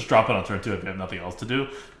 Like, you'll just drop it on turn 2 if you have nothing else to do.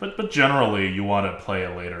 But generally, you want to play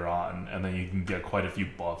it later on, and then you can get quite a few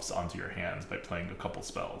buffs onto your hands by playing a couple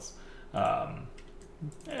spells.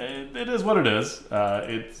 It is what it is.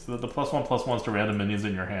 It's the +1/+1s to random minions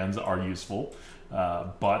in your hands are useful.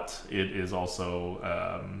 But it is also,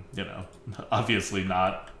 obviously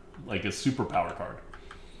not like a super power card.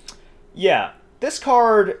 Yeah, this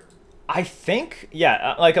card, I think,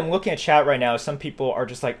 like I'm looking at chat right now, some people are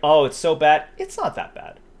just like, oh, it's so bad. It's not that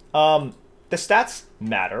bad. The stats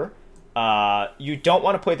matter. You don't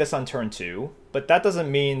want to play this on turn 2, but that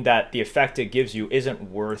doesn't mean that the effect it gives you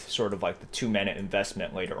isn't worth sort of like the 2 mana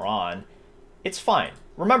investment later on. It's fine.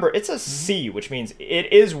 Remember, it's a C, which means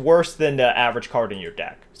it is worse than the average card in your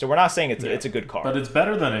deck. So we're not saying it's a good card. But it's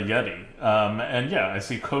better than a Yeti. And yeah, I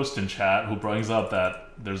see Coast in chat who brings up that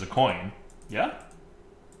there's a coin. Yeah.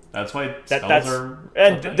 That's why spells are...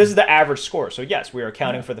 And this is the average score. So yes, we are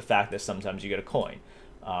accounting for the fact that sometimes you get a coin.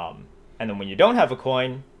 And then when you don't have a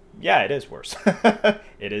coin, Yeah, it is worse.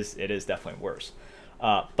 It is definitely worse.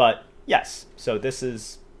 But yes, so this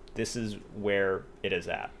is where it is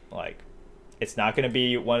at. Like, it's not going to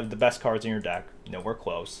be one of the best cards in your deck, nowhere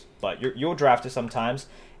close. But you'll draft it sometimes,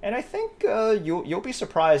 and I think you'll be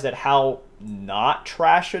surprised at how not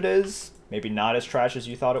trash it is. Maybe not as trash as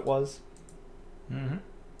you thought it was.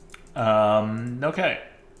 Okay.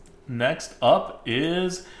 Next up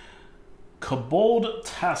is Kobold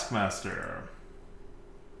Taskmaster.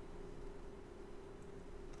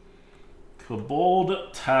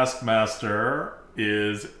 Kobold Taskmaster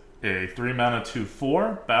is a 3-mana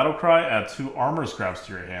 2/4 battle cry. Add 2 armor scraps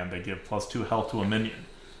to your hand. They give +2 health to a minion.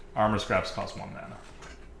 Armor scraps cost 1 mana.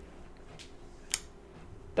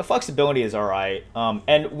 The flexibility is alright.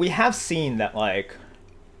 And we have seen that, like,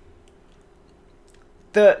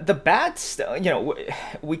 the bad stuff, you know,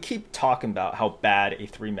 we keep talking about how bad a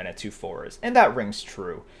 3-mana 2/4 is, and that rings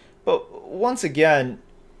true. But once again,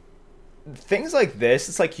 things like this,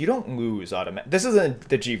 it's like you don't lose automatically. This isn't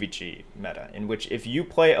the GVG meta, in which if you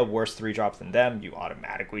play a worse 3-drop than them, you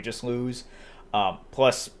automatically just lose.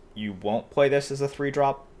 Plus, you won't play this as a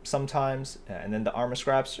 3-drop sometimes, and then the armor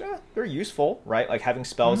scraps, they're useful, right? Like, having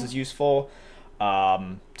spells is useful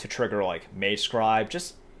to trigger, like, Mage Scribe.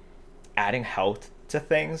 Just adding health to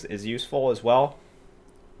things is useful as well.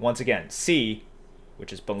 Once again, C,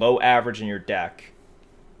 which is below average in your deck,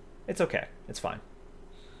 it's okay. It's fine.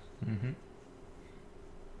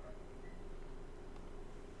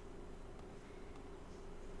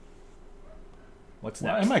 What's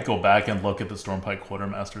next? I might go back and look at the Stormpike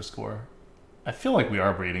Quartermaster score. I feel like we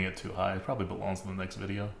are rating it too high. It probably belongs in the next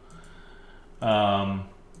video. But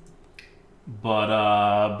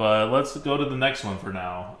let's go to the next one for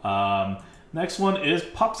now. Next one is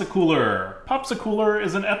Popsicooler. Popsicooler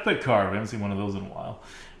is an epic card. We haven't seen one of those in a while.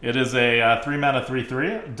 It is a 3-mana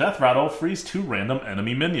 3/3. Death Rattle, freeze 2 random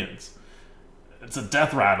enemy minions. It's a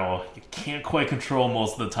Death Rattle. You can't quite control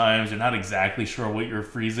most of the times. You're not exactly sure what you're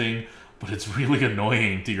freezing, but it's really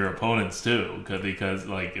annoying to your opponents too. Because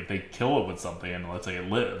like, if they kill it with something and let's say it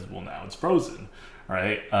lives, well, now it's frozen,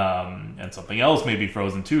 right? And something else may be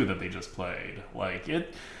frozen too that they just played. Like,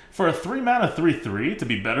 it, for a 3-mana 3/3 to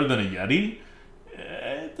be better than a Yeti,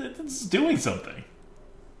 it's doing something.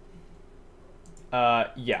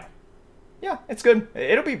 Yeah, it's good.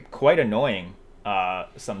 It'll be quite annoying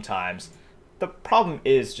sometimes. The problem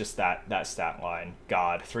is just that stat line.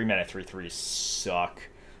 God, 3-mana 3/3 suck.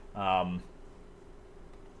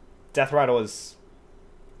 Death Rattle is,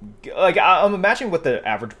 like, I'm imagining what the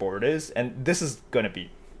average board is, and this is gonna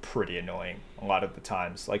be pretty annoying a lot of the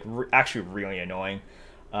times. Like, actually really annoying.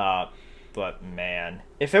 But man,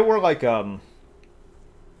 if it were like a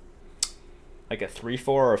 3/4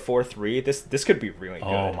 or a 4/3, this could be really good.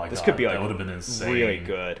 Oh my this god, could be, like, that would have been insane. Really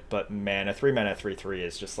good. But man, a 3-mana 3/3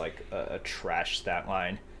 is just like a trash stat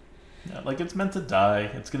line. Yeah, like, it's meant to die.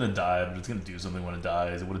 It's gonna die, but it's gonna do something when it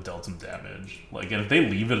dies. It would have dealt some damage. Like, and if they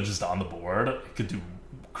leave it just on the board, it could do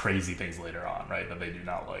crazy things later on, right? That they do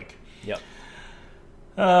not like. Yep.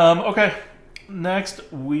 Okay. Next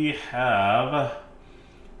we have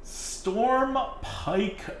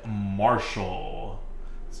Stormpike Marshal.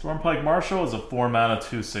 Stormpike Marshal is a 4-mana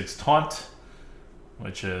 2/6 taunt,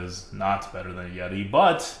 which is not better than a Yeti,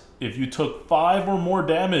 but if you took 5 or more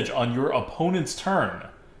damage on your opponent's turn,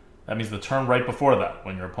 that means the turn right before that,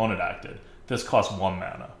 when your opponent acted, this costs 1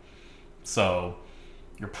 mana. So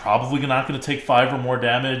you're probably not going to take 5 or more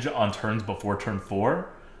damage on turns before turn 4.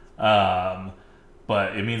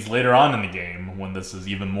 But it means later on in the game, when this is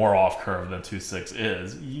even more off curve than 2/6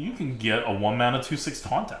 is, you can get a 1-mana 2/6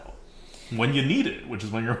 taunt out when you need it, which is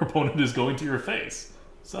when your opponent is going to your face.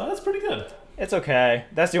 So that's pretty good. It's okay.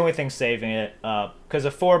 That's the only thing saving it. Because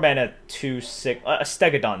a 4-mana 2/6, a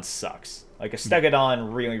Stegodon sucks. Like, a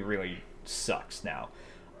Stegodon really, really sucks now.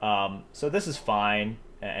 So this is fine.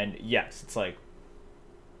 And yes, it's like,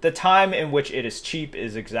 the time in which it is cheap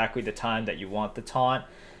is exactly the time that you want the taunt.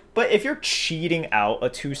 But if you're cheating out a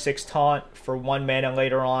 2/6 taunt for 1 mana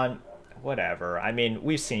later on, whatever. I mean,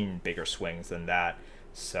 we've seen bigger swings than that.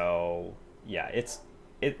 So yeah, it's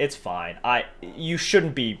fine. You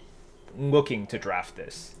shouldn't be looking to draft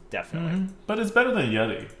this, definitely. But it's better than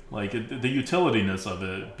Yeti. Like, the utilityness of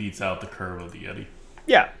it beats out the curve of the Yeti.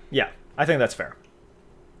 Yeah, I think that's fair.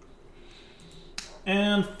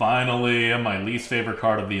 And finally, my least favorite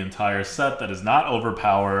card of the entire set that is not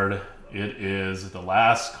overpowered. It is the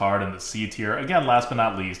last card in the C tier. Again, last but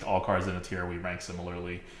not least, all cards in a tier we rank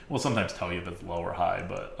similarly. We'll sometimes tell you if it's low or high,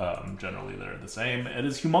 but generally they're the same. It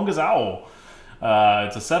is Humongous Owl.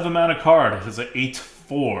 It's a 7-mana card. It is an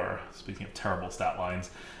 8/4. Speaking of terrible stat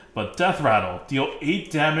lines. But Death Rattle, deal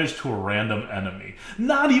 8 damage to a random enemy.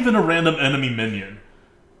 Not even a random enemy minion.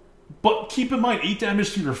 But keep in mind, 8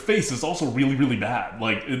 damage to your face is also really, really bad.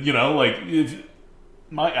 Like, you know, like, if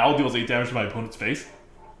my owl deals 8 damage to my opponent's face,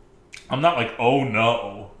 I'm not like, oh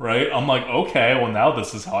no, right? I'm like, okay, well now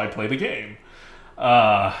this is how I play the game.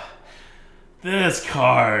 This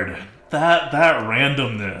card, that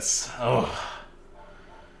randomness, oh.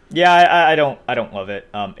 Yeah, I don't love it.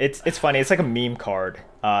 It's funny. It's like a meme card.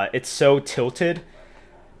 It's so tilted.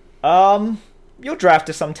 You'll draft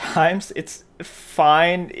it sometimes. It's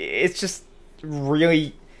fine. It's just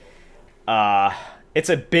really, it's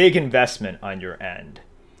a big investment on your end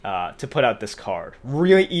to put out this card.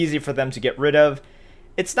 Really easy for them to get rid of.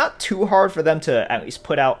 It's not too hard for them to at least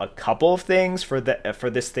put out a couple of things for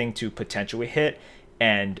this thing to potentially hit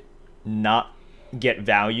and not get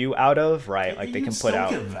value out of, right? Like they can put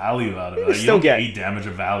out. You still get value out of it. You don't get 8 damage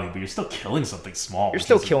of value, but you're still killing something small. You're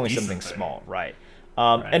still killing something small, right?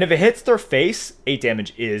 And if it hits their face, 8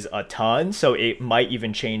 damage is a ton, so it might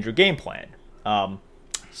even change your game plan.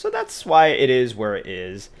 So that's why it is where it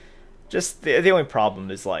is. Just the only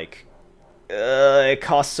problem is like it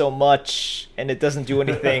costs so much and it doesn't do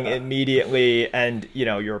anything immediately, and you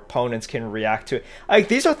know your opponents can react to it. Like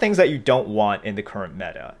these are things that you don't want in the current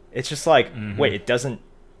meta. It's just like, wait, it doesn't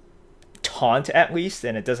taunt at least,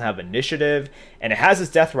 and it doesn't have initiative, and it has this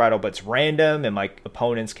death rattle, but it's random, and like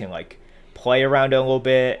opponents can like play around it a little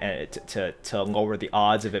bit and to lower the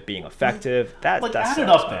odds of it being effective. That add it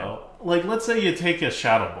up though. Like let's say you take a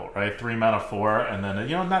Shadow Bolt, right? 3 mana 4, and then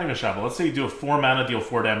not even a Shadow Bolt. Let's say you do a 4 mana, deal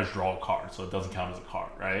 4 damage, draw a card, so it doesn't count as a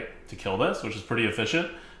card, right? To kill this, which is pretty efficient.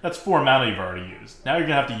 That's 4 mana you've already used. Now you're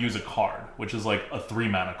gonna have to use a card, which is like a 3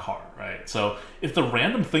 mana card, right? So if the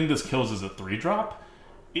random thing this kills is a 3-drop,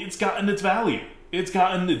 it's gotten its value. It's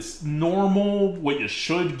gotten its normal, what you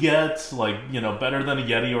should get, like, better than a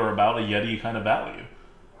Yeti or about a Yeti kind of value.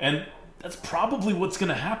 And that's probably what's going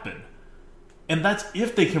to happen. And that's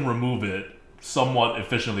if they can remove it somewhat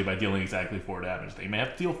efficiently by dealing exactly 4 damage. They may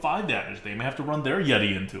have to deal 5 damage. They may have to run their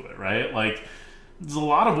Yeti into it, right? Like, there's a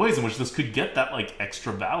lot of ways in which this could get that, like,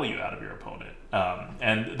 extra value out of your opponent.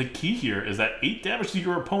 And the key here is that 8 damage to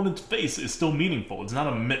your opponent's face is still meaningful. It's not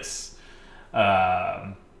a miss.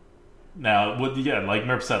 Now, like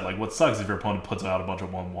Merp said, like, what sucks if your opponent puts out a bunch of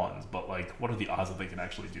 1/1s, but, like, what are the odds that they can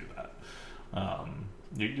actually do that?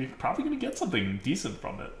 You're probably going to get something decent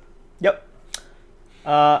from it. Yep.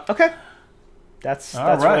 Okay. That's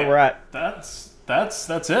right. Where we're at. That's it.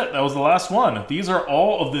 That was the last one. These are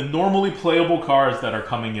all of the normally playable cards that are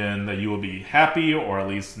coming in that you will be happy or at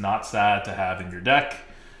least not sad to have in your deck.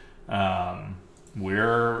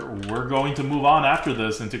 We're going to move on after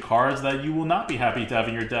this into cards that you will not be happy to have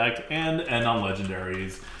in your deck and on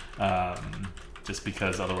legendaries, just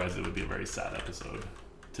because otherwise it would be a very sad episode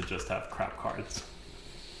to just have crap cards.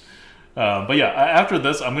 But yeah, after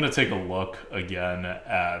this, I'm going to take a look again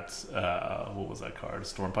at what was that card?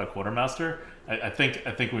 Stormpike Quartermaster. I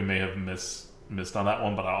think we may have missed on that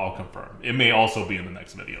one, but I'll confirm. It may also be in the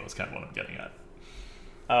next video. Is kind of what I'm getting at.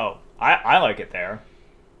 Oh, I like it there.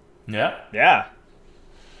 Yeah. Yeah.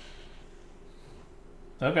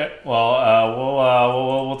 Okay.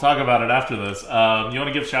 Well, we'll talk about it after this. You want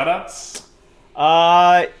to give shout-outs?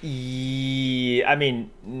 Yeah, I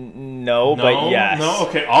mean, no, but yes. No,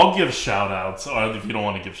 okay, I'll give shout-outs, or if you don't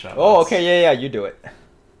want to give shout-outs. Oh, okay, yeah, you do it.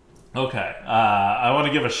 Okay, I want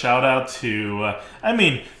to give a shout-out to,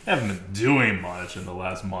 I haven't been doing much in the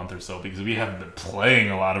last month or so because we haven't been playing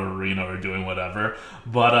a lot of Arena or doing whatever,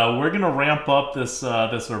 but we're going to ramp up this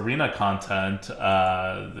Arena content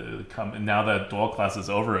now that Dual Class is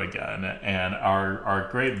over again, and our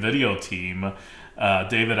great video team,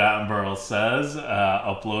 David Attenborough says,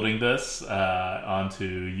 uploading this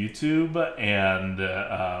onto YouTube, and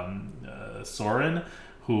Soren,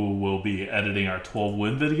 who will be editing our 12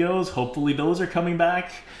 win videos. Hopefully those are coming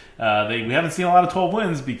back. We haven't seen a lot of 12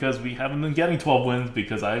 wins because we haven't been getting 12 wins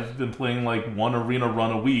because I've been playing like one Arena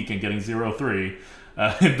run a week and getting 0-3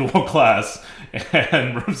 in Dual Class,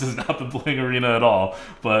 and Merps has not been playing Arena at all.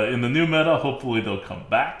 But in the new meta, hopefully they'll come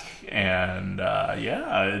back, and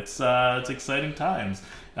it's exciting times.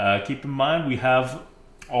 Keep in mind we have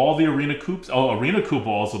all the Arena Coops. Oh, Arena Coop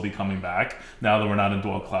will also be coming back now that we're not in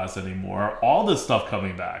Dual Class anymore. All this stuff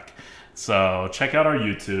coming back. So check out our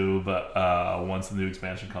YouTube once the new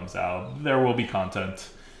expansion comes out. There will be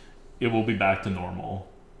content. It will be back to normal.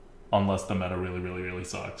 Unless the meta really, really, really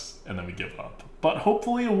sucks, and then we give up. But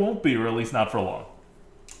hopefully it won't be, or at least not for long.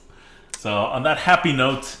 So on that happy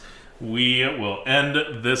note, we will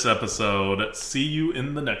end this episode. See you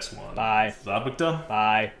in the next one. Bye. Zabukta.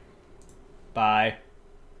 Bye. Bye.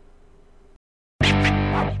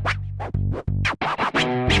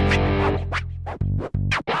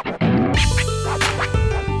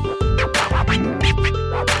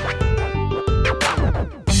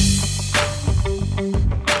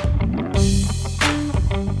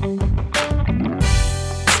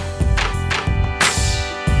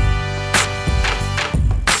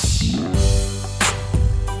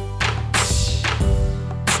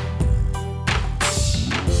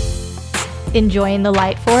 Enjoying the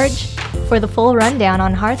Lightforge? For the full rundown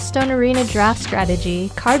on Hearthstone Arena draft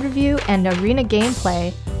strategy, card review, and arena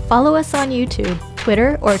gameplay, follow us on YouTube,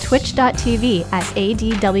 Twitter, or twitch.tv at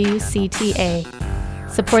ADWCTA.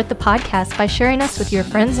 Support the podcast by sharing us with your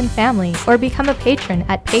friends and family, or become a patron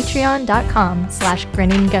at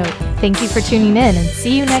patreon.com/grinninggoat. Thank you for tuning in, and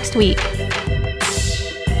see you next week.